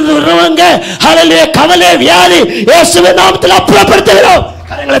உயர்ந்து வருவங்க. ஹல்லேலூயா. கவலை வியாதி இயேசுவின் நாமத்தில் அப்புறப்படுத்துகிறோம்.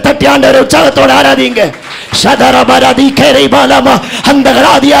 கரங்களை தட்டி ஆண்டவரை உற்சாகத்தோடு ஆராதிங்க. ஷதரபரதி கரைபாலமா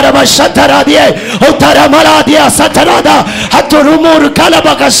அந்தகராதியாரமா ஷதராதியே உத்தரமலாதியா சதராதா அத்துருமூர்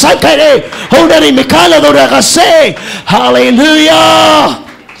கலபக சங்கரே உடனே மிகாலதோரகசே. ஹல்லேலூயா.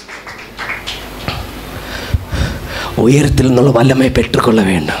 உயரத்தில் நின்னுள்ள வல்லமை பெற்றுக்கொள்ள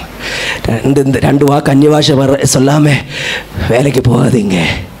வேண்டும். இந்த 2 வாக்கு அந்நிய பாஷை சொல்லாம வேலைக்கு போகாதீங்க.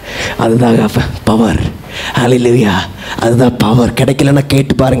 அதுதான் பவர். ஹல்லேலூயா. அதுதான் பவர். கிடைக்கலன்னா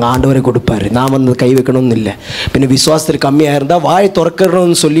கேட்டு பாருங்க, ஆண்டவரை கொடுப்பாரு. நான் வந்து கை வைக்கணும்னு இல்லை. பின்ன விசுவாசத்தில் கம்மியாக இருந்தால் வாயை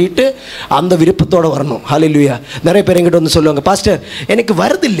திறக்கணும்னு சொல்லிட்டு அந்த விருப்பத்தோடு வரணும். ஹல்லேலூயா. நிறைய பேர் எங்கிட்ட வந்து சொல்லுவாங்க, பாஸ்டர் எனக்கு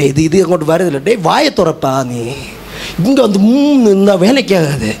வருதில்லை, இது அங்கோட்டு வருதில்லை. டே வாயை திறப்பா, நீ இங்கே வந்து இந்த வேலைக்கு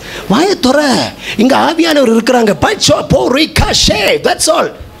ஆகாது. வாயை திற. இங்கே ஆவியானவர் இருக்கிறாங்க.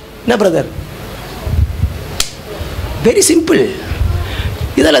 என்ன பிரதர்? Very simple.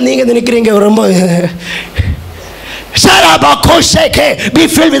 இதெல்லாம் நீங்கள் நினைக்கிறீங்க ரொம்ப. Be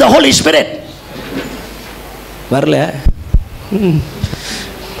filled with the Holy Spirit. வரல.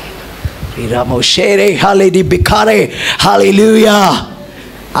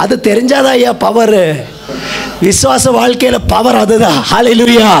 அது தெரிஞ்சாதான் ஐயா பவர். விசுவாச வாழ்க்கையில பவர் அதுதான்.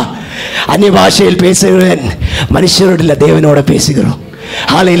 ஹல்லேலூயா. அந்நிய பாஷையில் பேசுகிறேன், மனுஷரோட தேவனோட பேசுகிறோம்.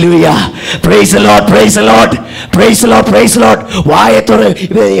 Hallelujah. Praise the Lord, praise the Lord, praise the Lord, praise the Lord. வாயத்தோட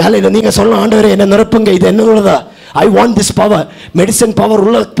ஹல்லேலூயா. நீங்க சொல்லணும், ஆண்டவரே என்ன நிரப்புங்க, இது என்னோடதா. I want this power. Medicine power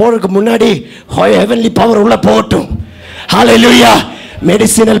உள்ள போறதுக்கு முன்னாடி heavenly power உள்ள போகட்டும். Hallelujah.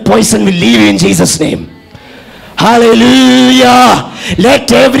 Medicinal poison will leave you in Jesus name. Hallelujah. Let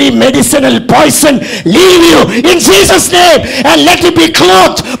every medicinal poison leave you in Jesus name, and let it be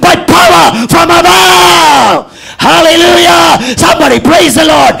clothed by power from above. Hallelujah. Somebody praise the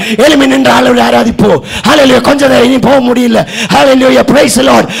Lord. எலிமின் என்ற ஆண்டவரை ஆராதிப்போம். Hallelujah. கொஞ்ச நேரம் இனி போக முடியல. Hallelujah. Praise the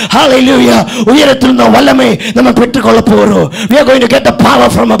Lord. Hallelujah. உயரத்தில் இந்த வல்லமை நம்ம பெற்றுக்கொள்ள போறோம். We are going to get the power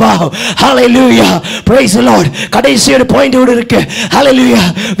from above. Hallelujah. Praise the Lord. கடைசி ஒரு பாயிண்ட் ஓட இருக்கு. Hallelujah.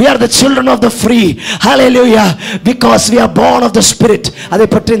 We are the children of the free. Hallelujah. Because we are born of the Spirit. அதை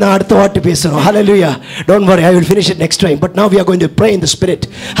பற்றி நான் அடுத்த வாட்டி பேசுறோம். Hallelujah. Don't worry, I will finish it next time. But now we are going to pray in the Spirit.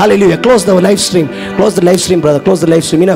 Hallelujah. Close the live stream. Close the live stream, brother. Close the live stream.